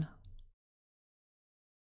I'm on.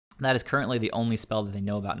 That is currently the only spell that they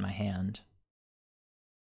know about in my hand.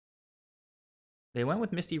 They went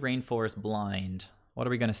with Misty Rainforest Blind. What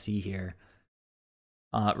are we going to see here?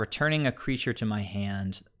 Returning a creature to my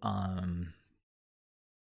hand.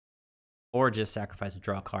 Or just sacrifice a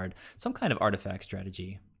draw card. Some kind of artifact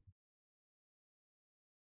strategy.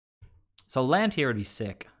 So land here would be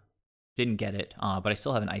sick. Didn't get it, but I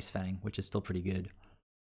still have an Ice Fang, which is still pretty good.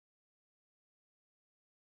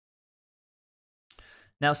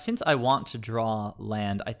 Now, since I want to draw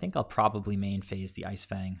land, I think I'll probably main phase the Ice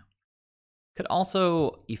Fang. Could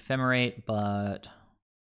also Ephemerate, but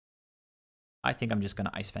I think I'm just going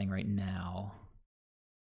to Ice Fang right now.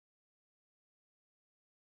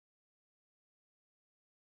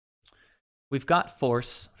 We've got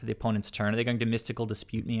Force for the opponent's turn. Are they going to Mystical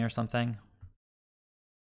Dispute me or something?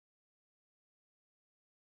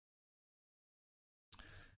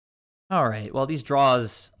 All right, well, these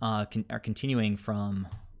draws are continuing from...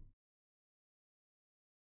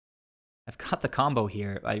 I've got the combo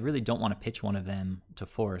here. I really don't want to pitch one of them to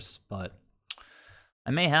Force, but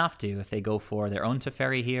I may have to if they go for their own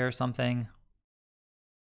Teferi here or something.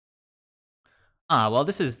 Well,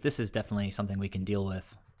 this is definitely something we can deal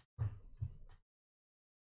with.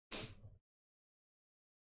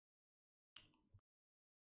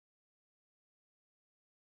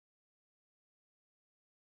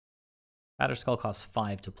 Batterskull costs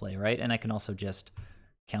 5 to play, right? And I can also just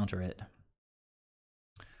counter it.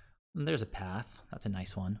 And there's a path. That's a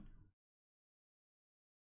nice one.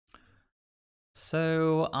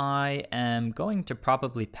 So I am going to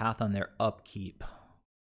probably path on their upkeep.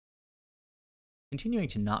 Continuing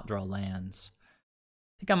to not draw lands.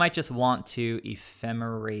 I think I might just want to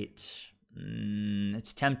Ephemerate.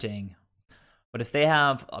 It's tempting. But if they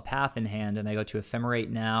have a path in hand and I go to Ephemerate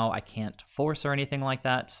now, I can't Force or anything like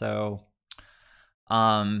that, so...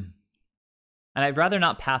 and I'd rather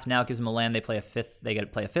not path now. It gives them a land. They play a fifth. They get to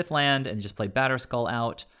play a 5th land and just play Batterskull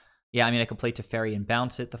out. Yeah, I mean, I could play Teferi and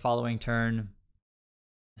bounce it the following turn.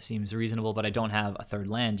 Seems reasonable, but I don't have a 3rd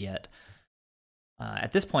land yet.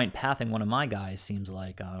 At this point, pathing one of my guys seems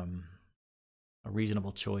like a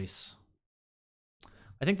reasonable choice.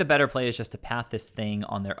 I think the better play is just to path this thing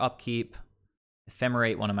on their upkeep,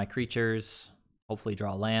 Ephemerate one of my creatures, hopefully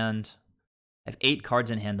draw land. I have 8 cards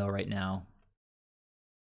in hand, though, right now.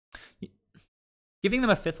 Giving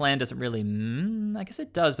them a 5th land doesn't really... I guess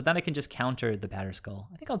it does, but then I can just counter the Batterskull.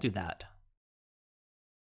 I think I'll do that.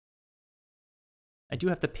 I do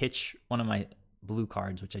have to pitch one of my blue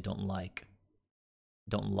cards, which I don't like.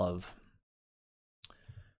 Don't love.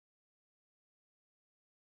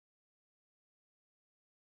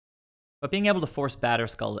 But being able to force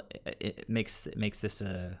Batterskull, it makes this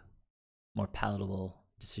a more palatable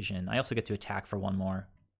decision. I also get to attack for 1 more.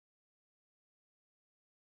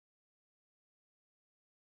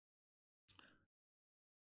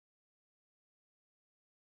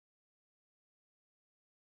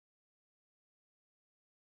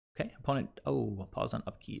 Okay, opponent... Oh, pause on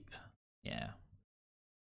upkeep. Yeah.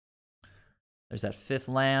 There's that 5th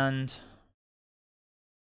land.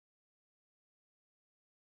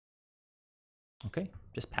 Okay,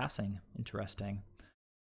 just passing. Interesting.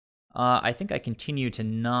 I think I continue to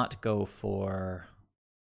not go for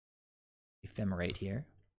Ephemerate here.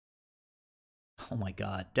 Oh my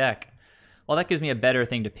god, deck. Well, that gives me a better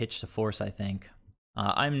thing to pitch to Force, I think.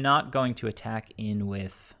 I'm not going to attack in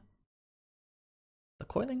with the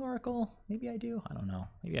Coiling Oracle. Maybe I do? I don't know.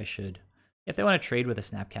 Maybe I should. If they want to trade with a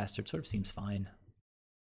Snapcaster, it sort of seems fine.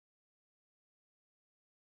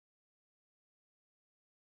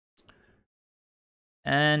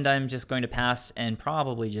 And I'm just going to pass and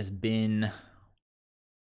probably just bin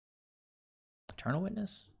Eternal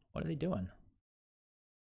Witness? What are they doing?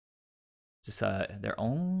 Just their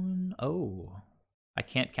own? Oh, I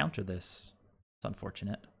can't counter this. It's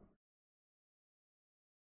unfortunate.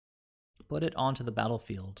 Put it onto the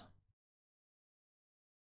battlefield.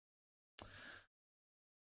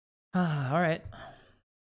 All right.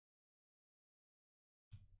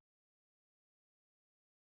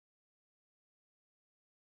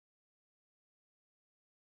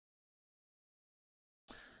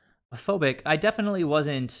 Phobic. I definitely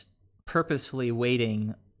wasn't purposefully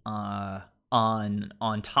waiting on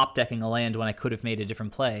top decking a land when I could have made a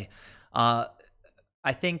different play. I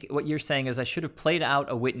think what you're saying is I should have played out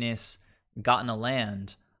a witness, gotten a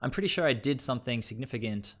land. I'm pretty sure I did something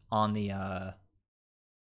significant on the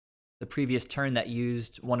previous turn that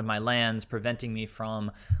used one of my lands, preventing me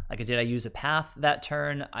from, like, did I use a path that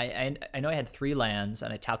turn? I know I had 3 lands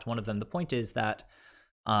and I tapped one of them. The point is that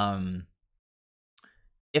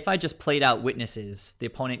if I just played out witnesses, the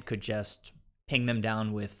opponent could just ping them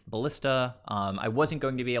down with ballista. I wasn't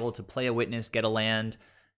going to be able to play a witness, get a land,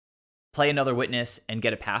 play another witness, and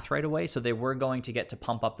get a path right away. So they were going to get to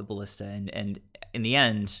pump up the ballista. And in the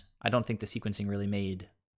end, I don't think the sequencing really made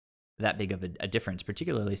that big of a difference,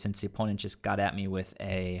 particularly since the opponent just got at me with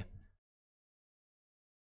a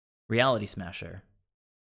Reality Smasher.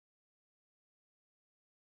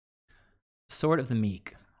 Sword of the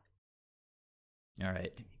Meek. All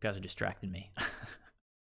right, you guys are distracting me.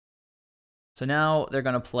 So now they're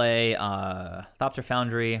going to play Thopter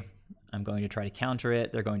Foundry. I'm going to try to counter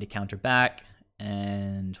it. They're going to counter back,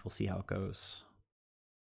 and we'll see how it goes.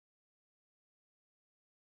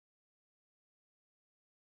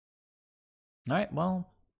 All right,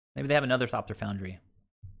 well, maybe they have another Thopter Foundry.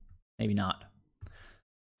 Maybe not.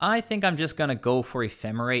 I think I'm just going to go for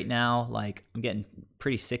Ephemerate now. Like, I'm getting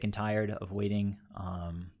pretty sick and tired of waiting.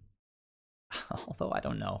 Although, I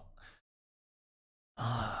don't know.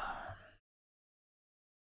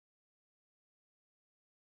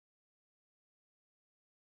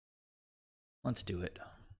 Let's do it.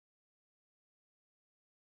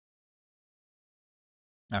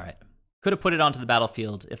 All right. Could have put it onto the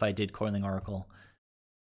battlefield if I did Coiling Oracle.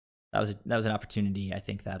 That was an opportunity. I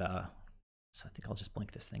think that so I think I'll just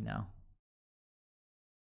blink this thing now.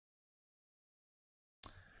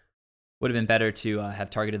 Would have been better to have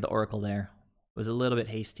targeted the Oracle there. Was a little bit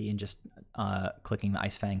hasty in just clicking the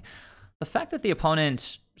Ice Fang. The fact that the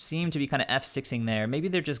opponent seemed to be kind of F6ing there, maybe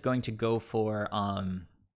they're just going to go for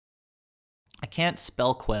I can't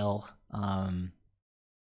Spell Quell,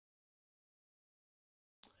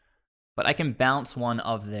 but I can bounce one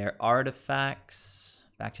of their artifacts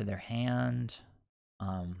back to their hand.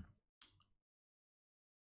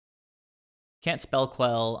 Can't Spell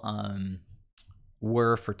Quell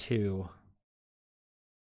Whir for 2.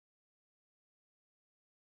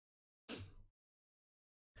 I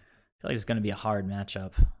feel like it's going to be a hard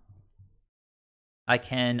matchup. I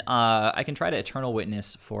can try to Eternal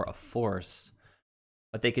Witness for a force,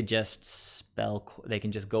 but they could just they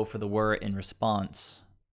can just go for the Whir in response.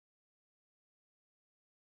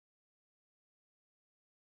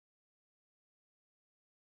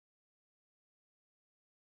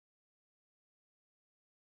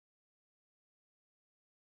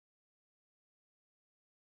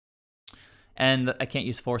 And I can't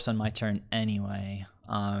use force on my turn anyway.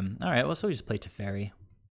 All right, well, so we just play Teferi.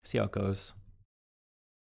 See how it goes.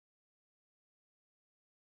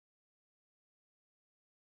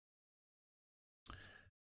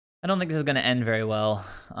 I don't think this is going to end very well.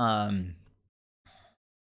 Oh,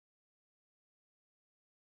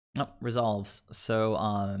 resolves.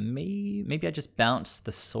 So maybe I just bounce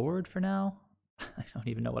the sword for now. I don't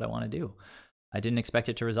even know what I want to do. I didn't expect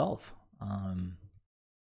it to resolve.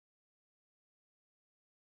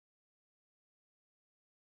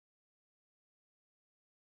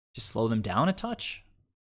 Just slow them down a touch.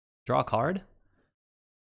 Draw a card.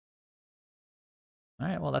 All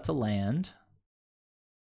right, well, that's a land.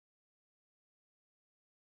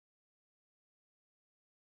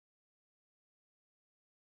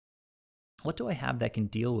 What do I have that can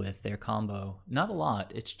deal with their combo? Not a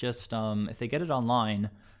lot. It's just if they get it online,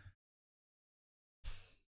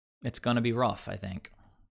 it's going to be rough, I think.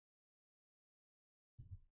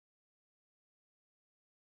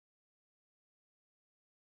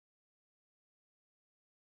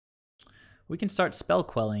 We can start spell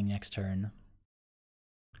quelling next turn.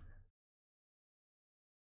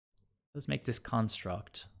 Let's make this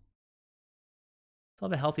construct. Still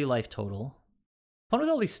have a healthy life total. Opponent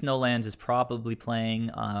with all these snowlands is probably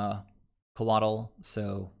playing Coatl,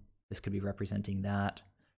 so this could be representing that.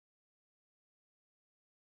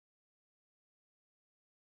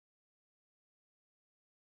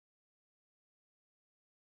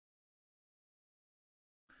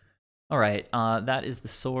 All right, that is the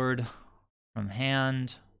sword from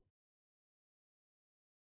hand.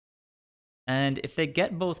 And if they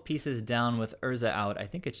get both pieces down with Urza out, I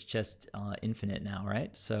think it's just infinite now,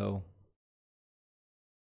 right? So...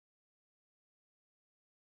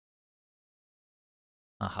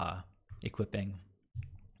 Aha. Equipping.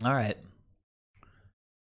 All right.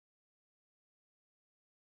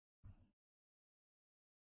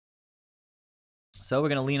 So we're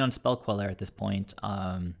going to lean on Spell Queller at this point.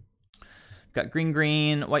 Got green,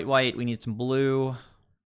 green, white, white. We need some blue.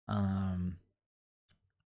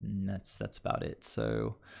 That's about it.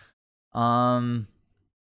 So,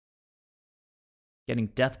 getting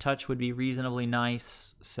Death Touch would be reasonably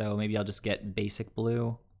nice. So maybe I'll just get basic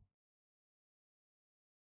blue.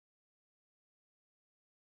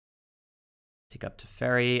 Take up to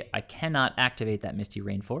Fairy. I cannot activate that Misty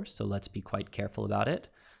Rainforce, so let's be quite careful about it.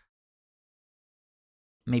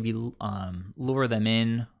 Maybe lure them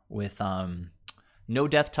in with no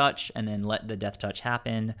Death Touch and then let the Death Touch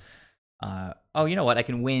happen. Oh, you know what? I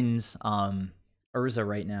can Winds Urza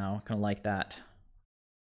right now. Kind of like that.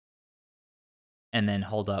 And then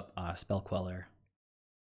hold up Spell Queller.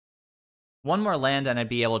 One more land and I'd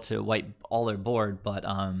be able to wipe all their board, but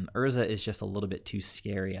Urza is just a little bit too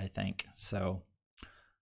scary, I think. So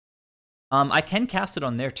I can cast it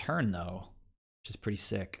on their turn, though, which is pretty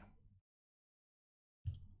sick.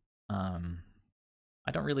 I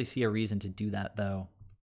don't really see a reason to do that, though.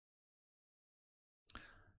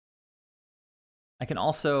 I can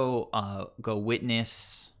also go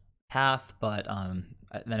Witness Path, but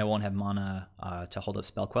then I won't have mana to hold up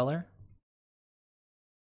Spell Queller.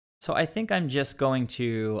 So I think I'm just going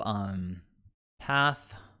to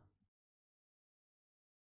Path.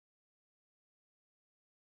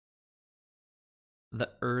 The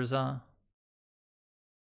Urza.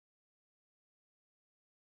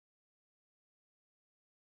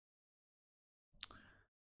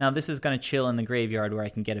 Now this is going to chill in the graveyard where I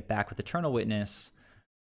can get it back with Eternal Witness.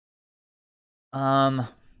 And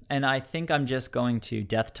I think I'm just going to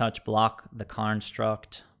Death Touch block the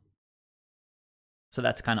Construct. So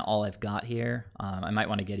that's kind of all I've got here. I might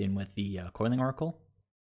want to get in with the Coiling Oracle.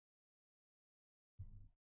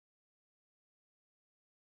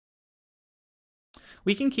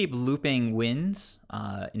 We can keep looping Winds,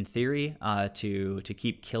 in theory, to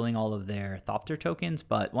keep killing all of their Thopter tokens,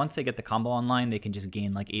 but once they get the combo online, they can just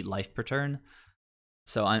gain like 8 life per turn.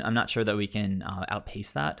 So I'm not sure that we can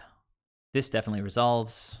outpace that. This definitely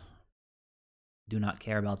resolves. Do not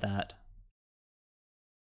care about that.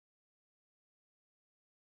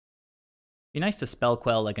 Be nice to Spell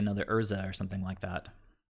Quell like another Urza or something like that.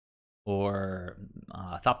 Or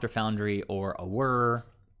Thopter Foundry or a Whir.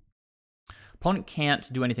 Opponent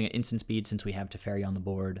can't do anything at instant speed since we have Teferi on the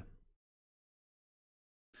board.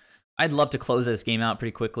 I'd love to close this game out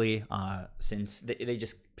pretty quickly since they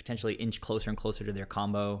just potentially inch closer and closer to their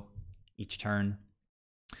combo each turn.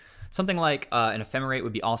 Something like an Ephemerate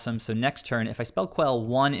would be awesome. So next turn, if I Spell Quell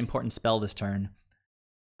one important spell this turn,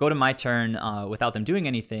 go to my turn without them doing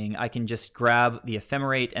anything, I can just grab the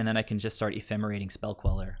Ephemerate and then I can just start ephemerating Spell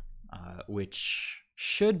Queller, which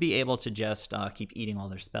should be able to just keep eating all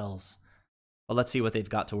their spells. But let's see what they've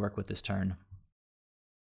got to work with this turn.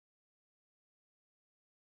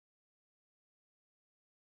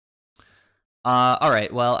 All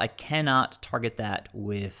right, well, I cannot target that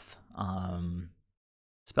with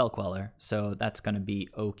Spell Queller, so that's going to be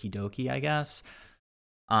okie dokie, I guess.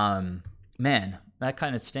 Man, that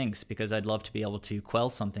kind of stinks because I'd love to be able to quell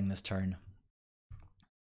something this turn.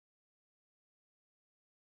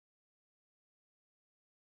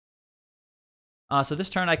 So this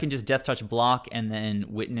turn I can just Death Touch block and then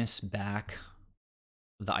Witness back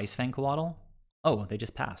the Ice Fang Coatl. Oh, they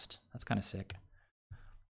just passed. That's kind of sick.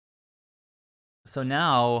 So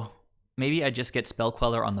now, maybe I just get Spell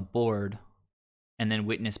Queller on the board and then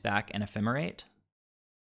Witness back and Ephemerate.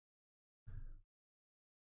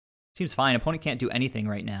 Seems fine. Opponent can't do anything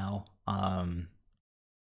right now.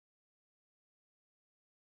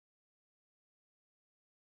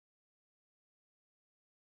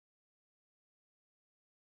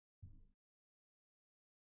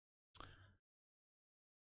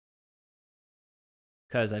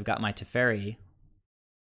 Because I've got my Teferi.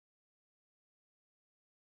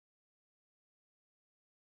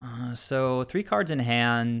 So 3 cards in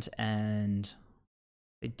hand, and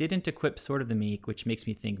they didn't equip Sword of the Meek, which makes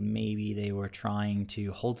me think maybe they were trying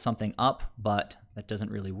to hold something up, but that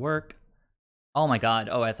doesn't really work. Oh my god.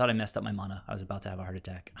 Oh, I thought I messed up my mana. I was about to have a heart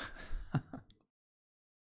attack.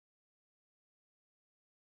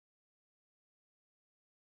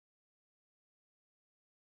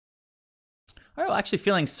 All right, well, actually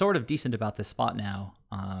feeling sort of decent about this spot now.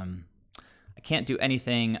 I can't do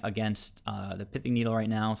anything against the Pithing Needle right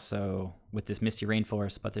now, so with this Misty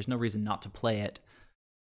Rainforest, but there's no reason not to play it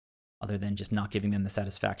other than just not giving them the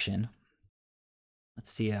satisfaction.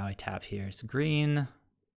 Let's see how I tap here. It's green,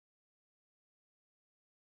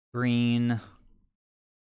 green,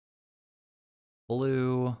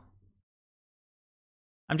 blue.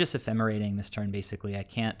 I'm just ephemerating this turn, basically. I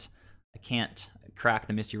can't crack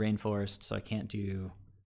the Misty Rainforest, so I can't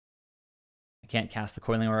cast the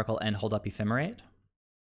Coiling Oracle and hold up Ephemerate.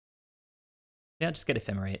 Yeah, just get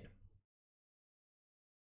Ephemerate.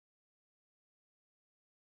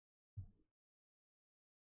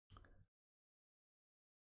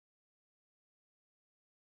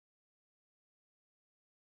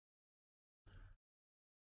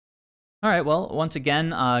 All right, well, once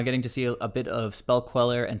again, getting to see a bit of Spell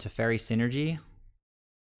Queller and Teferi synergy.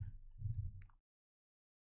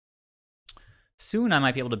 Soon I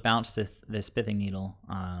might be able to bounce this Pithing Needle,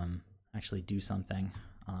 actually do something.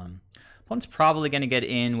 Opponent's probably going to get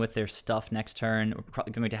in with their stuff next turn. We're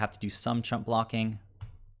probably going to have to do some chump blocking.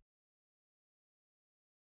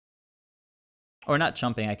 Or not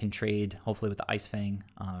chumping, I can trade, hopefully, with the Ice Fang.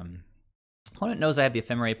 Opponent knows I have the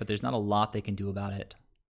Ephemerate, but there's not a lot they can do about it.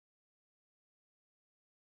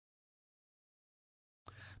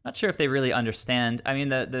 Not sure if they really understand. I mean,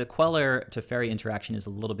 the Queller to Fairy interaction is a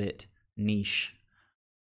little bit niche.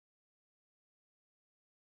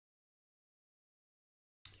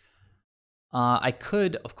 I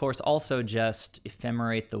could, of course, also just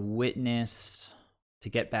Ephemerate the Witness to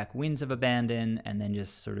get back Winds of Abandon and then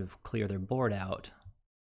just sort of clear their board out.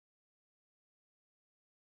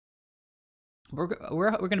 We're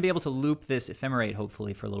going to be able to loop this Ephemerate,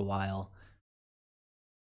 hopefully, for a little while.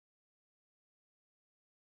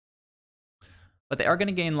 But they are going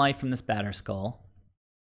to gain life from this Batter Skull.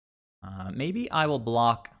 Maybe I will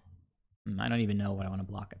block... I don't even know what I want to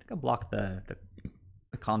block. I think I'll block the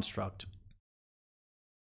Construct.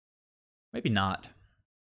 Maybe not.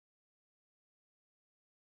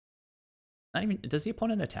 Not even... Does the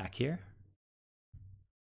opponent attack here?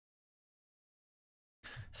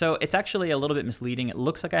 So it's actually a little bit misleading. It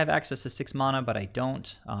looks like I have access to 6 mana, but I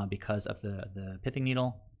don't because of the Pithing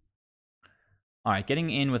Needle. All right, getting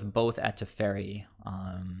in with both at Teferi.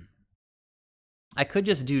 I could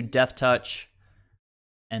just do Death Touch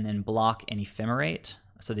and then block and Ephemerate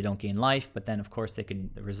so they don't gain life, but then, of course, they can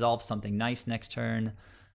resolve something nice next turn.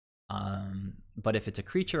 But if it's a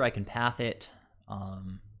creature, I can path it.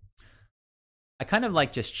 I kind of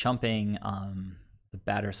like just chumping the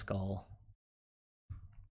Batter Skull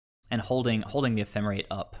and holding the Ephemerate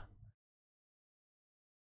up.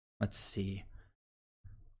 Let's see.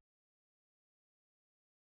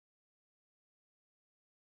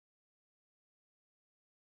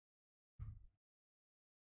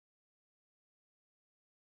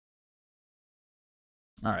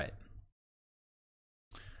 All right.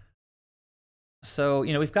 So,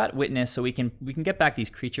 you know, we've got Witness, so we can get back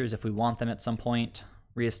these creatures if we want them at some point.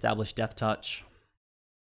 Reestablish Death Touch.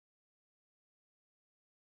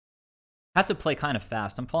 Have to play kind of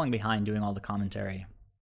fast. I'm falling behind doing all the commentary.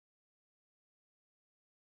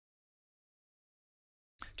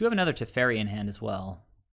 Do have another Teferi in hand as well.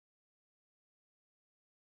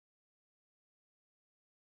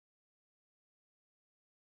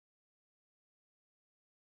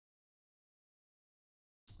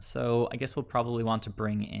 So I guess we'll probably want to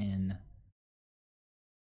bring in...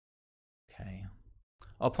 Okay.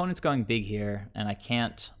 Oh, opponent's going big here, and I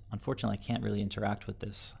can't... Unfortunately, I can't really interact with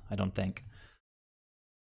this, I don't think.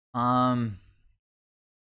 But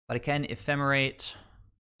I can Ephemerate.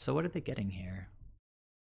 So what are they getting here?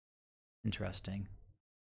 Interesting.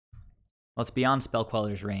 Well, it's beyond Spell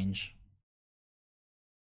Queller's range.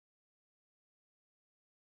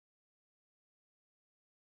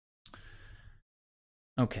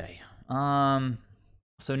 Okay.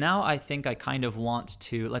 So now I think I kind of want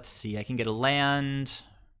to... Let's see. I can get a land.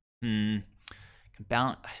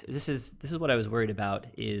 This is what I was worried about.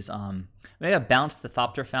 Is maybe I bounce the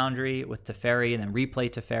Thopter Foundry with Teferi and then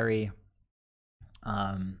replay Teferi.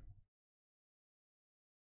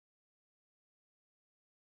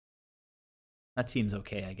 That seems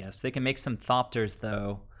okay, I guess. They can make some Thopters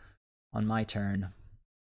though on my turn.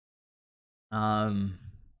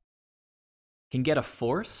 Can get a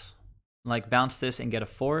Force, like bounce this and get a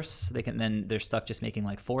Force. They can then they're stuck just making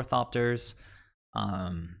like 4 Thopters.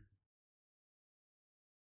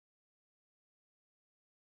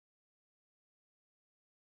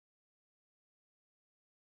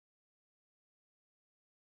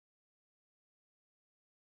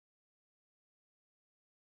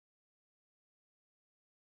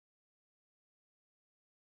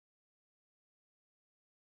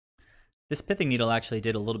 This pithing needle actually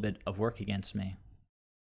did a little bit of work against me.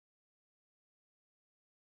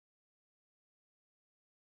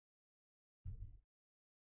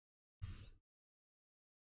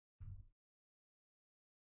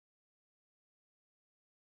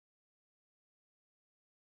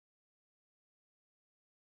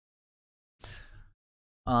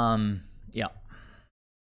 Yeah.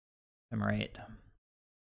 I'm right.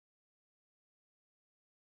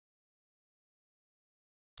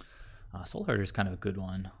 Soulherder is kind of a good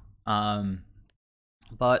one.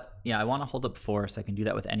 But yeah, I want to hold up Force. I can do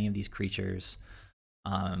that with any of these creatures.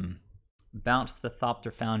 Bounce the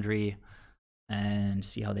Thopter Foundry and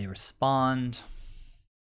see how they respond.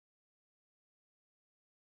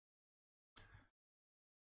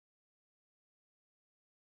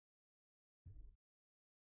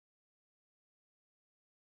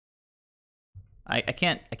 I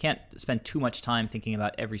can't spend too much time thinking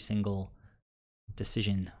about every single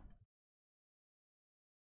decision.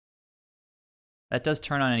 That does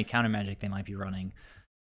turn on any counter magic they might be running.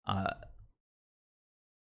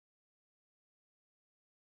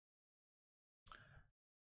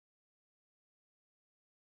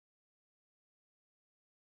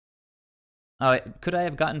 Could I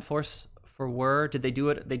have gotten Force for Whir? Did they do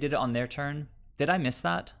it? They did it on their turn. Did I miss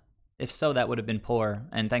that? If so, that would have been poor.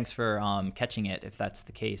 And thanks for catching it. If that's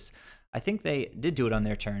the case, I think they did do it on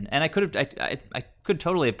their turn, and I could have. I could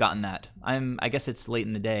totally have gotten that. I guess it's late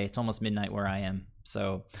in the day. It's almost midnight where I am.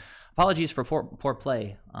 So, apologies for poor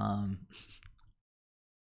play.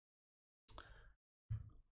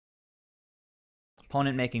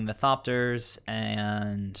 Opponent making the Thopters,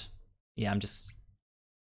 and yeah, I'm just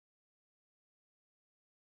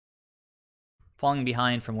falling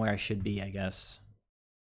behind from where I should be, I guess.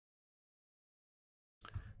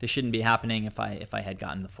 This shouldn't be happening if I had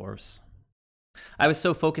gotten the Force. I was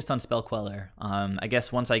so focused on Spell Queller. I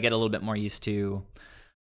guess once I get a little bit more used to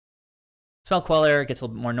Spell Queller, it gets a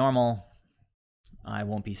little bit more normal, I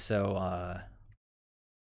won't be so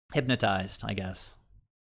hypnotized, I guess.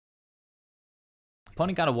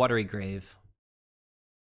 Opponent got a Watery Grave.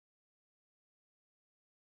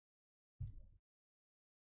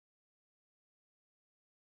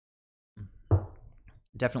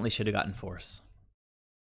 Definitely should have gotten Force.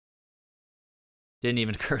 Didn't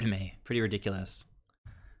even occur to me. Pretty ridiculous.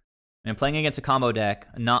 And I'm playing against a combo deck,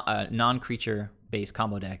 a non-creature based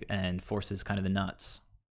combo deck, and Force is kind of the nuts.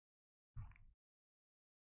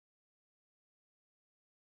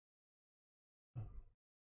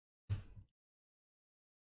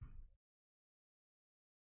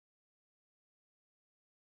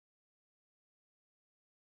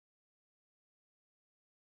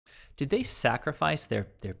 Did they sacrifice their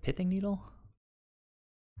Pithing Needle?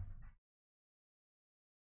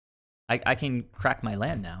 I can crack my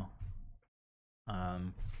land now.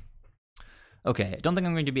 Okay, I don't think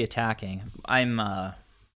I'm going to be attacking. I'm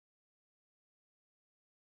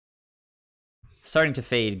starting to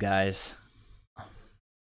fade, guys.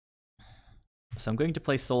 So I'm going to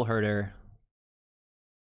play Soulherder.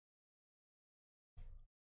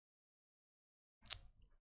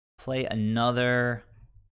 Play another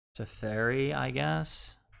Teferi, I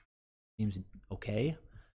guess. Seems okay.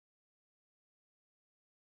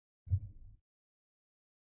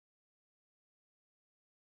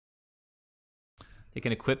 They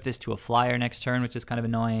can equip this to a flyer next turn, which is kind of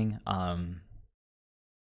annoying. No,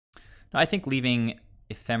 I think leaving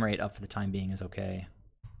Ephemerate up for the time being is okay.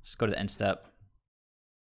 Just go to the end step.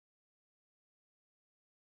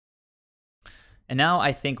 And now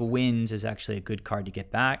I think Winds is actually a good card to get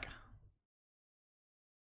back.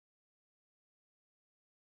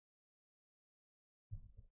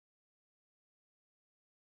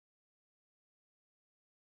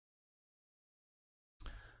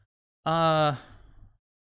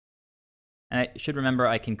 And I should remember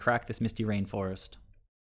I can crack this Misty Rainforest.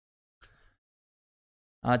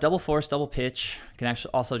 Double Force, double Pitch. Can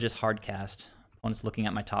actually also just hard cast. Opponent's looking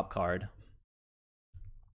at my top card.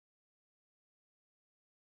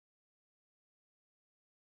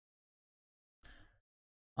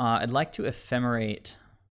 I'd like to Ephemerate.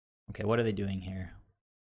 Okay, what are they doing here?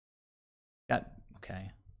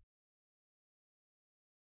 Okay.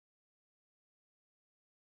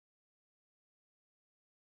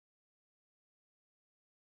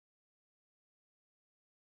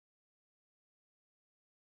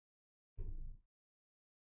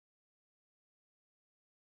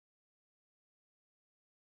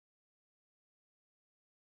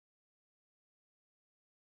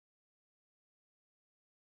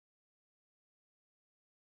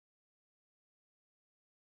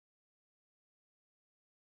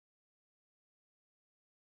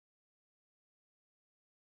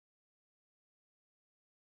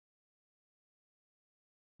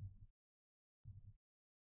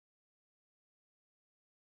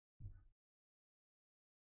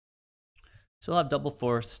 Still have double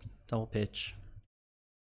force, double pitch.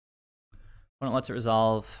 When it lets it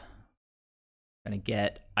resolve, I'm gonna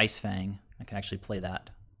get Ice Fang. I can actually play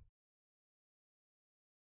that.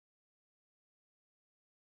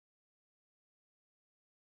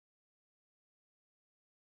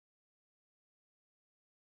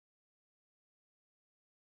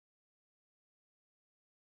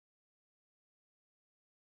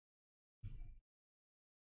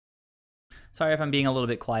 Sorry if I'm being a little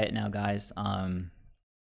bit quiet now, guys.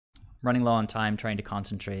 Running low on time, trying to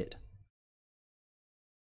concentrate.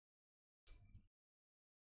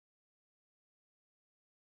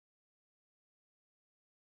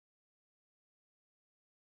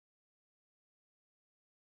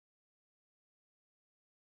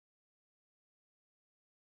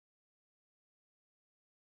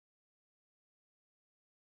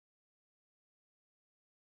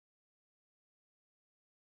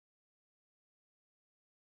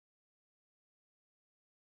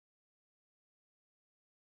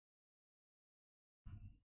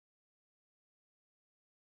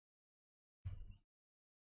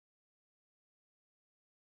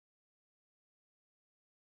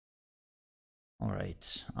 All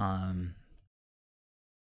right.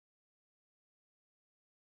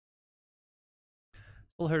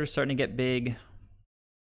 Soulherder's starting to get big.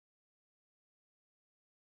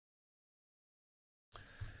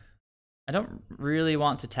 I don't really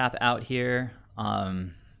want to tap out here.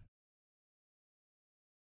 Do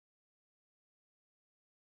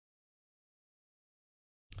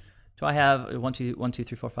I have 1, 2, 1, 2,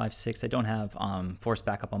 3, 4, 5, 6? I don't have force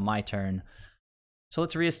backup on my turn. So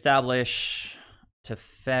let's reestablish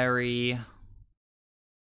Teferi.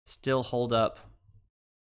 Still hold up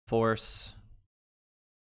force.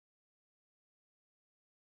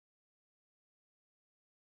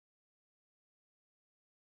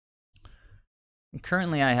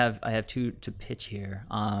 Currently, I have 2 to pitch here,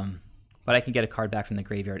 but I can get a card back from the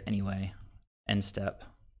graveyard anyway. End step.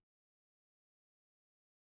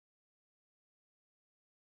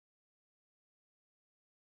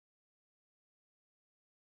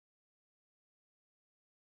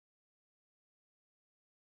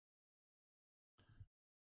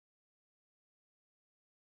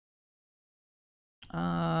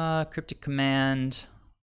 Cryptic Command.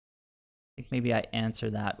 I think maybe I answer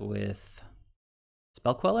that with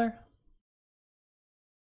Spell Queller?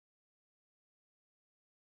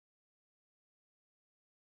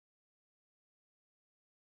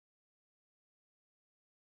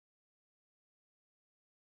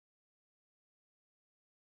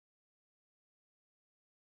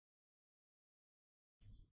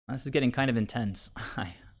 This is getting kind of intense.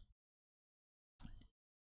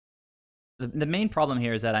 The main problem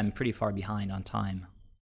here is that I'm pretty far behind on time.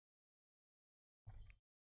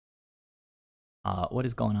 What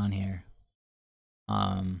is going on here?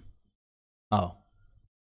 Oh.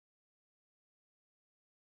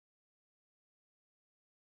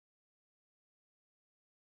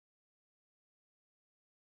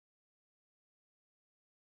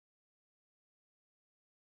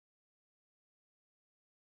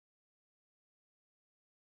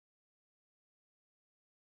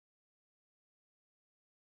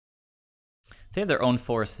 If they have their own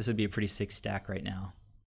force, this would be a pretty sick stack right now.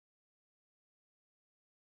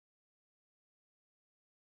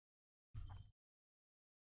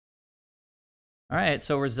 Alright,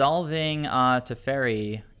 so resolving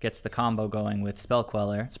Teferi gets the combo going with Spell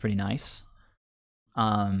Queller. It's pretty nice.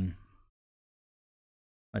 Let's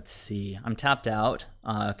see. I'm tapped out.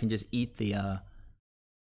 Can just eat the...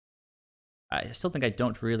 I still think I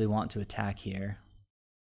don't really want to attack here.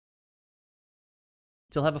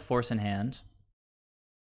 Still have a force in hand.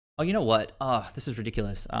 Oh, you know what? Oh, this is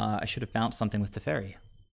ridiculous. I should have bounced something with Teferi.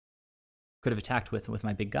 Could have attacked with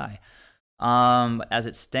my big guy. As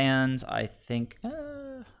it stands, I think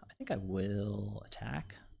I will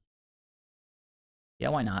attack. Yeah,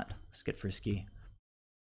 why not? Let's get frisky.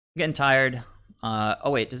 I'm getting tired.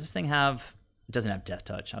 Oh wait, does this thing have... It doesn't have Death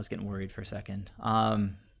Touch. I was getting worried for a second. All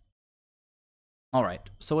right,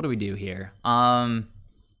 so what do we do here? I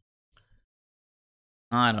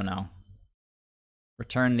don't know.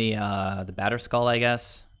 Return the Batter Skull, I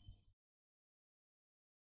guess.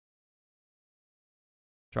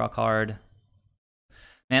 Draw a card.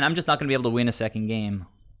 Man, I'm just not going to be able to win a second game.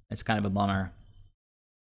 It's kind of a bummer.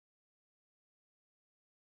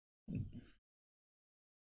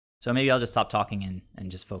 So maybe I'll just stop talking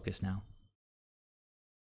and just focus now.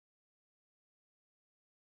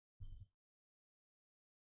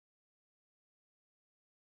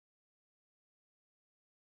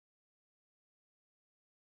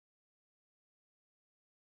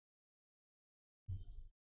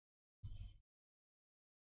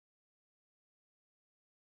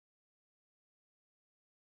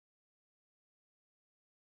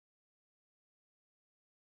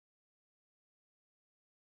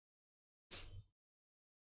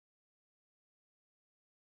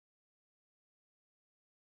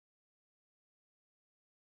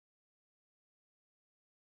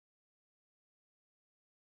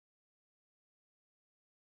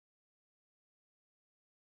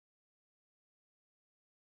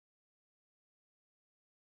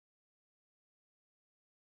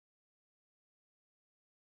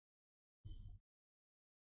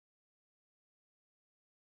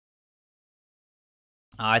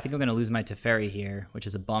 I think I'm going to lose my Teferi here, which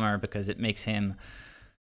is a bummer because it makes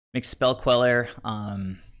Spell Queller.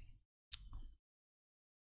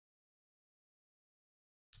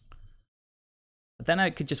 But then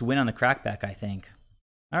I could just win on the crackback, I think.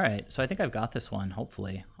 All right, so I think I've got this one,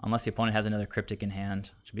 hopefully. Unless the opponent has another Cryptic in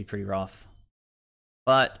hand, which would be pretty rough.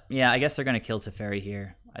 But, yeah, I guess they're going to kill Teferi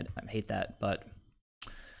here. I hate that, but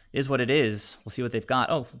it is what it is. We'll see what they've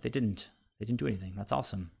got. Oh, they didn't. They didn't do anything. That's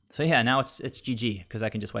awesome. So, yeah, now it's GG, because I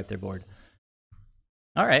can just wipe their board.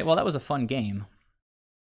 All right, well, that was a fun game.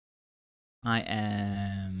 I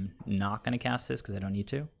am not going to cast this, because I don't need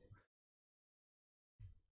to.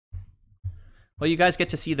 Well, you guys get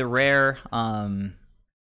to see the rare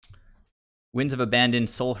Winds of Abandon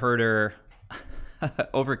Soulherder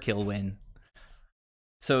overkill win.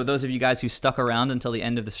 So those of you guys who stuck around until the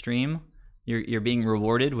end of the stream, you're being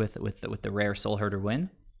rewarded with the rare Soulherder win.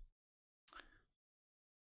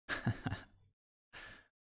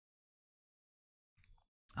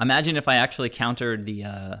 Imagine if I actually countered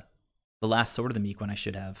the last Sword of the Meek when I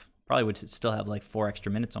should have. Probably would still have like 4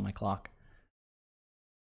 extra minutes on my clock.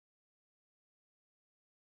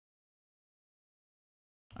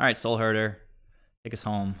 All right, Soulherder, take us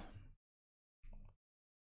home.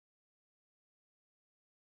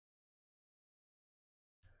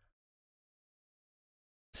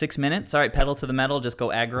 Six minutes. All right, pedal to the metal. Just go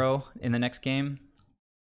aggro in the next game.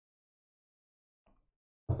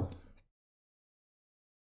 I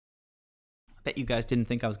bet you guys didn't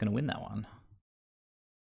think I was going to win that one.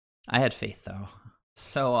 I had faith, though.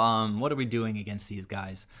 So, what are we doing against these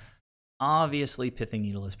guys? Obviously, Pithing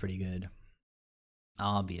Needle is pretty good.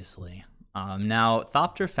 Obviously. Now,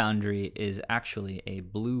 Thopter Foundry is actually a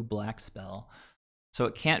blue-black spell, so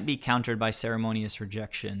it can't be countered by Ceremonious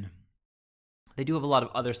Rejection. They do have a lot of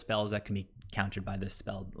other spells that can be countered by this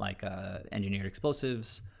spell, like Engineered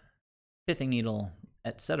Explosives, Pithing Needle,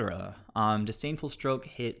 etc. Disdainful Stroke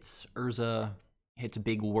hits Urza, hits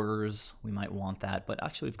Big Whirs. We might want that, but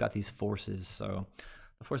actually we've got these forces, so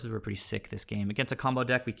the forces were pretty sick this game. Against a combo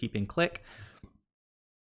deck, we keep in Click.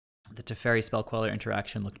 The Teferi Spell Queller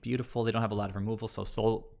interaction looked beautiful. They don't have a lot of removal, so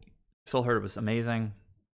Soulherder was amazing.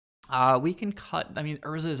 We can cut. I mean,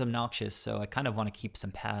 Urza is obnoxious, so I kind of want to keep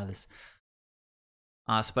some paths.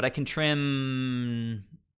 But I can trim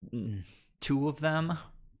 2 of them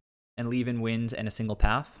and leave in Wind and a single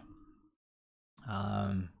path.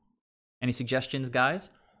 Any suggestions,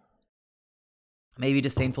 guys? Maybe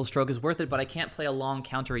Disdainful Stroke is worth it, but I can't play a long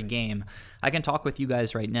countery game. I can talk with you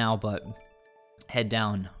guys right now, but head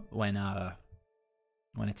down when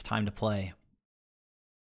it's time to play.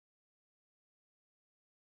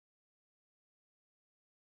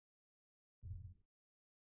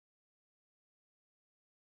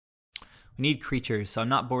 We need creatures, so I'm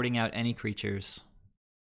not boarding out any creatures.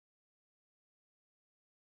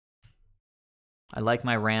 I like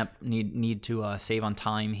my ramp. Need to save on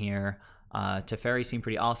time here. Teferi seem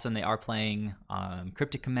pretty awesome. They are playing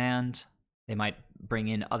Cryptic Command. They might bring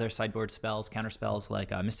in other sideboard spells, counter spells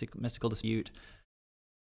like Mystical Dispute.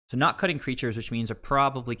 So not cutting creatures, which means I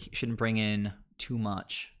probably shouldn't bring in too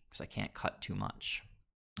much, because I can't cut too much.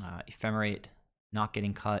 Ephemerate, not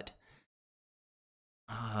getting cut.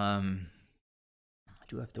 I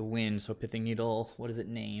do have to win, so Pithing Needle, what does it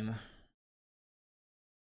name?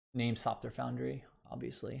 Name Thopter Foundry,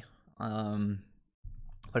 obviously. But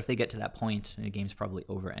if they get to that point, the game's probably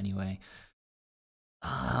over anyway.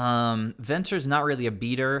 Venser's not really a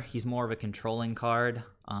beater. He's more of a controlling card.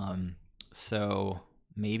 So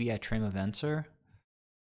maybe I trim a Venser.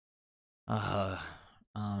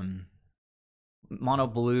 Mono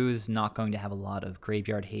Blue's not going to have a lot of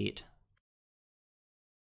graveyard hate.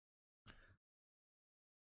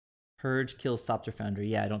 Purge kills Thopter Foundry.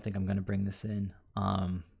 Yeah, I don't think I'm going to bring this in. I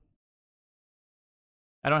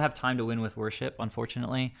don't have time to win with Worship,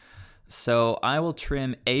 unfortunately. So I will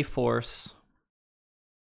trim a force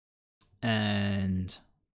and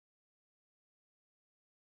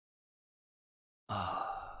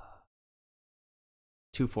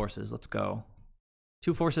 2 forces. Let's go.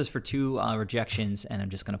 2 forces for 2 rejections, and I'm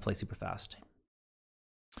just going to play super fast.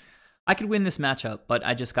 I could win this matchup, but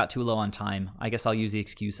I just got too low on time. I guess I'll use the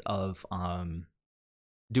excuse of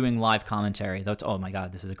doing live commentary. That's, oh my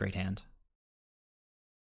god, this is a great hand.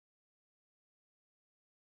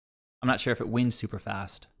 I'm not sure if it wins super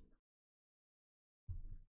fast.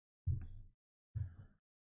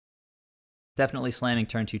 Definitely slamming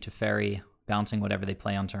turn 2 Teferi, bouncing whatever they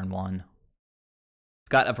play on turn 1.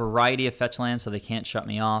 Got a variety of fetch lands, so they can't shut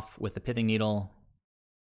me off with the Pithing Needle.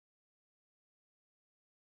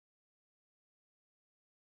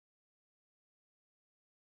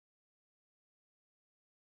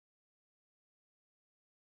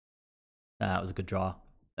 That was a good draw.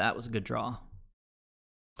 That was a good draw.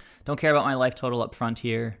 Don't care about my life total up front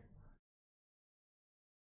here.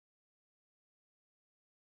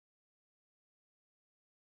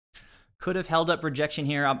 Could have held up rejection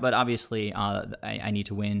here, but obviously I need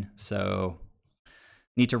to win, so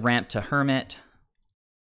need to ramp to Hermit.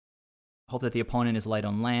 Hope that the opponent is light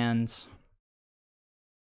on lands.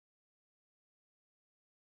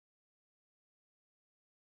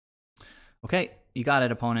 Okay, you got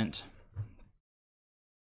it, opponent.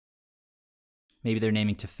 Maybe they're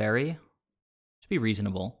naming Teferi. Should be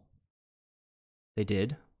reasonable. They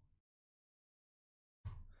did.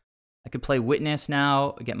 I could play Witness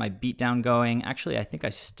now, get my beatdown going. Actually, I think I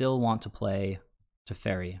still want to play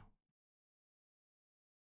Teferi.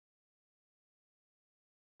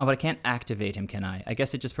 Oh, but I can't activate him, can I? I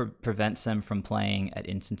guess it just prevents them from playing at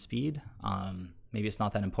instant speed. Maybe it's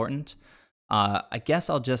not that important. I guess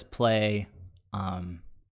I'll just play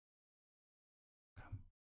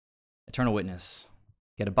Eternal Witness.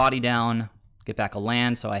 Get a body down, get back a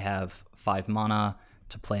land, so I have 5 mana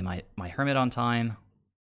to play my Hermit on time.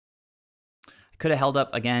 I could have held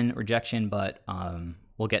up, again, rejection, but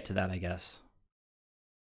we'll get to that, I guess.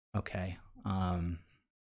 Okay.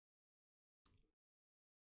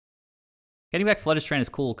 Getting back Flooded Strand is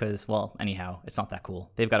cool because, well, anyhow, it's not that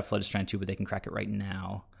cool. They've got a Flooded Strand too, but they can crack it right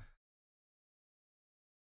now.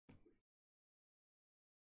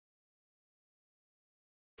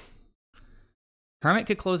 Hermit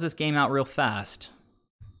could close this game out real fast.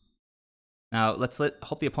 Now,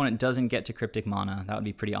 hope the opponent doesn't get to Cryptic Mana. That would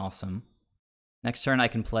be pretty awesome. Next turn, I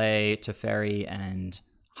can play Teferi and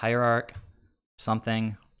Hierarch,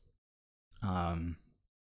 something.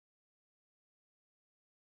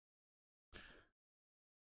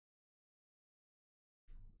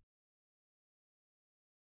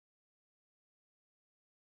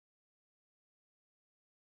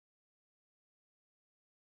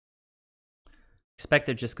 Expect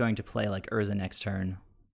they're just going to play like Urza next turn.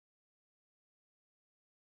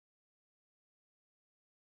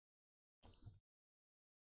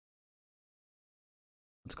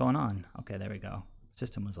 What's going on? Okay, there we go.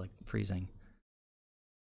 System was like freezing.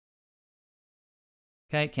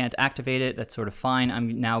 Okay, can't activate it. That's sort of fine.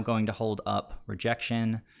 I'm now going to hold up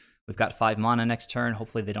rejection. We've got 5 mana next turn.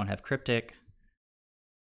 Hopefully they don't have Cryptic.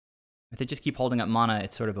 If they just keep holding up mana,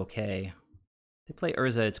 it's sort of okay. If they play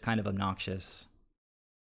Urza, it's kind of obnoxious.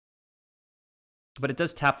 But it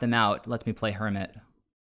does tap them out. It lets me play Hermit.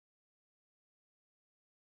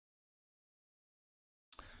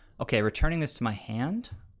 Okay, returning this to my hand.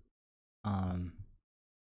 And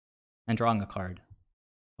drawing a card.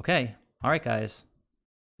 Okay, alright guys.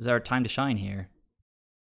 This is our time to shine here.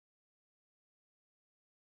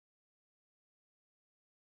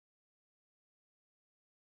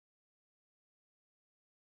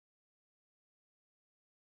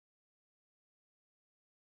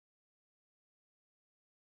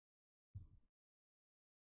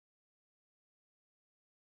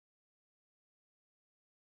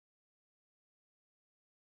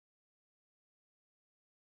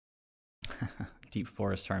 Deep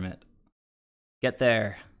Forest Hermit. Get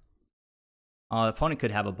there. The opponent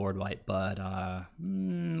could have a board wipe, but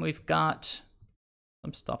we've got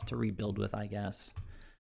some stuff to rebuild with, I guess.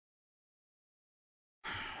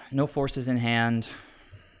 No forces in hand.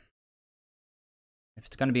 If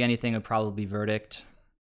it's going to be anything, it would probably be Verdict.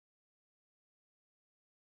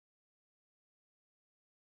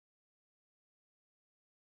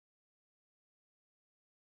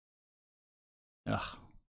 Ugh.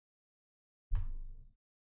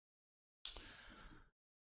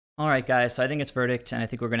 All right, guys, so I think it's Verdict, and I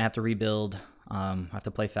think we're going to have to rebuild. Have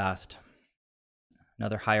to play fast.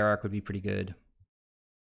 Another Hierarch would be pretty good.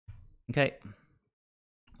 Okay.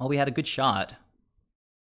 Well, we had a good shot.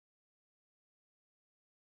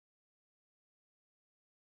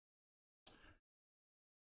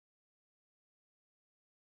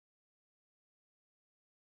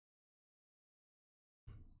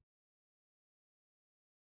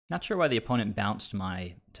 Not sure why the opponent bounced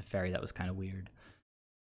my Teferi. That was kind of weird.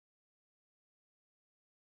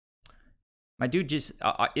 My dude just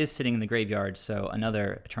is sitting in the graveyard, so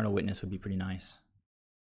another Eternal Witness would be pretty nice.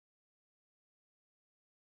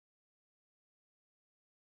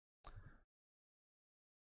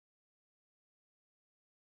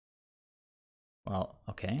 Well,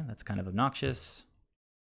 okay, that's kind of obnoxious.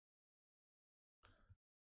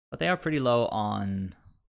 But they are pretty low on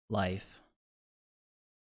life.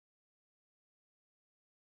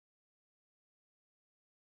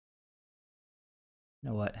 You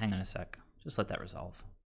know what? Hang on a sec. Just let that resolve.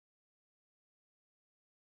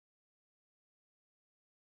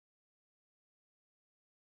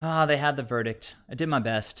 Ah, they had the verdict. I did my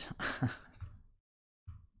best.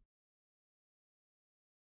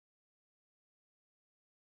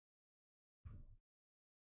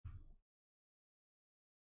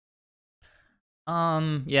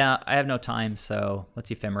 Yeah, I have no time, so let's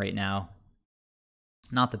ephemerate now.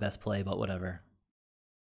 Not the best play, but whatever.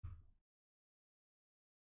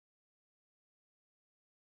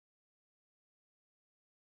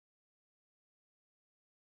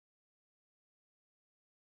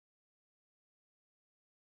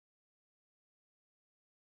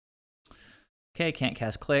 Okay, can't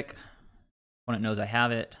cast click. Opponent knows I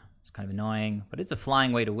have it. It's kind of annoying, but it's a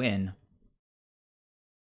flying way to win.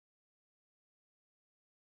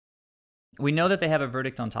 We know that they have a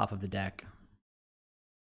verdict on top of the deck,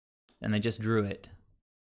 and they just drew it.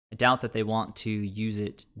 I doubt that they want to use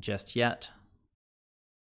it just yet.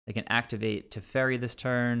 They can activate to ferry this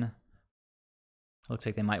turn. Looks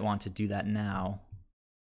like they might want to do that now.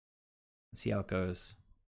 Let's see how it goes.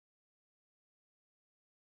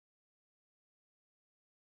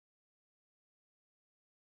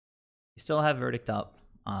 They still have verdict up.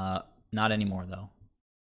 Not anymore, though.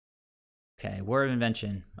 Okay, Word of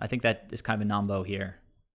Invention. I think that is kind of a nombo here.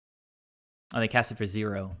 Oh, they cast it for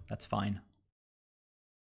 0. That's fine.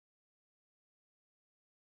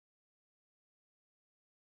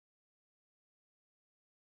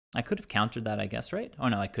 I could have countered that, I guess, right? Oh,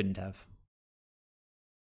 no, I couldn't have.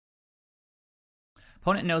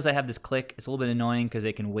 Opponent knows I have this click. It's a little bit annoying because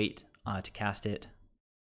they can wait to cast it.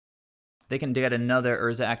 They can get another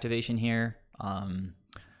Urza activation here.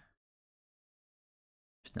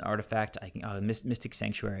 Just an artifact. I can Mystic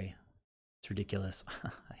Sanctuary. It's ridiculous.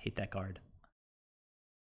 I hate that card.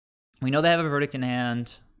 We know they have a verdict in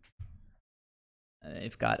hand.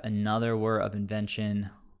 They've got another Whir of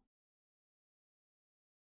Invention.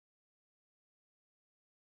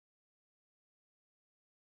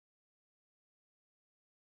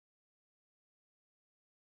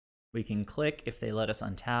 We can click if they let us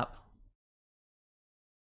untap.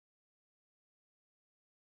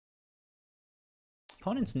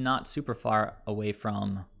 Opponent's not super far away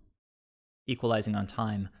from equalizing on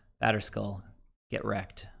time. Batterskull, get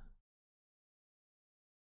wrecked.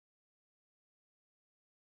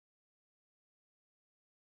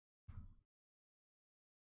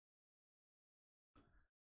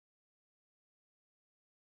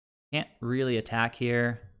 Can't really attack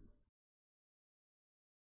here.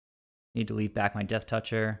 Need to leave back my Death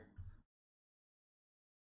Toucher.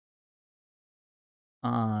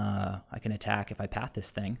 I can attack if I path this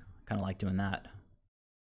thing. Kind of like doing that.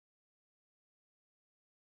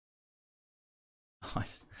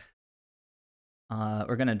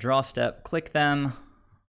 We're going to draw step, click them.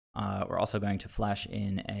 We're also going to flash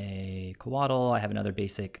in a Coatl. I have another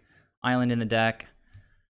basic island in the deck.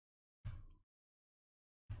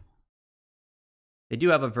 They do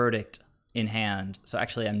have a verdict in hand, so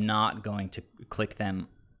actually I'm not going to click them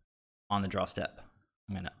on the draw step.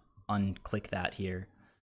 I'm going to unclick that here.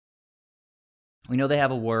 We know they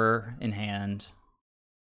have a Whir in hand.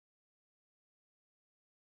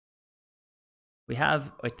 We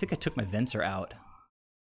have, I think I took my Venser out,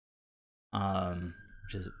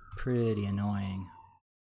 which is pretty annoying.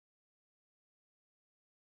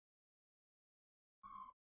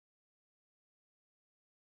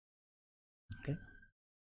 Okay.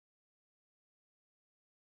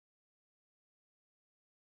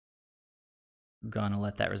 Gonna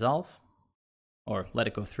let that resolve, or let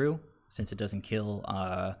it go through, since it doesn't kill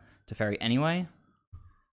Teferi anyway.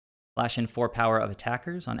 Flash in 4 power of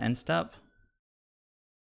attackers on end step.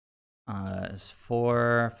 Is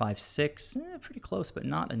 4, 5, 6. Pretty close, but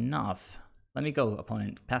not enough. Let me go,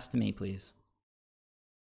 opponent. Pass to me, please.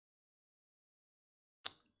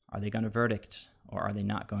 Are they going to verdict, or are they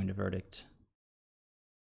not going to verdict?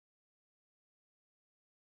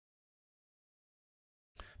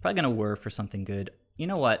 Probably going to whir for something good. You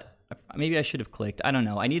know what? Maybe I should have clicked. I don't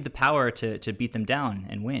know. I need the power to beat them down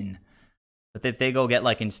and win. But if they go get,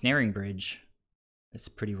 like, Ensnaring Bridge, it's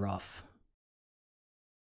pretty rough.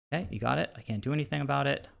 Okay, you got it. I can't do anything about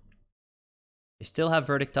it. They still have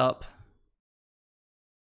verdict up.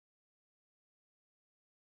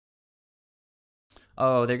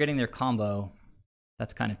 Oh, they're getting their combo.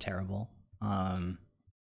 That's kind of terrible.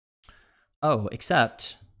 Oh,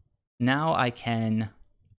 except now I can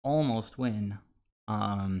almost win.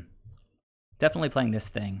 Definitely playing this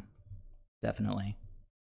thing. Definitely.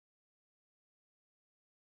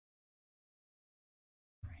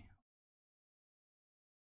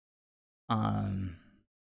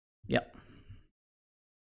 Yep.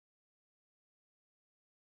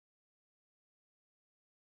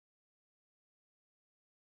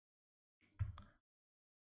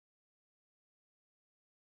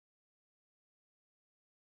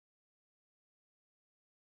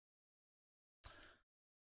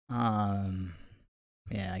 Um,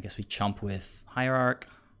 yeah, I guess we chump with Hierarch.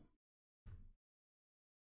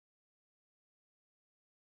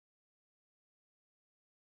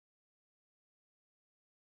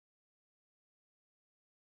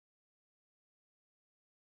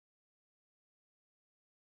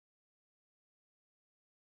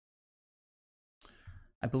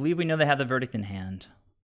 I believe we know they have the verdict in hand.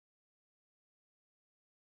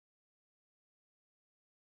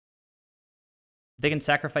 They can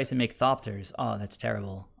sacrifice and make Thopters. Oh, that's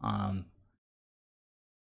terrible. But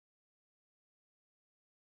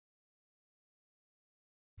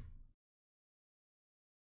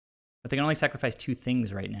they can only sacrifice 2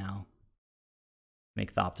 things right now.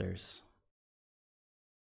 Make Thopters.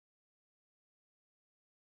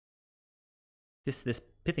 This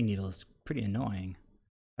Pithing Needle is pretty annoying.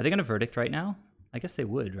 Are they going to verdict right now? I guess they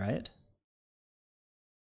would, right?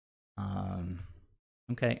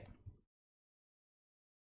 Okay.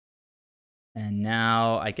 And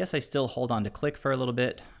now I guess I still hold on to click for a little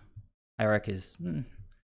bit. Hierarch is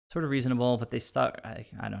sort of reasonable, but they start. I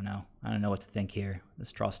don't know. I don't know what to think here.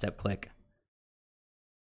 Let's draw step click.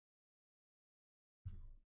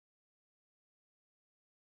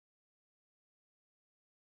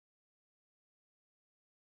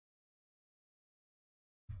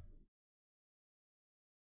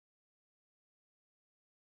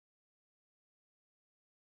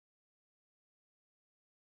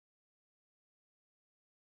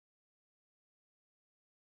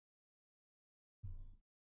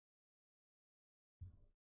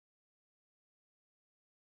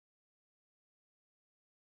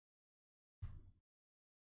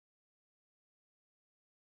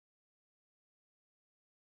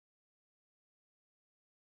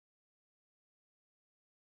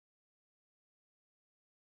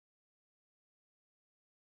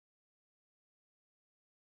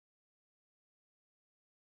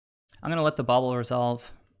 I'm going to let the bauble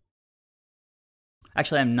resolve.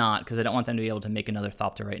 Actually, I'm not, because I don't want them to be able to make another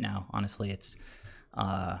Thopter right now. Honestly, it's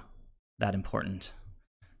that important.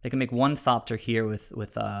 They can make 1 Thopter here with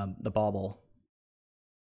the bauble.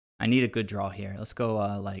 I need a good draw here. Let's go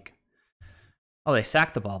like... Oh, they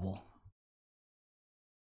sacked the bauble.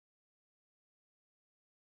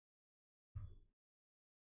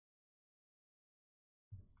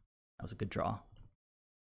 That was a good draw.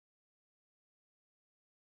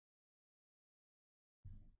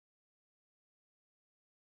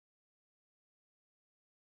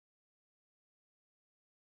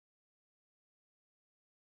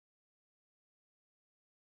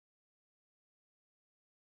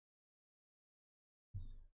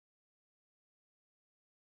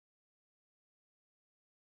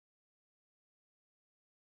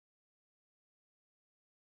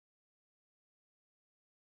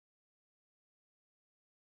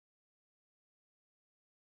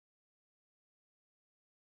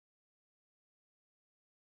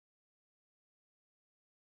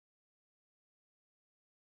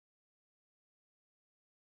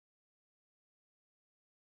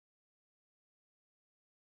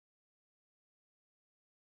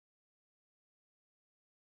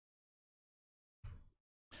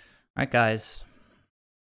 All right, guys.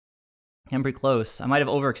 I'm pretty close. I might have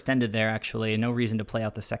overextended there, actually. No reason to play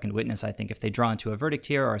out the second witness, I think. If they draw into a verdict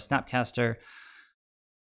here or a snapcaster,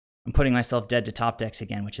 I'm putting myself dead to top decks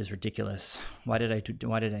again, which is ridiculous. Why did I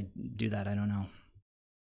do that? I don't know.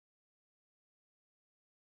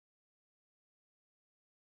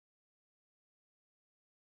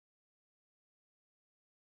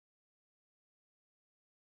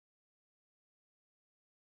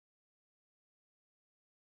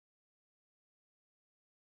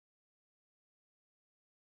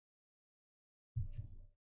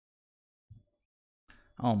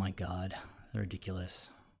 Oh my god. They're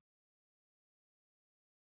ridiculous.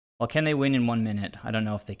 Well, can they win in 1 minute? I don't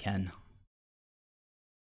know if they can.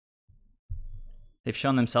 They've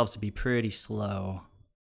shown themselves to be pretty slow.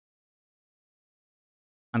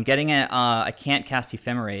 I'm getting it. I can't cast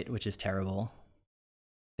Ephemerate, which is terrible.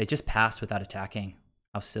 They just passed without attacking.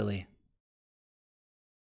 How silly.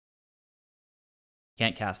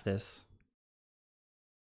 Can't cast this.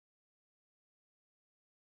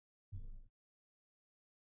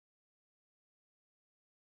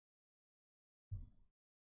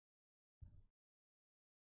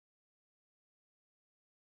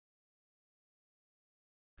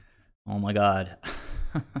 Oh my god.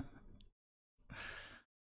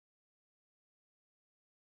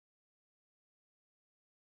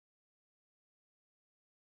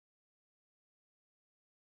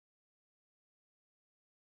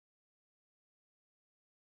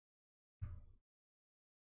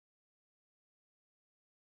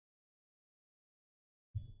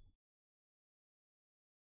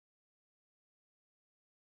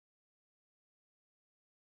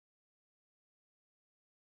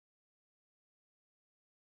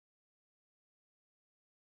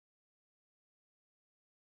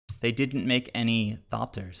 They didn't make any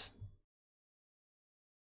Thopters.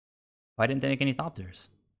 Why didn't they make any Thopters?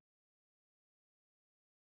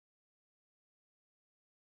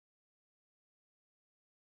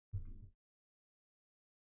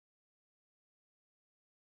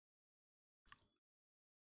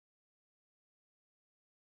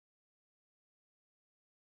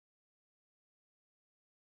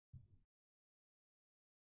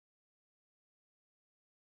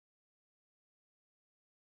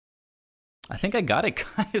 I think I got it,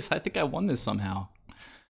 guys. I think I won this somehow.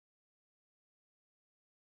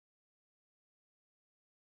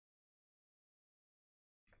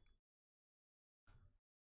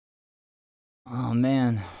 Oh,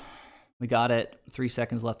 man. We got it. 3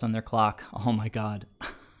 seconds left on their clock. Oh, my God.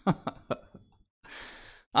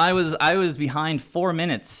 I was behind 4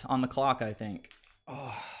 minutes on the clock, I think.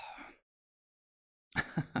 Oh.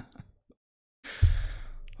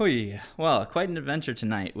 Oh yeah. Well, quite an adventure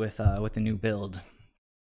tonight with the new build.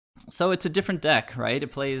 So it's a different deck, right? It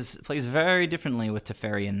plays very differently with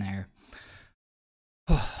Teferi in there.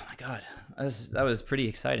 Oh my God, that was pretty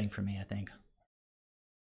exciting for me, I think.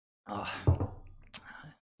 Oh.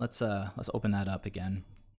 Let's open that up again.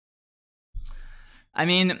 I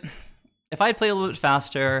mean, if I had played a little bit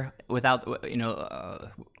faster without,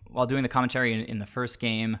 while doing the commentary in the first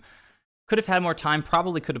game, could have had more time.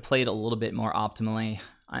 Probably could have played a little bit more optimally.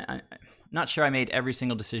 I'm not sure I made every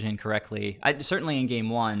single decision correctly. Certainly in game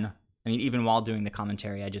 1. I mean, even while doing the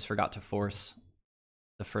commentary, I just forgot to force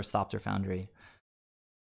the first Thopter Foundry.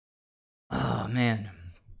 Oh man.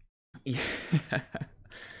 Yeah.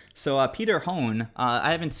 So Peter Hone,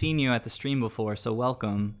 I haven't seen you at the stream before, so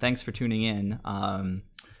welcome. Thanks for tuning in.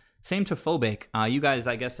 Same to Phobic. You guys,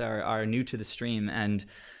 I guess, are new to the stream and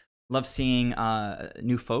love seeing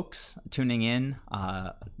new folks tuning in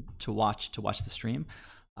to watch the stream.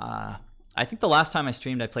 I think the last time I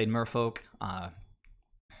streamed, I played Merfolk.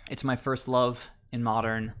 It's my first love in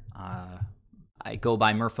Modern. I go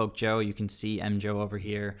by Merfolk Joe. You can see M Joe over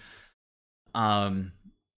here.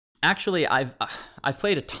 Actually, I've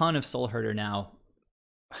played a ton of Soulherder now.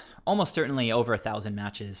 Almost certainly over 1,000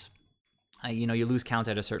 matches. You lose count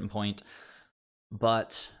at a certain point,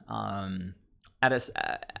 but at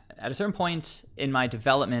a certain point in my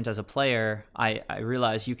development as a player, I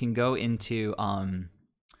realized you can go into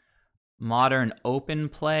Modern Open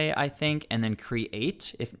Play, I think, and then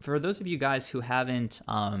create. For those of you guys who haven't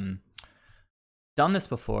done this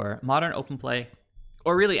before, Modern Open Play,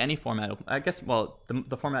 or really any format, I guess, well,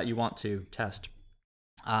 the format you want to test,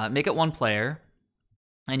 make it one player,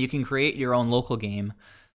 and you can create your own local game,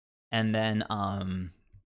 and then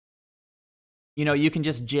you can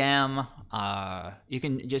just jam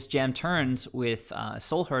turns with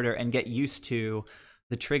Soulherder and get used to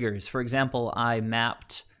the triggers. For example, I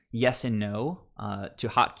mapped yes and no to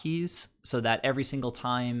hotkeys so that every single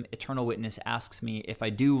time Eternal Witness asks me if I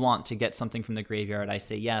do want to get something from the graveyard, I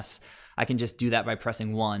say yes. I can just do that by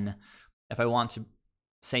pressing 1. If I want to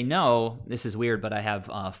say no, this is weird, but I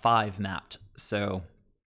have 5 mapped. So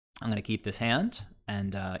I'm going to keep this hand.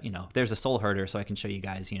 And, there's a Soulherder, so I can show you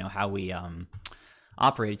guys, how we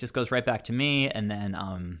operate. It just goes right back to me, and then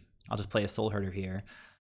I'll just play a Soulherder here.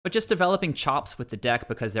 But just developing chops with the deck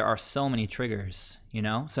because there are so many triggers,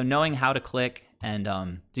 So knowing how to click, and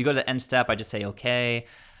you go to the end step, I just say okay,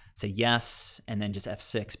 say yes, and then just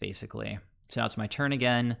F6, basically. So now it's my turn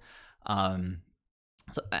again.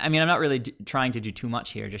 So, I mean, I'm not really trying to do too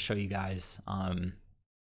much here, just show you guys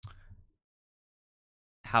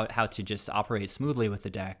how to just operate smoothly with the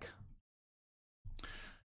deck.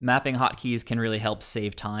 Mapping hotkeys can really help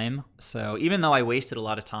save time. So even though I wasted a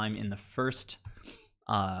lot of time in the first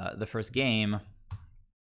game,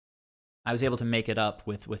 I was able to make it up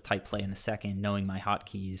with type play in the second, knowing my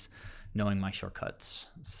hotkeys, knowing my shortcuts.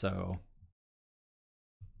 So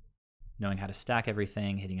knowing how to stack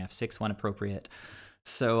everything, hitting F6 when appropriate.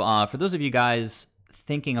 So for those of you guys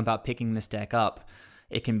thinking about picking this deck up,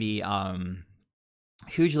 it can be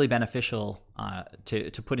hugely beneficial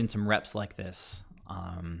to put in some reps like this.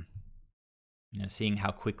 Seeing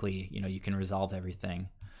how quickly you can resolve everything,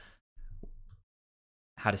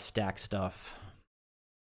 how to stack stuff,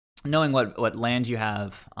 knowing what land you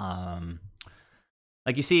have.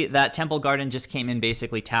 Like you see that Temple Garden just came in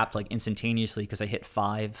basically tapped like instantaneously because I hit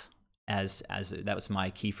 5 as that was my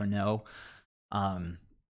key for no.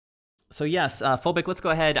 So yes, Phobic, let's go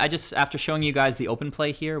ahead. After showing you guys the open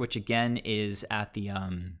play here, which again is at the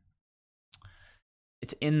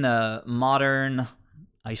it's in the Modern.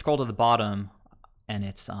 You scroll to the bottom, and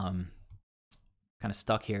it's kind of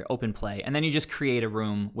stuck here. Open play, and then you just create a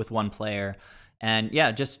room with one player, And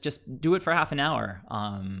yeah, just do it for half an hour.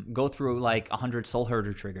 Go through like 100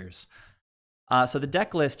 Soulherder triggers. So the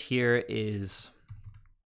deck list here is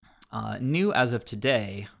new as of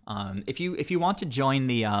today. If you want to join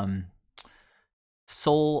the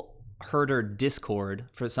Soulherder Discord,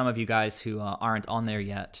 for some of you guys who aren't on there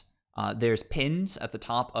yet, there's pins at the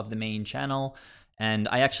top of the main channel, and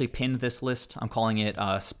I actually pinned this list. I'm calling it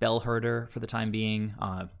Spellherder for the time being,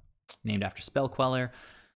 named after Spell Queller.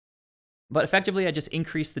 But effectively, I just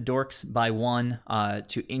increased the dorks by 1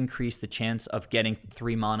 to increase the chance of getting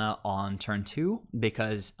 3 mana on turn 2,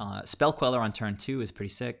 because Spell Queller on turn 2 is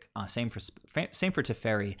pretty sick. Same for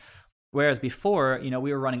Teferi. Whereas before,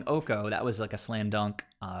 we were running Oko. That was like a slam dunk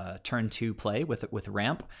turn 2 play with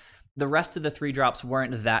ramp. The rest of the 3-drops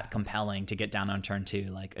weren't that compelling to get down on turn 2,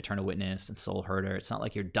 like Eternal Witness and Soulherder. It's not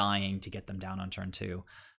like you're dying to get them down on turn 2.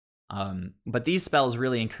 But these spells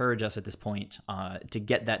really encourage us at this point to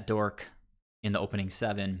get that dork in the opening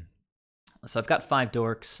 7. So I've got 5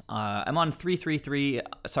 dorks. I'm on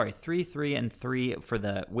 3-3 and 3 for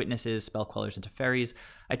the Witnesses, Spell Quellers, and Teferis.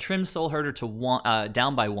 I trimmed Soulherder to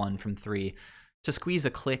down by 1 from 3 to squeeze a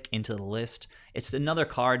click into the list. It's another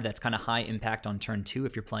card that's kind of high impact on turn 2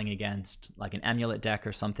 if you're playing against like an Amulet deck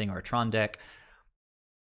or something, or a Tron deck.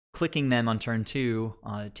 Clicking them on turn 2,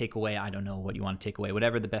 take away, I don't know what you want to take away,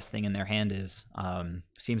 whatever the best thing in their hand is,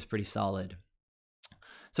 seems pretty solid.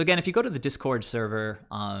 So again, if you go to the Discord server,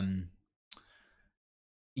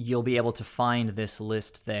 you'll be able to find this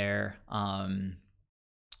list there. And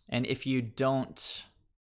if you don't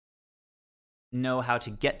know how to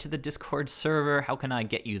get to the Discord server, how can I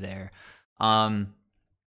get you there?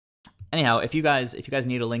 Anyhow, if you guys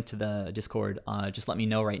need a link to the Discord, just let me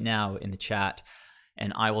know right now in the chat,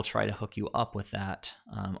 and I will try to hook you up with that.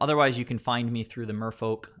 Otherwise, you can find me through the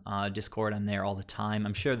Merfolk Discord. I'm there all the time.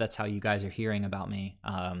 I'm sure that's how you guys are hearing about me,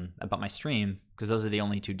 about my stream, because those are the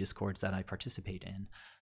only 2 Discords that I participate in.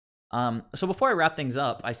 So before I wrap things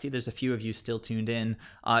up, I see there's a few of you still tuned in.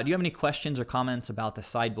 Do you have any questions or comments about the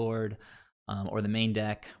sideboard or the main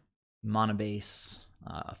deck, Mana Base,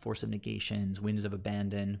 Force of Negations, Winds of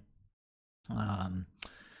Abandon?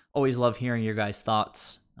 Always love hearing your guys'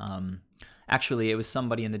 thoughts. Actually, it was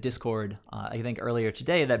somebody in the Discord, I think earlier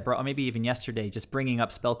today, that brought, or maybe even yesterday, just bringing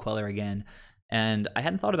up Spell Queller again. And I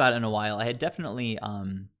hadn't thought about it in a while. I had definitely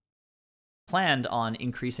planned on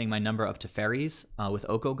increasing my number of Teferis with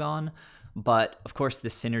Oko gone, but of course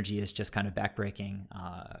this synergy is just kind of backbreaking.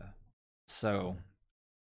 So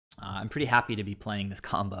I'm pretty happy to be playing this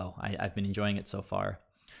combo. I've been enjoying it so far.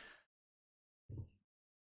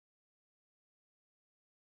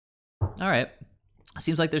 All right.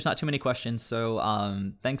 Seems like there's not too many questions,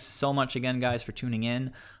 so thanks so much again, guys, for tuning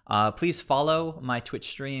in. Please follow my Twitch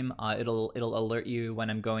stream. It'll alert you when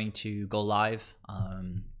I'm going to go live.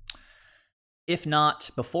 If not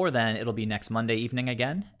before then, it'll be next Monday evening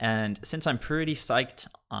again. And since I'm pretty psyched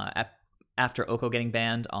after Oko getting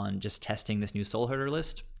banned on just testing this new Soulherder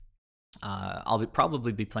list, I'll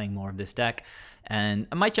probably be playing more of this deck. And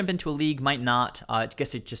I might jump into a league, might not. I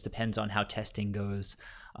guess it just depends on how testing goes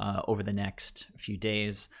over the next few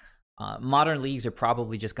days. Modern leagues are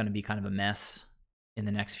probably just going to be kind of a mess in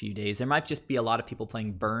the next few days. There might just be a lot of people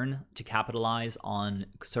playing Burn to capitalize on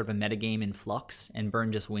sort of a metagame in flux, and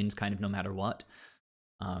Burn just wins kind of no matter what.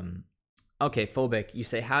 Okay, Phobic, you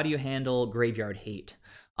say, how do you handle graveyard hate?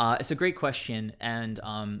 It's a great question, and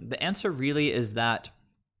the answer really is that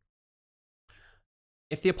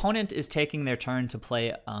if the opponent is taking their turn to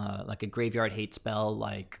play like a graveyard hate spell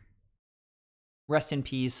like Rest in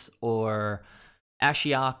Peace or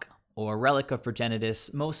Ashiok or Relic of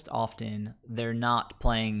Progenitus, most often they're not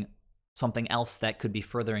playing something else that could be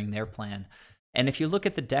furthering their plan. And if you look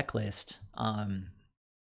at the deck list,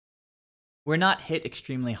 we're not hit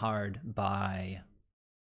extremely hard by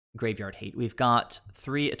graveyard hate. We've got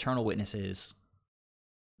 3 Eternal Witnesses,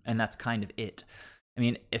 and that's kind of it. I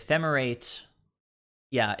mean, Ephemerate,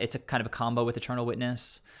 yeah, it's a kind of a combo with Eternal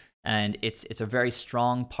Witness, and it's a very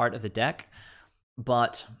strong part of the deck.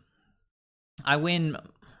 But I win,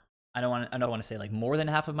 I don't want to say like more than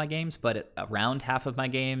half of my games, but around half of my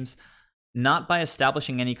games, not by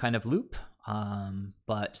establishing any kind of loop,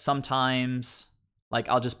 but sometimes like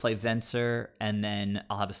I'll just play Venser, and then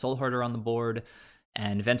I'll have a Soulherder on the board,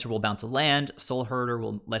 and Venser will bounce a land, Soulherder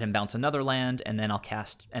will let him bounce another land, and then I'll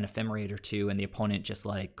cast an Ephemerate or 2, and the opponent just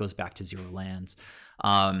like goes back to 0 lands.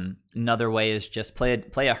 Another way is just play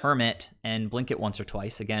a Hermit and blink it once or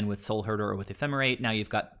twice, again with Soulherder or with Ephemerate. Now you've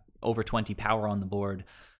got over 20 power on the board.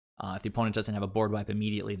 If the opponent doesn't have a board wipe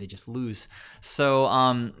immediately, they just lose. So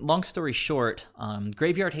long story short,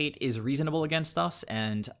 graveyard hate is reasonable against us,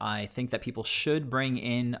 and I think that people should bring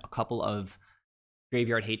in a couple of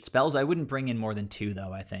Graveyard Hate spells. I wouldn't bring in more than 2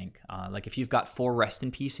 though, I think. Like if you've got 4 Rest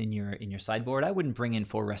in Peace in your sideboard, I wouldn't bring in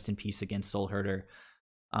 4 Rest in Peace against Soulherder.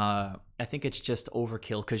 I think it's just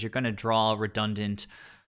overkill because you're going to draw redundant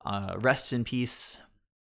Rest in Peace,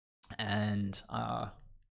 and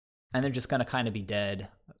they're just going to kind of be dead.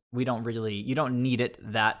 You don't need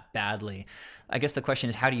it that badly. I guess the question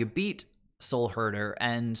is, how do you beat Soulherder?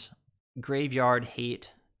 And Graveyard Hate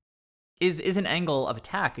is an angle of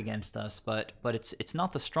attack against us, but it's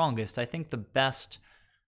not the strongest. I think the best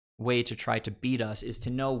way to try to beat us is to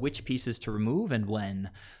know which pieces to remove and when.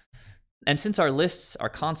 And since our lists are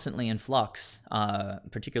constantly in flux,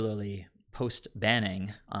 particularly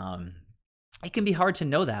post-banning, it can be hard to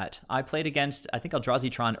know that. I played against, I think,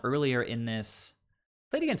 Eldrazi earlier in this...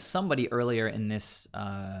 Played against somebody earlier in this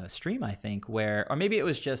stream, I think, or maybe it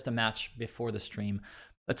was just a match before the stream,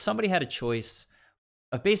 but somebody had a choice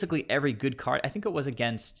of basically every good card. I think it was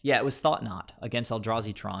it was Thoughtnot against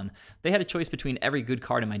Eldrazi. They had a choice between every good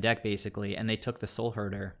card in my deck, basically, and they took the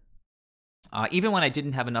Soulherder. Even when I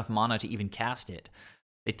didn't have enough mana to even cast it,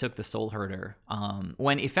 they took the Soulherder.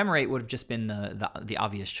 When Ephemerate would have just been the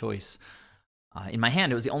obvious choice. In my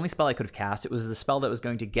hand, it was the only spell I could have cast. It was the spell that was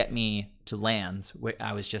going to get me to lands.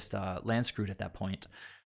 I was just land screwed at that point.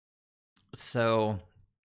 So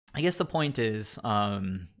I guess the point is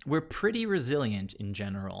we're pretty resilient in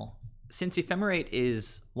general. Since Ephemerate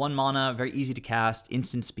is 1 mana, very easy to cast,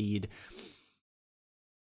 instant speed,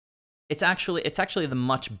 it's actually the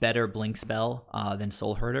much better blink spell than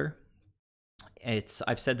Soulherder.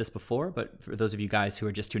 I've said this before, but for those of you guys who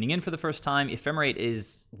are just tuning in for the first time, Ephemerate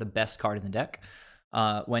is the best card in the deck.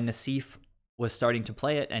 When Nassif was starting to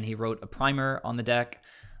play it and he wrote a primer on the deck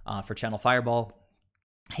for Channel Fireball,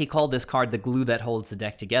 he called this card the glue that holds the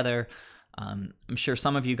deck together. I'm sure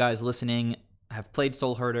some of you guys listening have played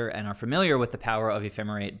Soulherder and are familiar with the power of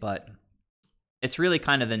Ephemerate, but it's really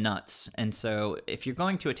kind of the nuts. And so if you're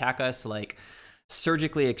going to attack us, like,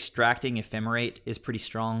 surgically extracting Ephemerate is pretty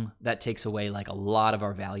strong. That takes away like a lot of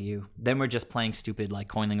our value. Then we're just playing stupid like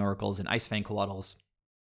Coiling Oracles and Icefang Coatls.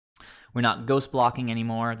 We're not ghost blocking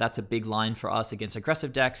anymore. That's a big line for us against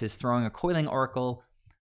aggressive decks, is throwing a Coiling Oracle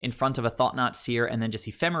in front of a Thoughtnot Seer and then just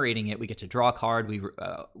ephemerating it. We get to draw a card.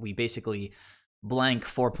 We basically blank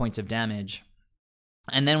 4 points of damage.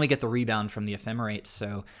 And then we get the rebound from the Ephemerate.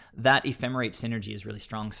 So that Ephemerate synergy is really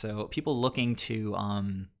strong. So people looking to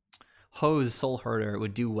hose Soulherder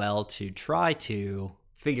would do well to try to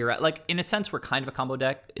figure out, like, in a sense, we're kind of a combo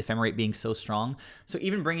deck, Ephemerate being so strong. So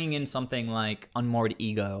even bringing in something like Unmoored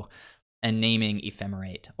Ego and naming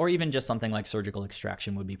Ephemerate, or even just something like Surgical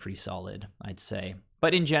Extraction would be pretty solid, I'd say.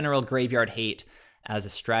 But in general, Graveyard Hate as a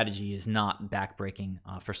strategy is not backbreaking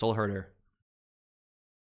for Soulherder.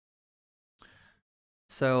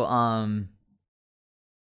 So,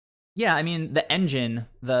 yeah, I mean, the engine,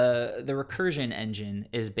 the recursion engine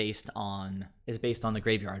is based on the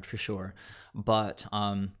graveyard for sure. But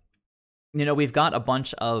you know, we've got a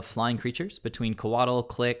bunch of flying creatures between Coatl,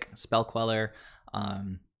 Click, Spell Queller.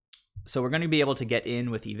 So we're going to be able to get in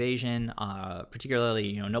with evasion, particularly,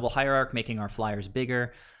 you know, Noble Hierarch, making our flyers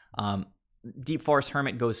bigger. Deep Forest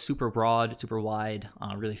Hermit goes super broad, super wide,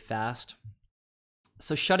 really fast.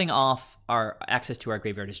 So shutting off our access to our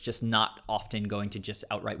graveyard is just not often going to just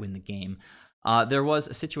outright win the game. There was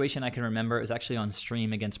a situation I can remember, it was actually on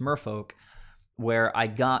stream against Merfolk, where I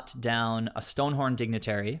got down a Stonehorn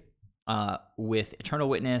Dignitary with Eternal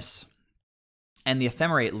Witness and the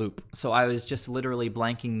Ephemerate loop. So I was just literally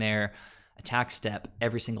blanking their attack step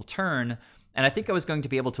every single turn, and I think I was going to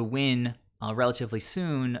be able to win relatively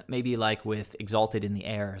soon, maybe like with Exalted in the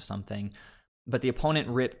Air or something. But the opponent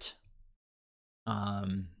ripped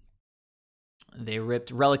Relic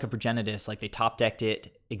of Progenitus, like they top decked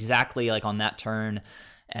it exactly like on that turn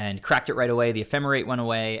and cracked it right away. The Ephemerate went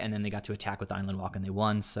away, and then they got to attack with Island Walk and they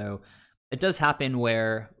won. So it does happen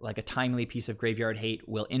where like a timely piece of Graveyard Hate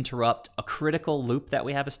will interrupt a critical loop that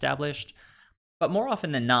we have established. But more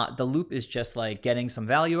often than not, the loop is just like getting some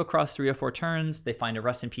value across 3 or 4 turns. They find a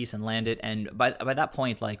Rest in Peace and land it, and by that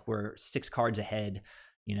point, like, we're 6 cards ahead,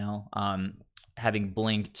 you know, having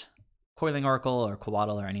blinked Coiling Oracle or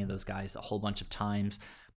Coatl or any of those guys a whole bunch of times,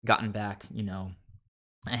 gotten back, you know,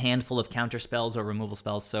 a handful of counter spells or removal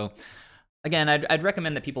spells. So again, I'd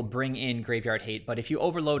recommend that people bring in Graveyard Hate, but if you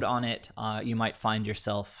overload on it, you might find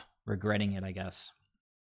yourself regretting it, I guess.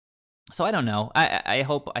 So I don't know. I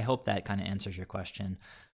hope that kind of answers your question.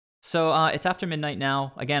 So it's after midnight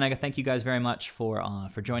now. Again, I thank you guys very much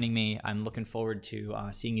for joining me. I'm looking forward to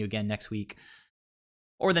seeing you again next week,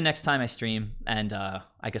 or the next time I stream, and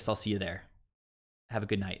I guess I'll see you there. Have a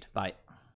good night. Bye.